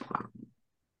 9.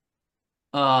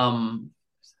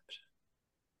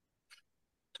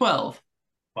 12.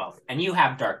 12. And you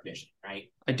have dark vision, right?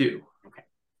 I do.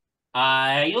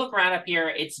 You look around up here.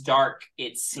 It's dark.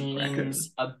 It Raccoon.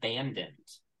 seems abandoned.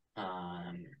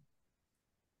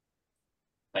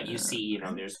 But you see,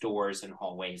 there's doors and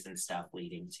hallways and stuff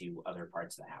leading to other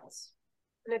parts of the house.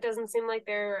 And it doesn't seem like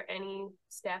there are any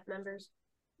staff members.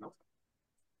 Nope.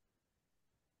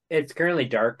 It's currently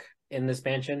dark in this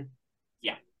mansion.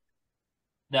 Yeah.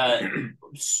 The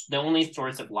only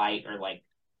source of light are like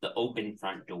the open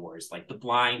front doors. Like the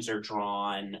blinds are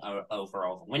drawn over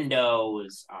all the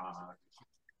windows,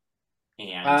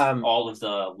 and all of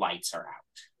the lights are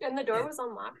out. And the door was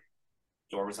unlocked.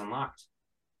 Door was unlocked.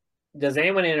 Does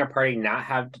anyone in our party not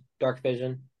have dark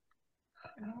vision?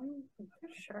 I'm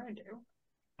sure I do.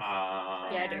 Yeah,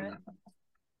 I do.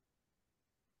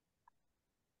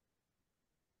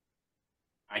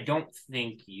 I don't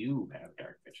think you have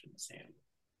dark vision, Sam.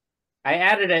 I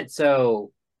added it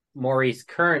so Maurice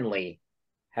currently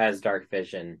has dark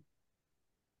vision,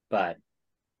 but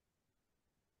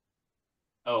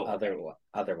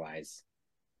otherwise.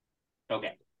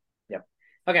 Okay. Yep.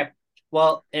 Okay.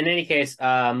 Well, in any case,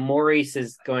 Maurice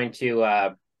is going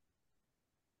to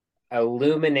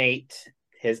illuminate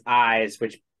his eyes,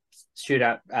 which shoot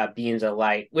out beams of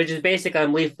light, which is basically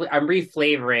I'm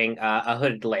reflavoring a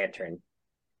hooded lantern.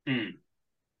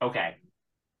 Okay.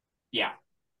 Yeah.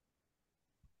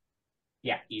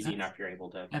 Yeah, easy enough. You're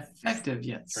able to Effective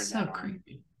yet turn so that on.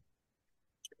 creepy.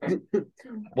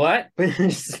 What?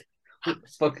 It's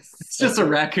just a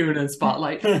raccoon in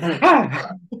spotlight.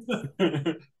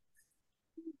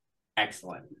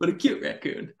 Excellent. But a cute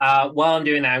raccoon. While I'm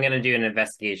doing that, I'm going to do an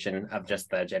investigation of just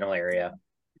the general area.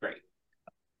 Great.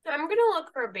 I'm gonna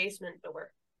look for a basement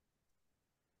door.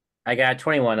 I got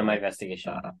 21 on my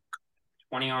investigation.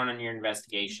 21 on your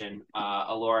investigation.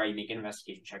 Alora, you make an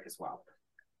investigation check as well.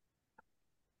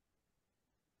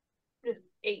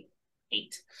 8.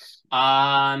 8.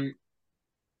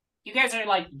 You guys are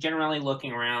like generally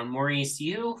looking around. Maurice,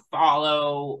 you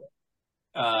follow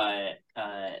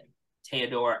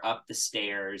Theodore up the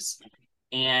stairs,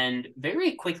 and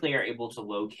very quickly are able to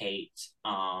locate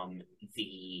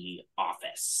the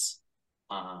office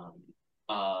of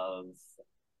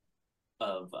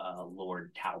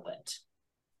Lord Talbot.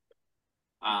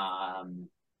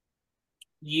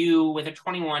 You, with a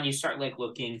 21, you start like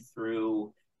looking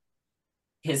through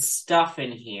his stuff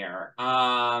in here,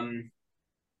 and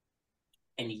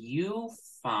you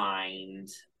find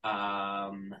a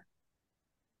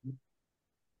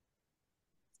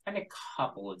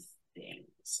couple of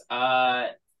things.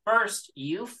 First,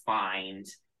 you find,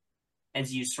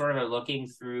 as you sort of are looking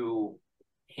through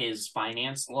his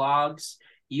finance logs,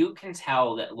 you can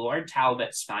tell that Lord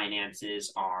Talbot's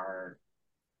finances are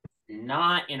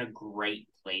not in a great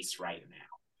place right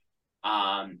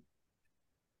now.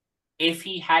 If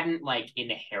he hadn't like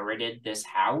inherited this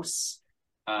house,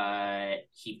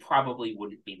 he probably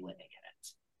wouldn't be living in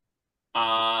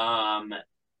it.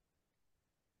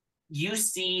 You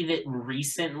see that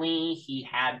recently he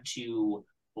had to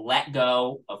let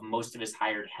go of most of his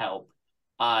hired help.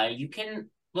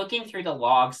 Looking through the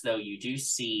logs, though, you do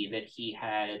see that he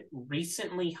had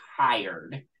recently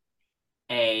hired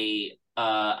a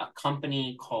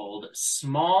company called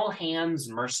Small Hands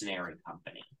Mercenary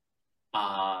Company.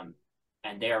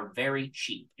 And they are very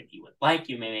cheap. If you would like,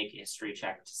 you may make a history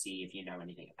check to see if you know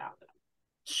anything about them.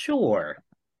 Sure.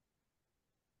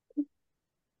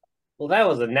 Well, that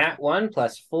was a nat 1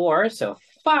 plus 4, so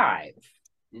 5.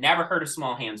 Never heard of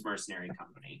Small Hands Mercenary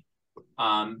Company.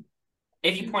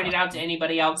 If you point it out to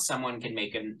anybody else, someone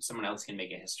else can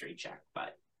make a history check.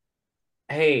 But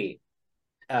hey,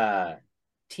 Tidor,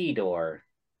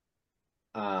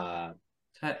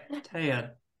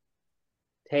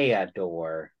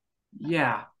 Teodor.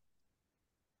 Yeah.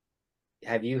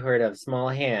 Have you heard of Small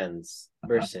Hands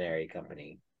Mercenary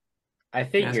Company? I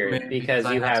figured because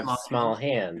you have small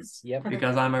hands. Yep.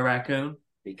 Because I'm a raccoon.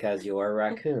 Because you're a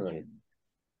raccoon.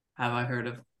 Have I heard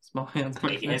of Small Hands?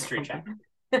 Make a history check.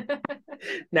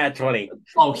 Nat 20.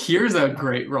 Oh, here's a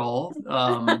great roll.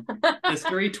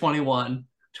 History 21.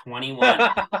 21.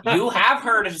 You have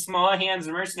heard of Small Hands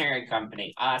Mercenary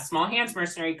Company. Small Hands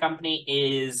Mercenary Company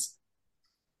is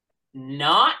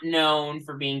not known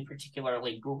for being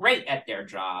particularly great at their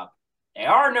job. They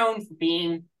are known for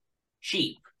being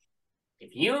cheap.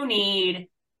 If you need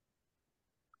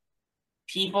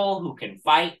people who can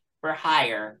fight for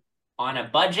hire on a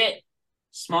budget,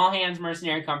 Small Hands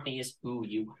Mercenary Company is who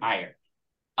you hire.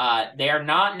 They are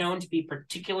not known to be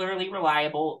particularly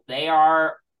reliable. They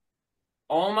are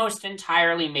almost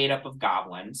entirely made up of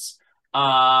goblins.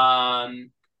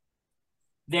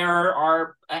 There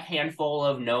are a handful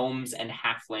of gnomes and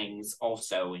halflings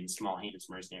also in Small Hands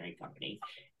Mercenary Company.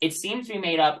 It seems to be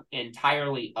made up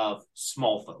entirely of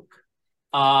small folk,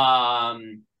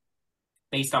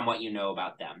 based on what you know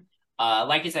about them.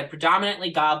 Like I said,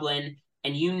 predominantly goblin,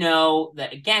 and you know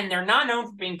that, again, they're not known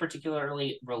for being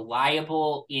particularly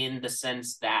reliable in the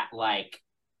sense that, like,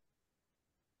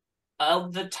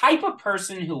 the type of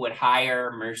person who would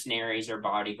hire mercenaries or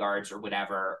bodyguards or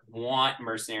whatever want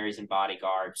mercenaries and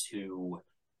bodyguards who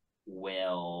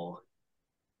will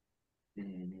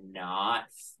not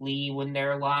flee when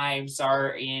their lives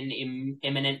are in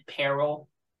imminent peril.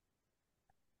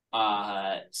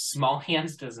 Small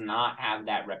Hands does not have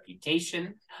that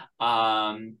reputation.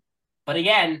 But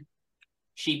again,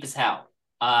 cheap as hell.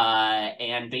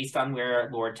 And based on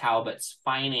where Lord Talbot's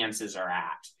finances are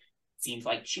at, seems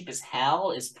like cheap as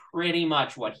hell is pretty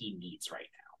much what he needs right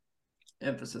now.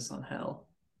 Emphasis on hell.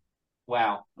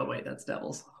 Wow. Oh wait, that's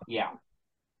devils. Yeah.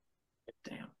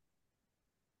 Damn.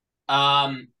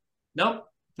 Nope.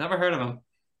 Never heard of him.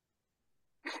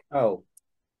 Oh.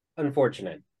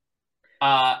 Unfortunate.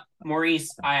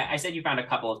 Maurice, I said you found a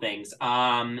couple of things.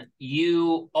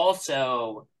 You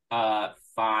also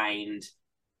find,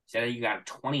 so you got a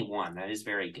 21. That is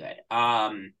very good.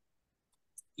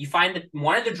 You find that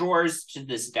one of the drawers to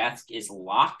this desk is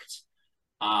locked.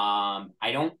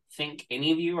 I don't think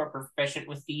any of you are proficient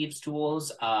with thieves'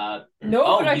 tools. No,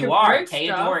 oh, you are.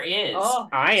 Theodore is. Oh.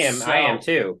 I am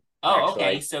too. Oh, actually.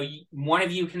 okay. So one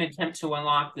of you can attempt to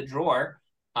unlock the drawer.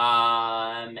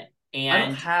 And I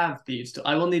don't have thieves' tools.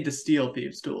 I will need to steal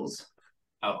thieves' tools.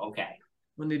 Oh, okay.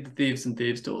 We'll need the thieves and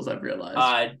thieves' tools, I've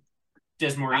realized.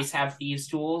 Does Maurice have thieves'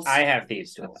 tools? I have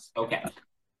thieves' tools. Okay.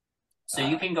 So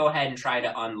you can go ahead and try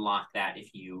to unlock that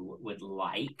if you would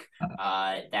like.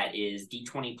 That is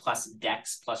D20 plus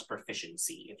Dex plus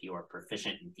proficiency if you are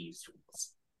proficient in thieves'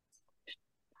 tools.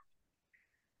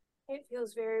 It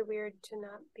feels very weird to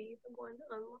not be the one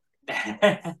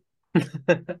unlocked.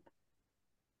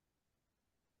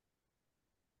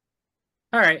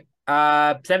 All right.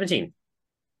 17.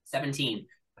 17.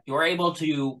 You're able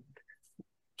to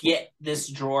get this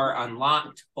drawer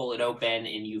unlocked, pull it open,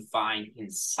 and you find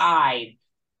inside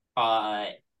a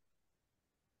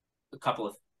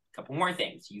couple more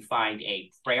things. You find a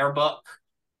prayer book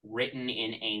written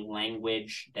in a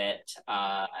language that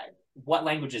what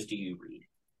languages do you read?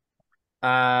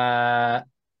 Abyssal,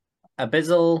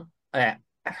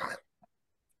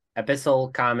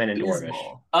 Common, and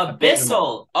Dwarvish.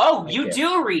 Abyssal. Oh, Thank you you.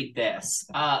 do read this.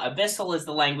 Abyssal is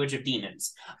the language of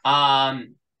demons.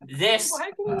 This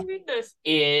Why can you read this?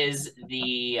 is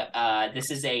this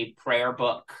is a prayer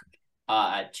book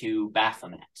to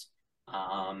Baphomet.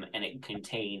 And it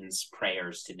contains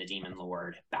prayers to the demon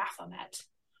lord Baphomet.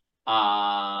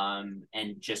 And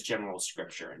just general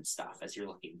scripture and stuff as you're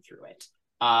looking through it.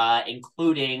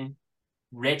 Including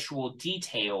ritual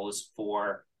details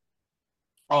for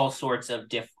all sorts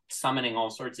of summoning all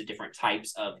sorts of different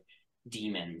types of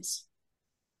demons.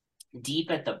 Deep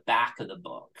at the back of the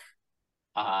book,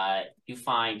 you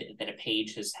find that a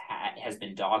page has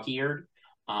been dog-eared,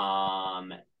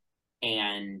 and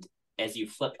as you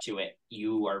flip to it,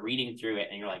 you are reading through it,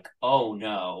 and you're like, "Oh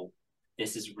no,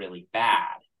 this is really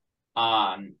bad."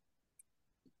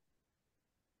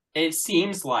 It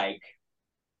seems like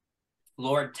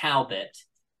Lord Talbot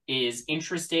is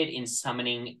interested in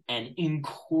summoning an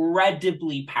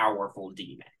incredibly powerful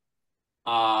demon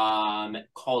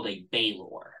called a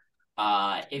Balor.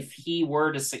 If he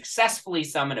were to successfully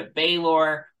summon a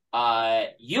Balor,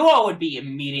 you all would be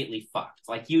immediately fucked.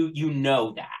 Like, you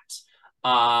know that.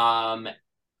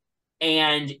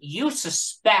 And you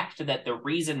suspect that the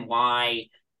reason why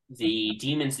the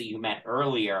demons that you met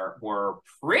earlier were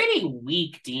pretty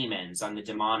weak demons on the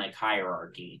demonic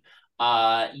hierarchy.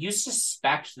 You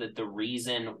suspect that the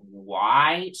reason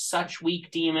why such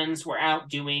weak demons were out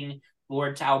doing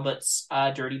Lord Talbot's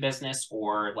dirty business,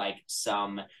 or like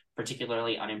some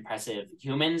particularly unimpressive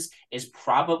humans, is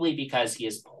probably because he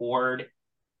has poured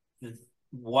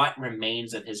what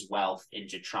remains of his wealth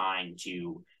into trying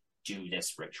to do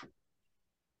this ritual.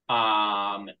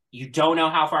 You don't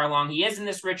know how far along he is in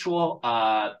this ritual,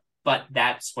 but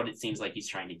that's what it seems like he's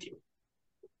trying to do.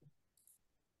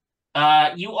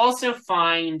 You also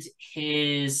find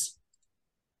his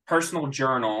personal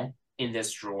journal in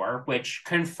this drawer, which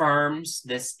confirms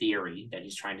this theory that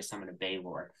he's trying to summon a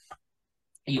Balor.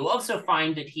 You also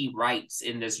find that he writes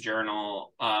in this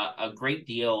journal a great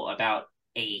deal about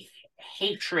a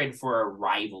hatred for a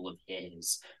rival of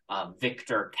his,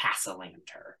 Victor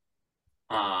Castellanter.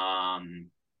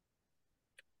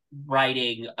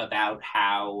 Writing about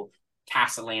how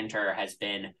Castellanter has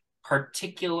been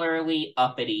particularly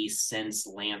uppity since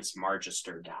Lance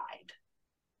Margister died.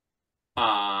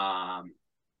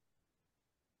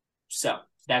 So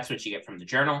that's what you get from the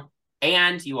journal.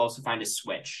 And you also find a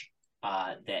switch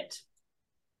that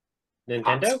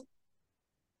Nintendo?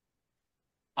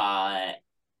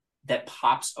 that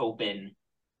pops open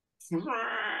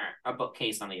a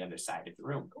bookcase on the other side of the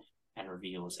room and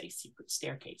reveals a secret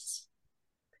staircase.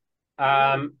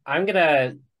 I'm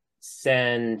gonna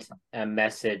send a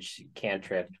message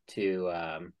cantrip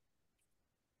to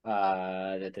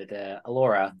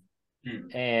Alora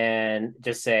and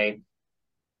just say,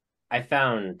 I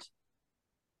found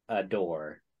a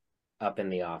door up in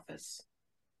the office.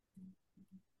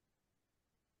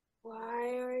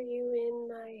 Why are you in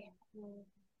my...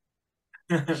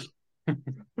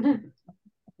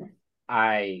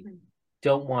 I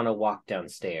don't want to walk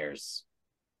downstairs.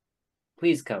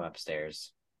 Please come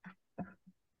upstairs.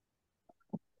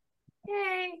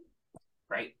 Yay!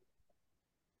 Right.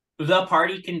 The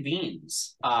party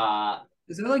convenes.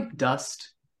 Is there like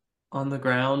dust on the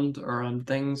ground or on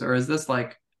things, or is this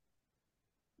like...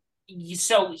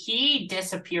 So he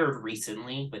disappeared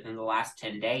recently within the last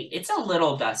 10 days. It's a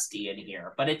little dusty in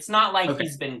here, but it's not like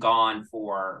he's been gone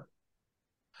for,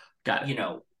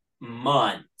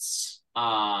 months.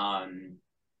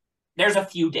 There's a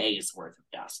few days worth of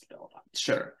dust built up.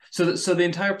 Sure. So the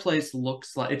entire place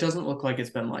looks like, it doesn't look like it's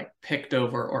been like picked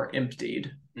over or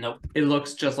emptied. Nope. It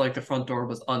looks just like the front door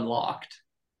was unlocked.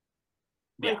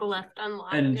 Like left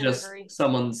unlocked. And just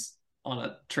someone's on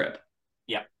a trip.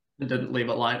 Yeah. And didn't leave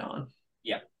a light on.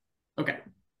 Yeah. Okay.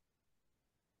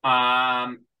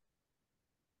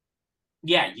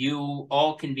 Yeah, you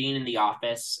all convene in the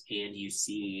office and you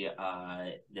see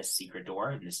this secret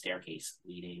door and the staircase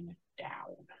leading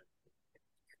down.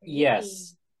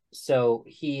 Yes. So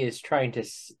he is trying to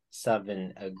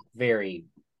summon a very,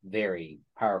 very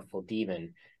powerful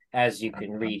demon. As you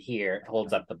can read here, it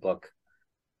holds up the book.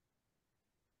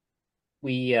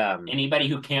 Anybody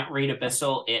who can't read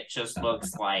Abyssal, it just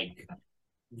looks like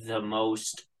the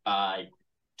most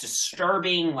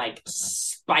disturbing, like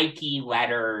spiky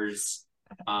letters.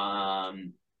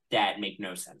 that make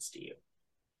no sense to you.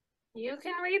 You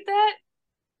can read that?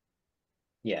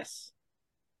 Yes.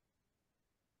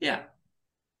 Yeah.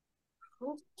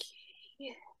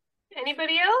 Okay.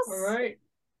 Anybody else? All right.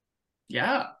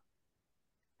 Yeah.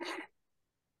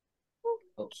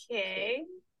 Okay.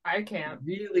 I can't.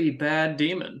 Really bad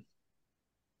demon.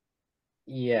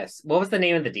 Yes. What was the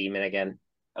name of the demon again?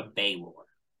 A Baylor.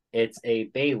 It's a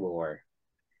Baylor.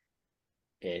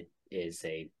 It is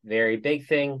a very big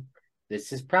thing.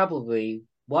 This is probably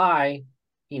why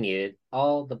he needed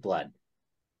all the blood.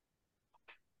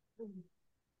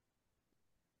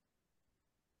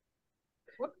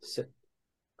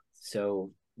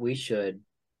 So we should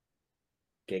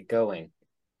get going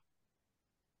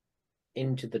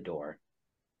into the door.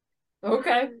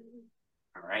 Okay.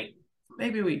 All right.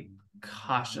 Maybe we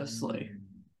cautiously.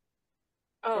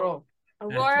 Oh,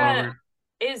 head Aurora forward.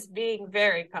 is being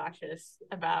very cautious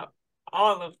about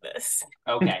all of this.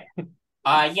 Okay.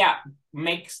 Yeah.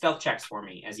 Make stealth checks for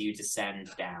me as you descend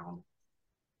down.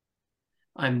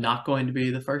 I'm not going to be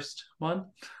the first one.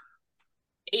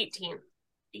 18.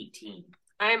 18.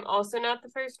 I'm also not the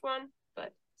first one,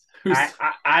 but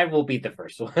I will be the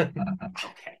first one.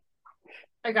 Okay.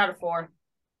 I got a 4.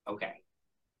 Okay.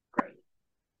 Great.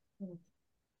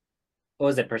 What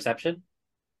was it? Perception?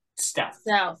 Stealth.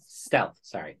 South. Stealth.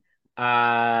 Sorry.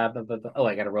 I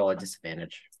got to roll a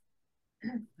disadvantage.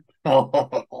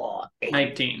 Oh,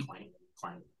 19.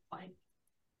 Climb.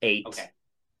 8.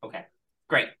 Okay.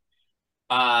 Great.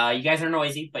 You guys are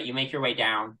noisy, but you make your way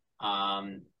down.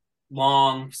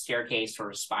 Long staircase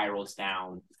sort of spirals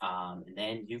down. And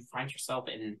then you find yourself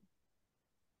in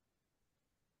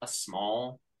a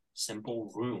small,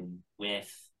 simple room with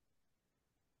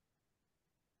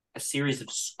a series of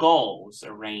skulls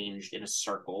arranged in a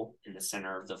circle in the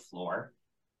center of the floor.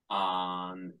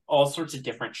 All sorts of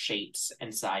different shapes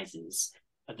and sizes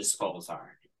the skulls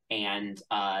are. And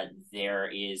there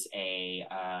is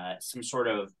some sort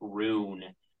of rune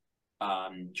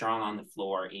drawn on the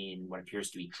floor in what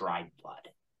appears to be dried blood.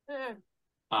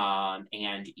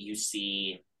 And you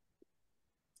see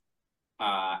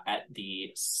at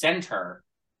the center,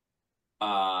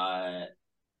 at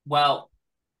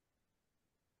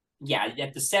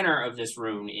the center of this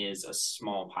rune is a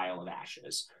small pile of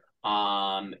ashes.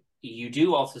 You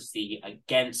do also see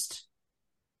against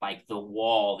like the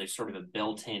wall, there's sort of a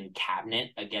built-in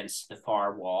cabinet against the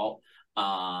far wall.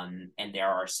 And there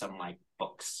are some like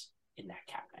books in that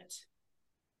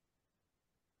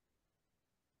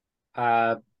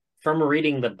cabinet. From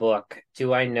reading the book,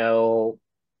 do I know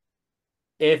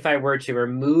if I were to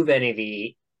remove any of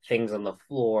the things on the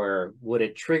floor, would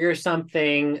it trigger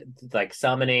something like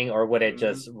summoning, or would it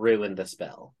just ruin the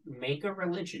spell? Make a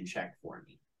religion check for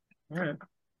me. All right.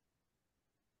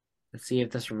 Let's see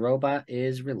if this robot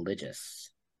is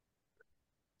religious.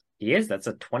 He is. That's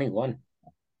a 21.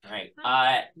 All right.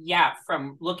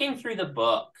 From looking through the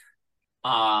book,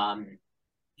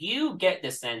 you get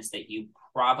the sense that you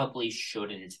probably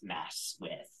shouldn't mess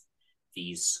with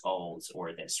these skulls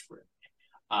or this room.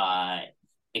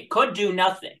 It could do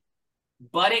nothing,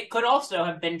 but it could also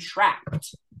have been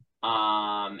trapped,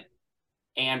 and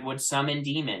would summon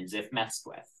demons if messed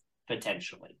with,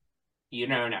 potentially. You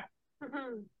don't know.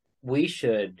 We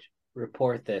should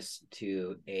report this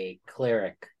to a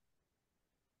cleric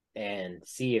and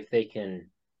see if they can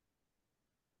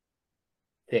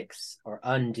fix or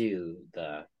undo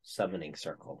the summoning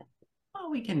circle. Oh,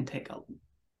 we can take a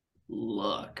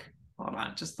look. Hold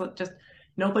on, just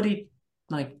nobody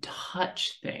like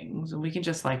touch things, and we can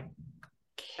just like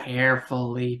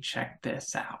carefully check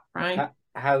this out, right?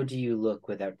 How do you look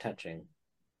without touching?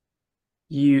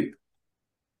 You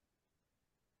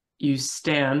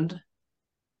stand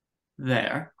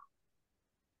there,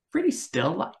 pretty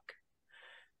still, like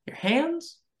your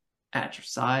hands at your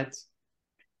sides,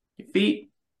 your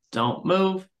feet don't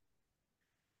move,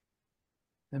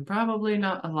 and probably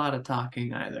not a lot of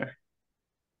talking either.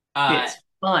 It's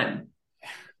fun.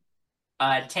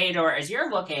 Theodore, as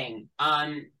you're looking,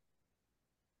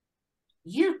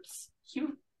 you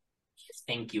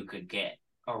think you could get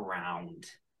around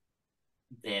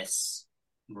this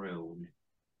rune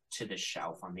to the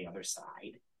shelf on the other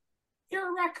side? You're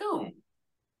a raccoon.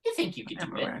 You think you could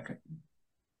do it? Raccoon.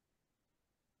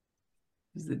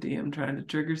 Is the DM trying to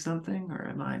trigger something, or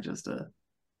am I just a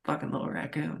fucking little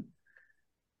raccoon?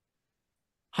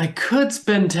 I could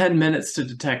spend 10 minutes to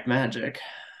detect magic,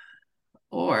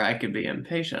 or I could be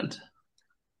impatient. It's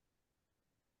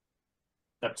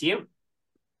up to you. I'm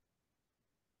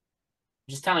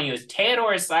just telling you, as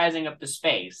Theodore is sizing up the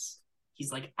space,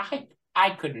 he's like, I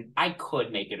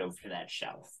could make it over to that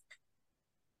shelf.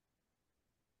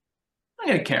 I'm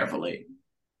gonna carefully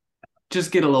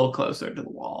just get a little closer to the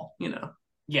wall,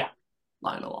 Yeah.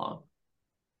 line along.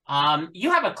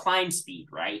 You have a climb speed,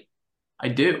 right? I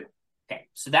do. Okay,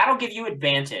 so that'll give you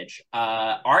advantage.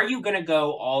 Are you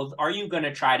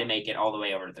gonna try to make it all the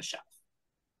way over to the shelf?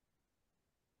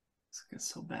 This gets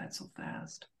so bad so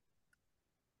fast.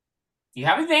 You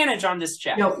have advantage on this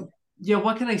check. Yeah,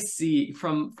 what can I see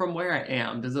from where I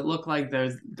am? Does it look like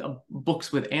there's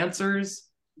books with answers?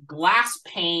 Glass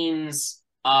panes,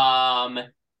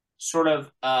 sort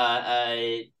of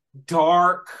a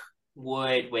dark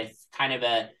wood with kind of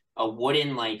a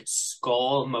wooden like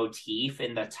skull motif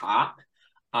in the top.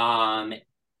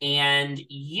 And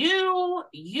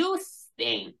you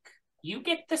think you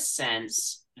get the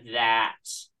sense that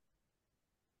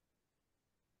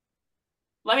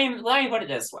let me put it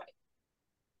this way.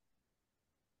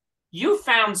 You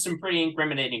found some pretty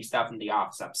incriminating stuff in the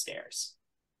office upstairs.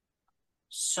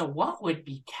 So what would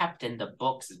be kept in the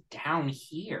books down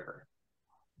here?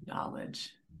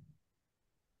 Knowledge.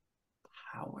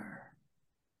 Power.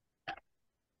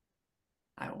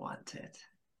 I want it.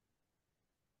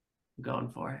 I'm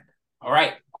going for it. All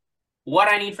right. What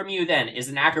I need from you then is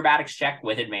an acrobatics check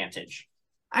with advantage.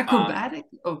 Acrobatic?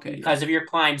 Okay. Because of your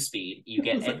climb speed, you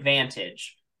get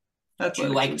advantage to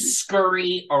Athletics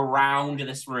scurry around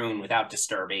this room without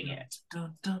disturbing it.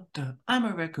 Dun, dun, dun. I'm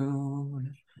a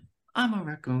raccoon. I'm a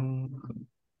raccoon.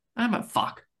 I'm a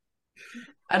fuck.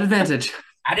 At advantage.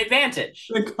 At advantage.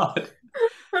 Thank God.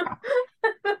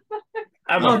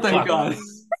 Thank God.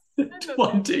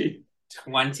 20.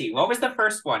 20. What was the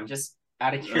first one? Just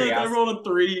out of curiosity. I rolled a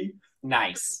 3.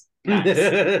 Nice.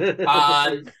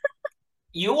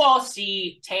 You all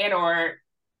see Theodore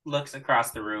looks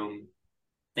across the room,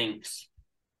 thinks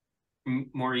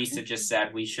Maurice just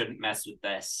said we shouldn't mess with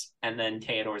this. And then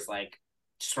Theodore's like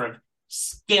sort of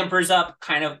scampers up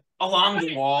kind of along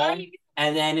the wall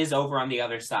and then is over on the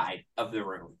other side of the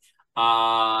room.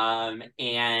 And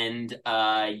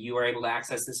you are able to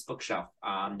access this bookshelf,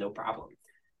 no problem.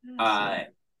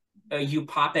 You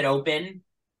pop it open.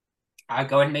 Go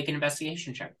ahead and make an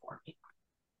investigation check for me.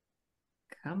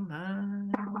 Come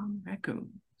on,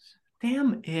 raccoons.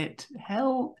 Damn it.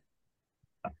 Hell.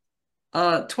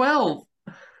 12.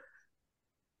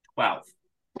 12.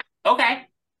 Okay.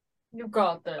 You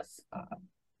got this.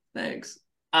 Thanks.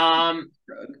 With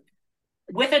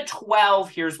a 12,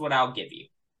 here's what I'll give you.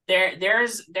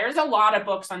 There's a lot of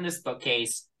books on this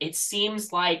bookcase. It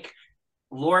seems like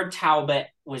Lord Talbot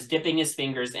was dipping his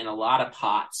fingers in a lot of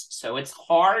pots, so it's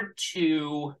hard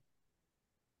to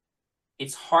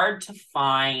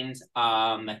find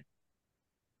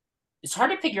it's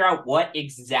hard to figure out what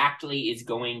exactly is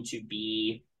going to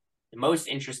be the most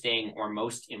interesting or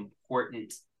most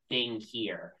important thing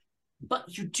here.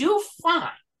 But you do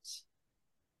find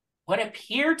what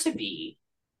appear to be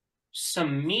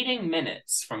some meeting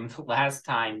minutes from the last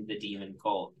time the Demon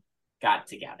Cult got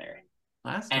together.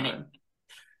 Last time.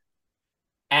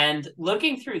 And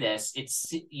looking through this,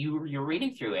 you're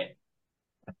reading through it.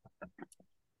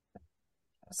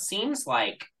 Seems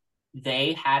like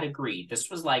they had agreed. This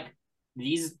was like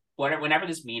whenever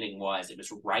this meeting was, it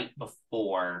was right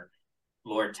before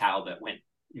Lord Talbot went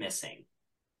missing.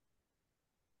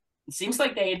 It seems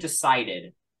like they had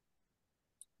decided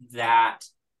that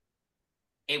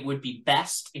it would be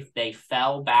best if they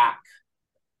fell back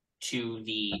to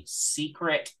the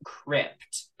secret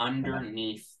crypt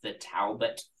underneath the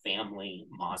Talbot family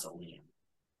mausoleum.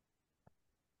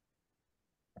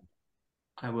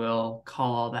 I will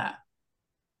call all that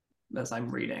as I'm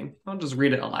reading. I'll just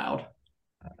read it aloud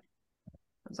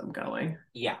as I'm going.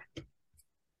 Yeah.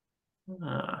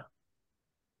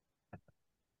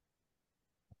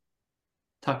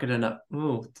 Tuck it in a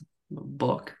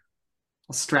book.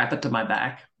 I'll strap it to my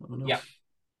back. Yeah.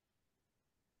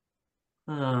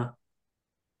 And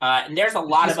there's a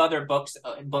lot of other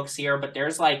books here, but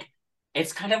there's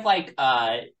it's kind of like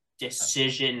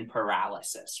decision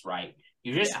paralysis, right?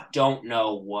 You just don't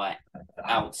know what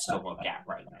else to look at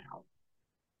right now.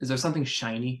 Is there something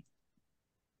shiny?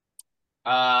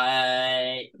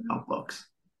 Books.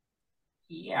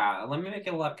 Yeah, let me make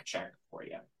a luck check for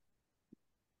you.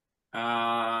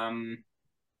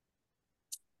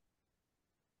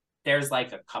 There's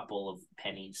a couple of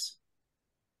pennies.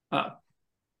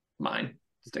 Mine.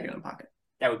 Stick it in a pocket.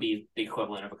 That would be the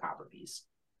equivalent of a copper piece.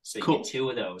 So you get 2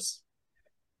 of those.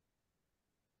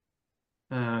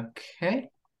 Okay.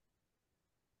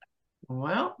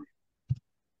 Well,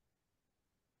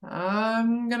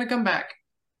 I'm gonna come back.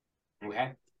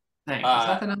 Okay. Thanks. Is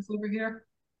nothing else over here?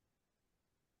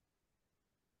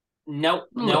 Nope.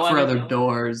 Look for other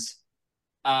doors.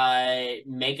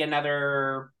 Make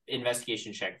another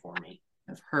investigation check for me.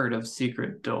 I've heard of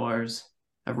secret doors.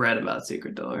 I've read about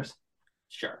secret doors.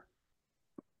 Sure.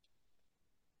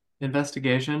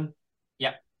 Investigation.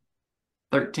 Yep.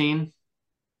 13.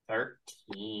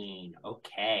 13.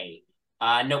 Okay.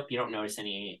 Nope, you don't notice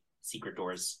any secret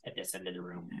doors at this end of the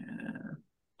room.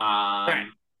 Yeah.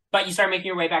 But you start making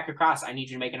your way back across. I need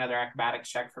you to make another acrobatics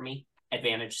check for me.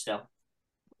 Advantage still.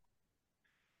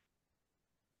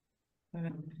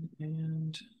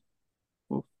 And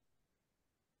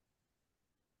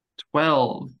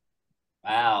 12.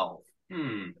 12.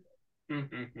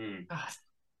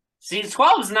 See,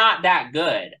 12 is not that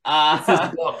good.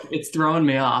 It's throwing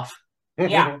me off.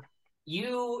 Yeah.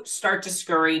 You start to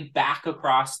scurry back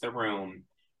across the room,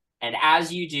 and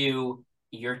as you do,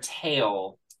 your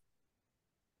tail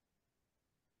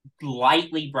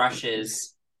lightly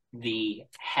brushes the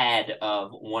head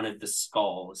of one of the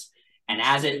skulls. And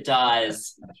as it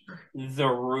does, the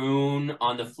rune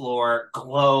on the floor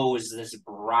glows this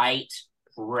bright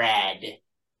red.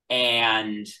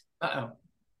 And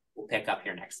we'll pick up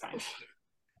here next time.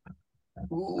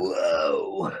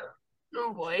 Whoa.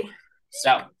 Oh boy.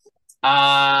 So,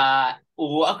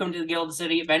 welcome to the Guild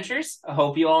City Adventures. I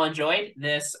hope you all enjoyed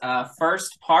this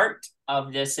first part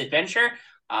of this adventure.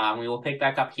 We will pick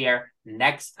back up here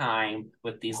next time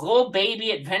with these little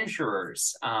baby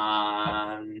adventurers.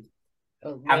 Have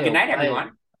a good night,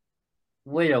 everyone.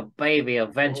 Little baby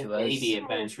adventurers. Little baby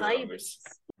adventurers.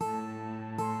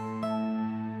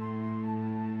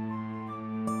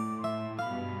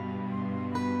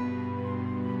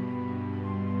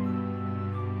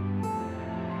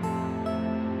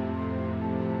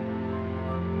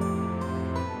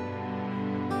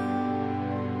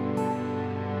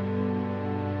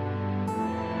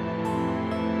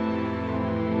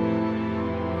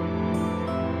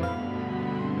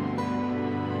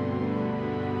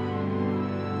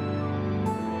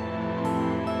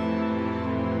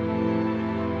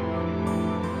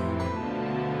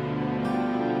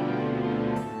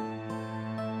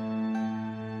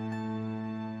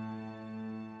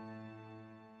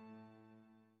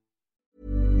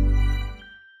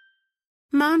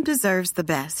 Mom deserves the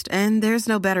best, and there's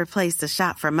no better place to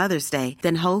shop for Mother's Day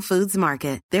than Whole Foods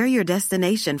Market. They're your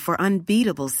destination for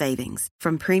unbeatable savings,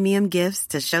 from premium gifts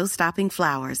to show-stopping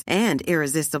flowers and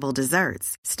irresistible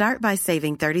desserts. Start by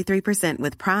saving 33%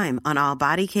 with Prime on all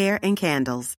body care and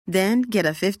candles. Then get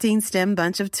a 15-stem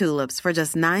bunch of tulips for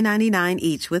just $9.99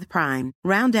 each with Prime.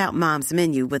 Round out Mom's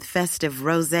menu with festive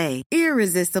rosé,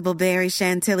 irresistible berry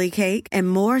chantilly cake, and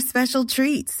more special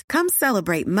treats. Come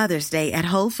celebrate Mother's Day at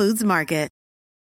Whole Foods Market.